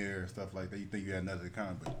billionaire and stuff like that. You think you had nothing in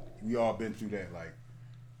common, but we all been through that, like,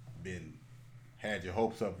 had your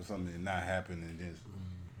hopes up for something and not happen, and there's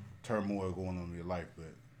turmoil going on in your life.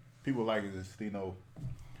 But people like it, Stino.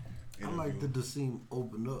 I like the Dasim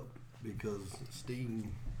open up because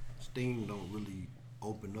Sting don't really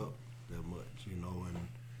open up that much, and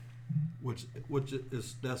which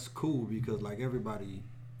is that's cool because like everybody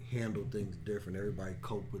handle things different, everybody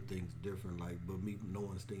cope with things different. Like, but me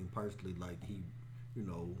knowing Sting personally, like he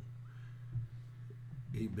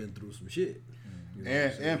been through some shit.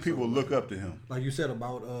 And people look up to him. Like you said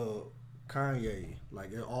about Kanye,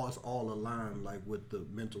 like it's all aligned like with the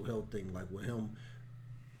mental health thing, like with him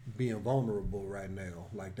being vulnerable right now.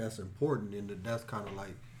 Like that's important, and that's kind of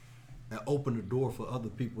like that open the door for other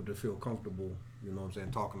people to feel comfortable, you know what I'm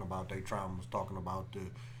saying, talking about their traumas, talking about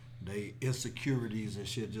their insecurities and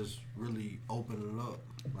shit, just really opening up.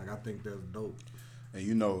 Like I think that's dope.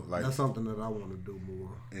 And like that's something that I want to do more.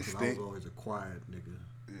 Because I was always a quiet nigga.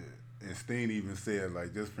 Yeah. And Steen even said,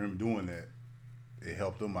 like, just for him doing that, it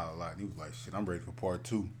helped him out a lot. And he was like, shit, I'm ready for part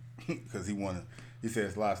 2. Because he said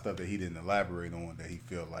there's a lot of stuff that he didn't elaborate on that he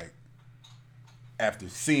felt like after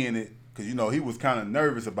seeing it, because, he was kind of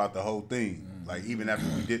nervous about the whole thing. Mm-hmm. Like, even after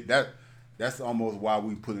we did that, that's almost why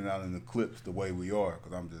we put it out in the clips the way we are.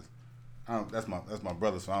 Because that's my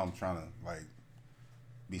brother, so I'm trying to, like,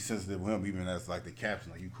 be sensitive with him, even as like the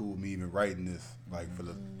caption, like you cool with me even writing this, like for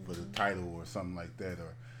the title or something like that,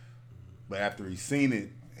 but after he's seen it,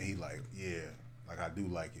 he like, yeah, like I do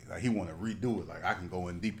like it, like he want to redo it, like I can go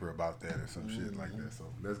in deeper about that or some shit like that. So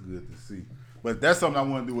that's good to see. But that's something I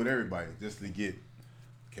want to do with everybody, just to get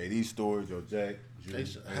KD's stories or Jack.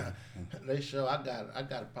 They show I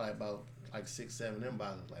got probably about like 6-7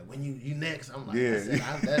 inboxes. Like when you next, I'm like,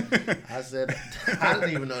 yeah. I said I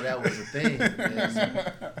didn't even know that was a thing. Yes.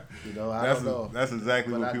 I don't know. That's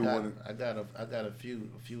exactly but what people want. I got a few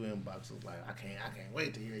inboxes like I can't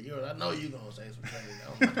wait to hear yours. I know you gonna say some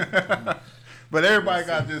crazy. But everybody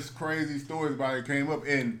got just crazy stories about it came up,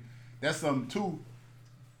 and that's something too.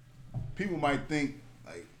 People might think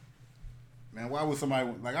like, man, why would somebody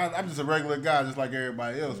like? I'm just a regular guy, just like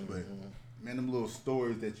everybody else, but. Man, them little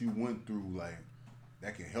stories that you went through, like,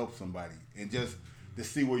 that can help somebody. And just to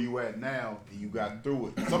see where you at now and you got through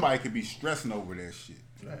it. Somebody could be stressing over that shit.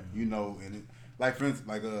 Right. And it, like for instance,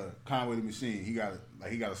 like Conway the Machine, he got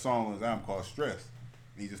a song on his album called Stress.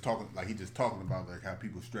 And he just talking about like how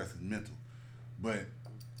people stress is mental. But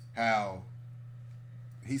how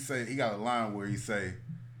he got a line where he say,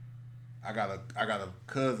 I got a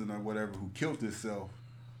cousin or whatever who killed himself.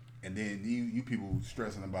 And then you people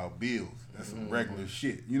stressing about bills. That's some regular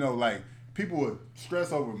shit. Like people would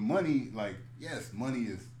stress over money. Like, yes, money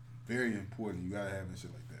is very important. You gotta have and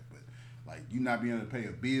shit like that. But like you not being able to pay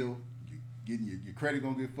a bill, getting your credit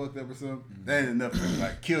gonna get fucked up or something. Mm-hmm. That ain't enough to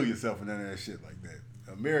like kill yourself and none of that shit like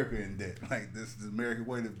that. America in debt. Like this is the American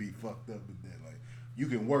way to be fucked up in debt. Like you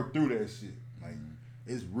can work through that shit. Like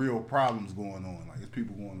it's real problems going on. Like it's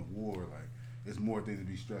people going to war. Like it's more things to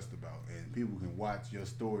be stressed about, and people can watch your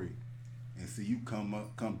story and see you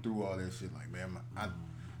come through all that shit. Like, man,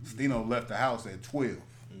 Stino left the house at 12.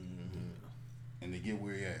 And to get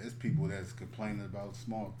where he at, it's people that's complaining about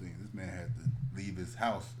small things. This man had to leave his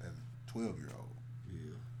house as a 12-year-old.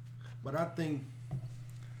 Yeah. But I think,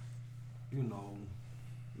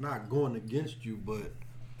 not going against you, but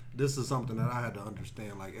this is something that I had to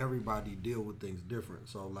understand. Like, everybody deal with things different.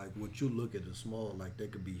 So, like, what you look at as small, like, they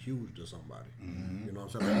could be huge to somebody. Mm-hmm. You know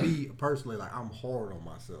what I'm saying? Like, me, personally, like, I'm hard on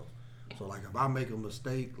myself. So, like, if I make a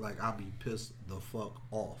mistake, like, I'll be pissed the fuck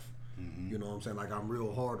off. Mm-hmm. You know what I'm saying? Like, I'm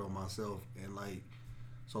real hard on myself. And, like,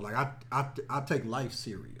 so, like, I take life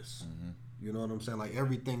serious. Mm-hmm. You know what I'm saying? Like,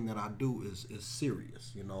 everything that I do is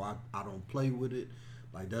serious. You know, I don't play with it.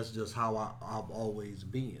 Like, that's just how I've always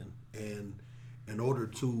been. And in order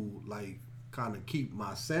to, like, kind of keep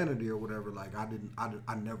my sanity or whatever, like,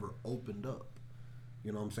 I never opened up.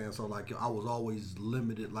 You know what I'm saying? So, like, I was always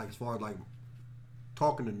limited, like, as far as, like,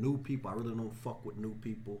 talking to new people. I really don't fuck with new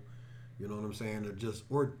people. You know what I'm saying?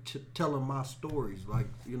 Or telling my stories, like,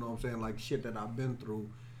 you know what I'm saying? Like, shit that I've been through,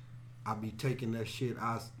 I be taking that shit,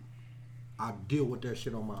 I deal with that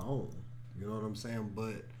shit on my own. You know what I'm saying?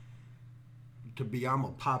 But I'm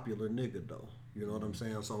a popular nigga, though. You know what I'm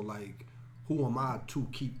saying? So, like, who am I to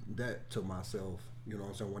keep that to myself? You know what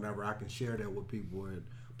I'm saying? Whenever I can share that with people and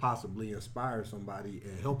possibly inspire somebody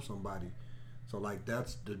and help somebody. So, like,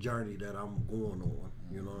 that's the journey that I'm going on.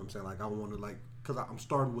 You know what I'm saying? Like, I want to, like, because I'm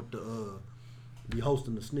starting with be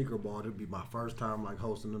hosting the sneaker ball. It'll be my first time, like,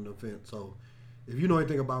 hosting an event. So, if you know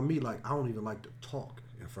anything about me, like, I don't even like to talk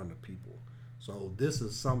in front of people. So, this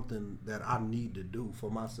is something that I need to do for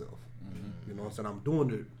myself. Mm-hmm. You know what I'm saying? I'm doing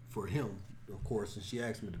it for him, of course, and she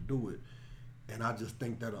asked me to do it. And I just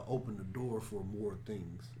think that'll open the door for more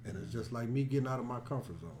things. And it's just like me getting out of my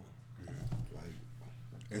comfort zone. Yeah. Like,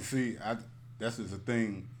 and see, that's just the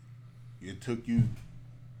thing. It took you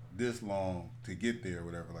this long to get there or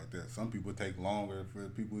whatever like that. Some people take longer for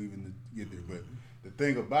people even to get there. But the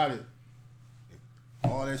thing about it,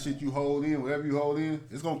 all that shit you hold in, whatever you hold in,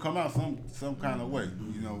 it's gonna come out some kind of way,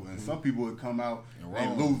 you know. And some people would come out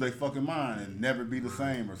and lose their fucking mind and never be the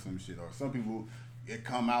same or some shit. Or some people it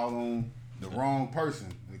come out on the wrong person.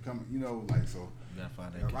 They come, you know, like so. You gotta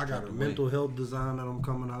find that I got a mental health design that I'm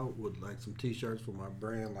coming out with, like some T-shirts for my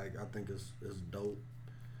brand. Like, I think it's dope.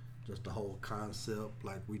 Just the whole concept.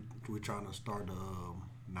 Like, we're trying to start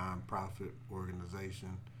a non-profit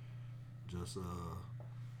organization. Just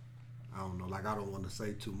I don't know, like, I don't want to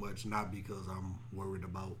say too much, not because I'm worried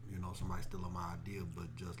about, you know, somebody stealing my idea,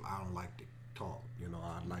 but just I don't like to talk. You know,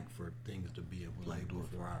 I like for things to be in play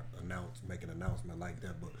before I make an announcement like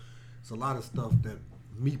that. But it's a lot of stuff that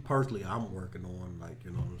me personally I'm working on, like,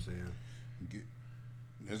 you know what I'm saying?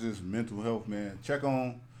 This is mental health, man. Check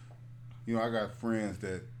on, you know, I got friends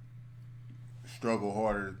that struggle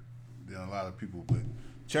harder than a lot of people, but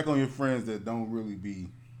check on your friends that don't really be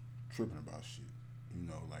tripping about shit. You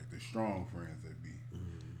know, like the strong friends that be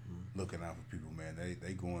looking out for people, man.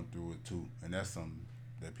 They going through it too, and that's something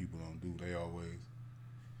that people don't do. They always,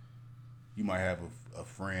 you might have a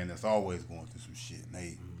friend that's always going through some shit, and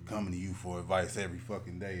they coming to you for advice every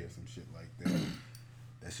fucking day or some shit like that.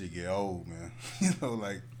 That shit get old, man. You know,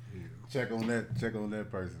 like check on that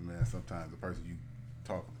person, man. Sometimes the person you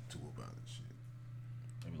talking to about it, shit.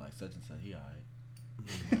 They be like such and such, he alright.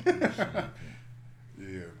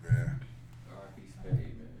 Yeah, man. R.I.P. Spade,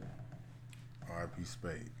 man. R.I.P.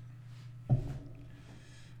 Spade.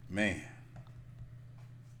 Man.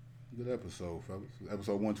 Good episode, fellas.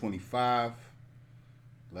 Episode 125.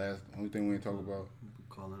 Only thing we ain't talk about. We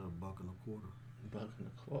call it a $1.25.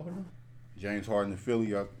 $1.25. James Harden and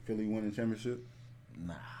Philly. Philly winning championship.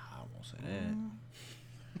 Nah, I won't say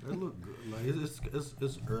that. They look good. Like,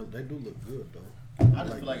 it's early. They do look good though. I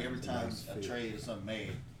just feel like every time a trade or something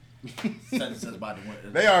made, such about to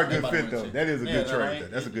win. They are a good fit though. That is a good trade.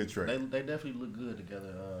 That's a good trade. They definitely look good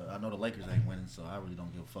together. I know the Lakers ain't winning, so I really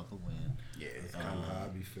don't give a fuck who win. Yeah, That's kind of how I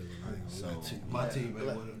be feeling. I ain't So, gonna lie to you. My team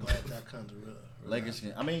ain't winning. Glad y'all come to real. Lakers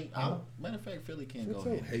can. I mean, matter of fact, Philly can't go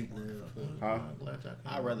ahead. Huh? Glad y'all come.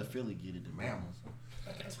 I'd rather Philly get it than Mamas.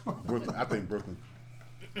 Brooklyn. I think Brooklyn.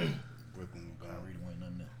 I really want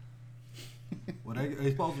nothing there. Well,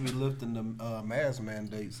 they supposed to be lifting the mask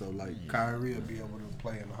mandate, so like Kyrie will be able to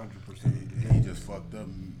play in 100% of the He game. just fucked up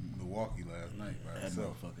in Milwaukee last night by That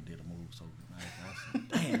himself. motherfucker did a move so nice. I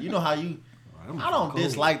said, damn, you know how you. Them I don't cold.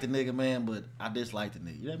 dislike the nigga, man, but I dislike the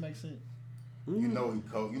nigga. That makes sense. You know he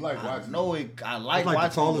cold. You like I watching. know it. I like It's like watching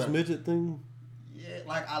the tallest him. midget thing. Yeah,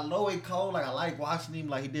 like I know it cold. Like I like watching him.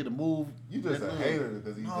 Like he did a move. You just a hater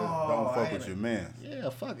because he just don't I fuck ain't with your man. Yeah,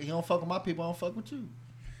 fuck. He don't fuck with my people. I don't fuck with you.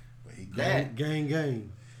 But he That- Gang.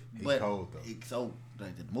 He But cold though. so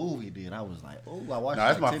like the move he did, I was like, oh, I watched. No,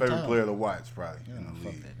 that's it my like 10 favorite times. player to watch, probably Yeah, in the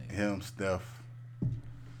fuck league. that nigga. Him, Steph.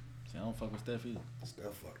 See, don't fuck with Steph either.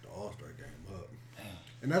 Steph fucked the All-Star game up.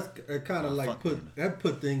 And that's kind of Oh, like fuck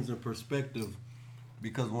put things in perspective,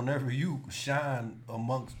 because whenever you shine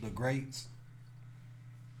amongst the greats,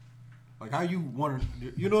 like how you want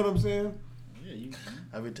to, you know what I'm saying? Yeah,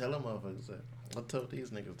 I be telling motherfuckers that. I told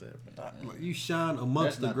these niggas that. Like, you shine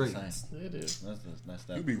amongst the not greats. same. It is. That's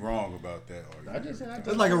You be wrong about that. I just said.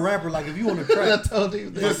 It's like a rapper. Like if you on the I track, told these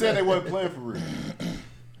You niggas. just said they wasn't playing for real.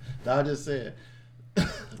 I just said. I'm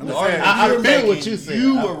saying, I you're feel what making- you said.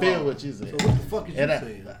 you I were feel wrong. what you said. So what the fuck is you And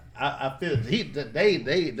saying? I feel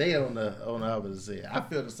they on the opposite side. I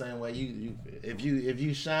feel the same way you feel.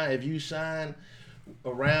 If you shine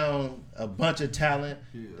around a bunch of talent,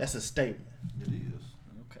 Yeah. that's a statement. It is.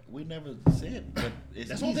 Okay. We never said, but it's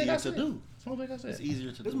That's one thing easier I to said. do. That's one thing I said. It's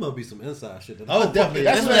easier to This do. must be some inside shit. That Oh, definitely.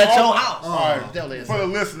 That's That's what at all- your house. All right, Definitely. for the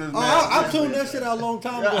listeners, man. I tuned that shit out a long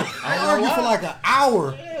time ago. I argued for like an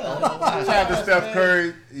hour. Shout out to Steph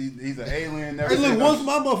Curry. He's an alien. Never Hey, said look, no once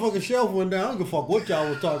my motherfucking shelf went down, I don't give a fuck what y'all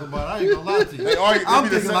was talking about. I ain't gonna lie to you. They argue. I'm It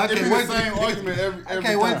be the thinking, I same- it can't be the wait same to argument every I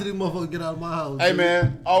can't wait time. till these motherfuckers get out of my house. Hey dude.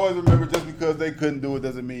 man, always remember, just because they couldn't do it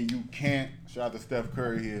doesn't mean you can't. Shout out to Steph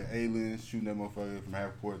Curry here, aliens shooting that motherfucker from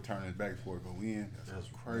half court, turning his back before it go in. That's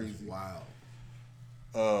crazy. Wow.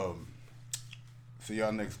 See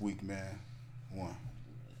y'all next week, man. One.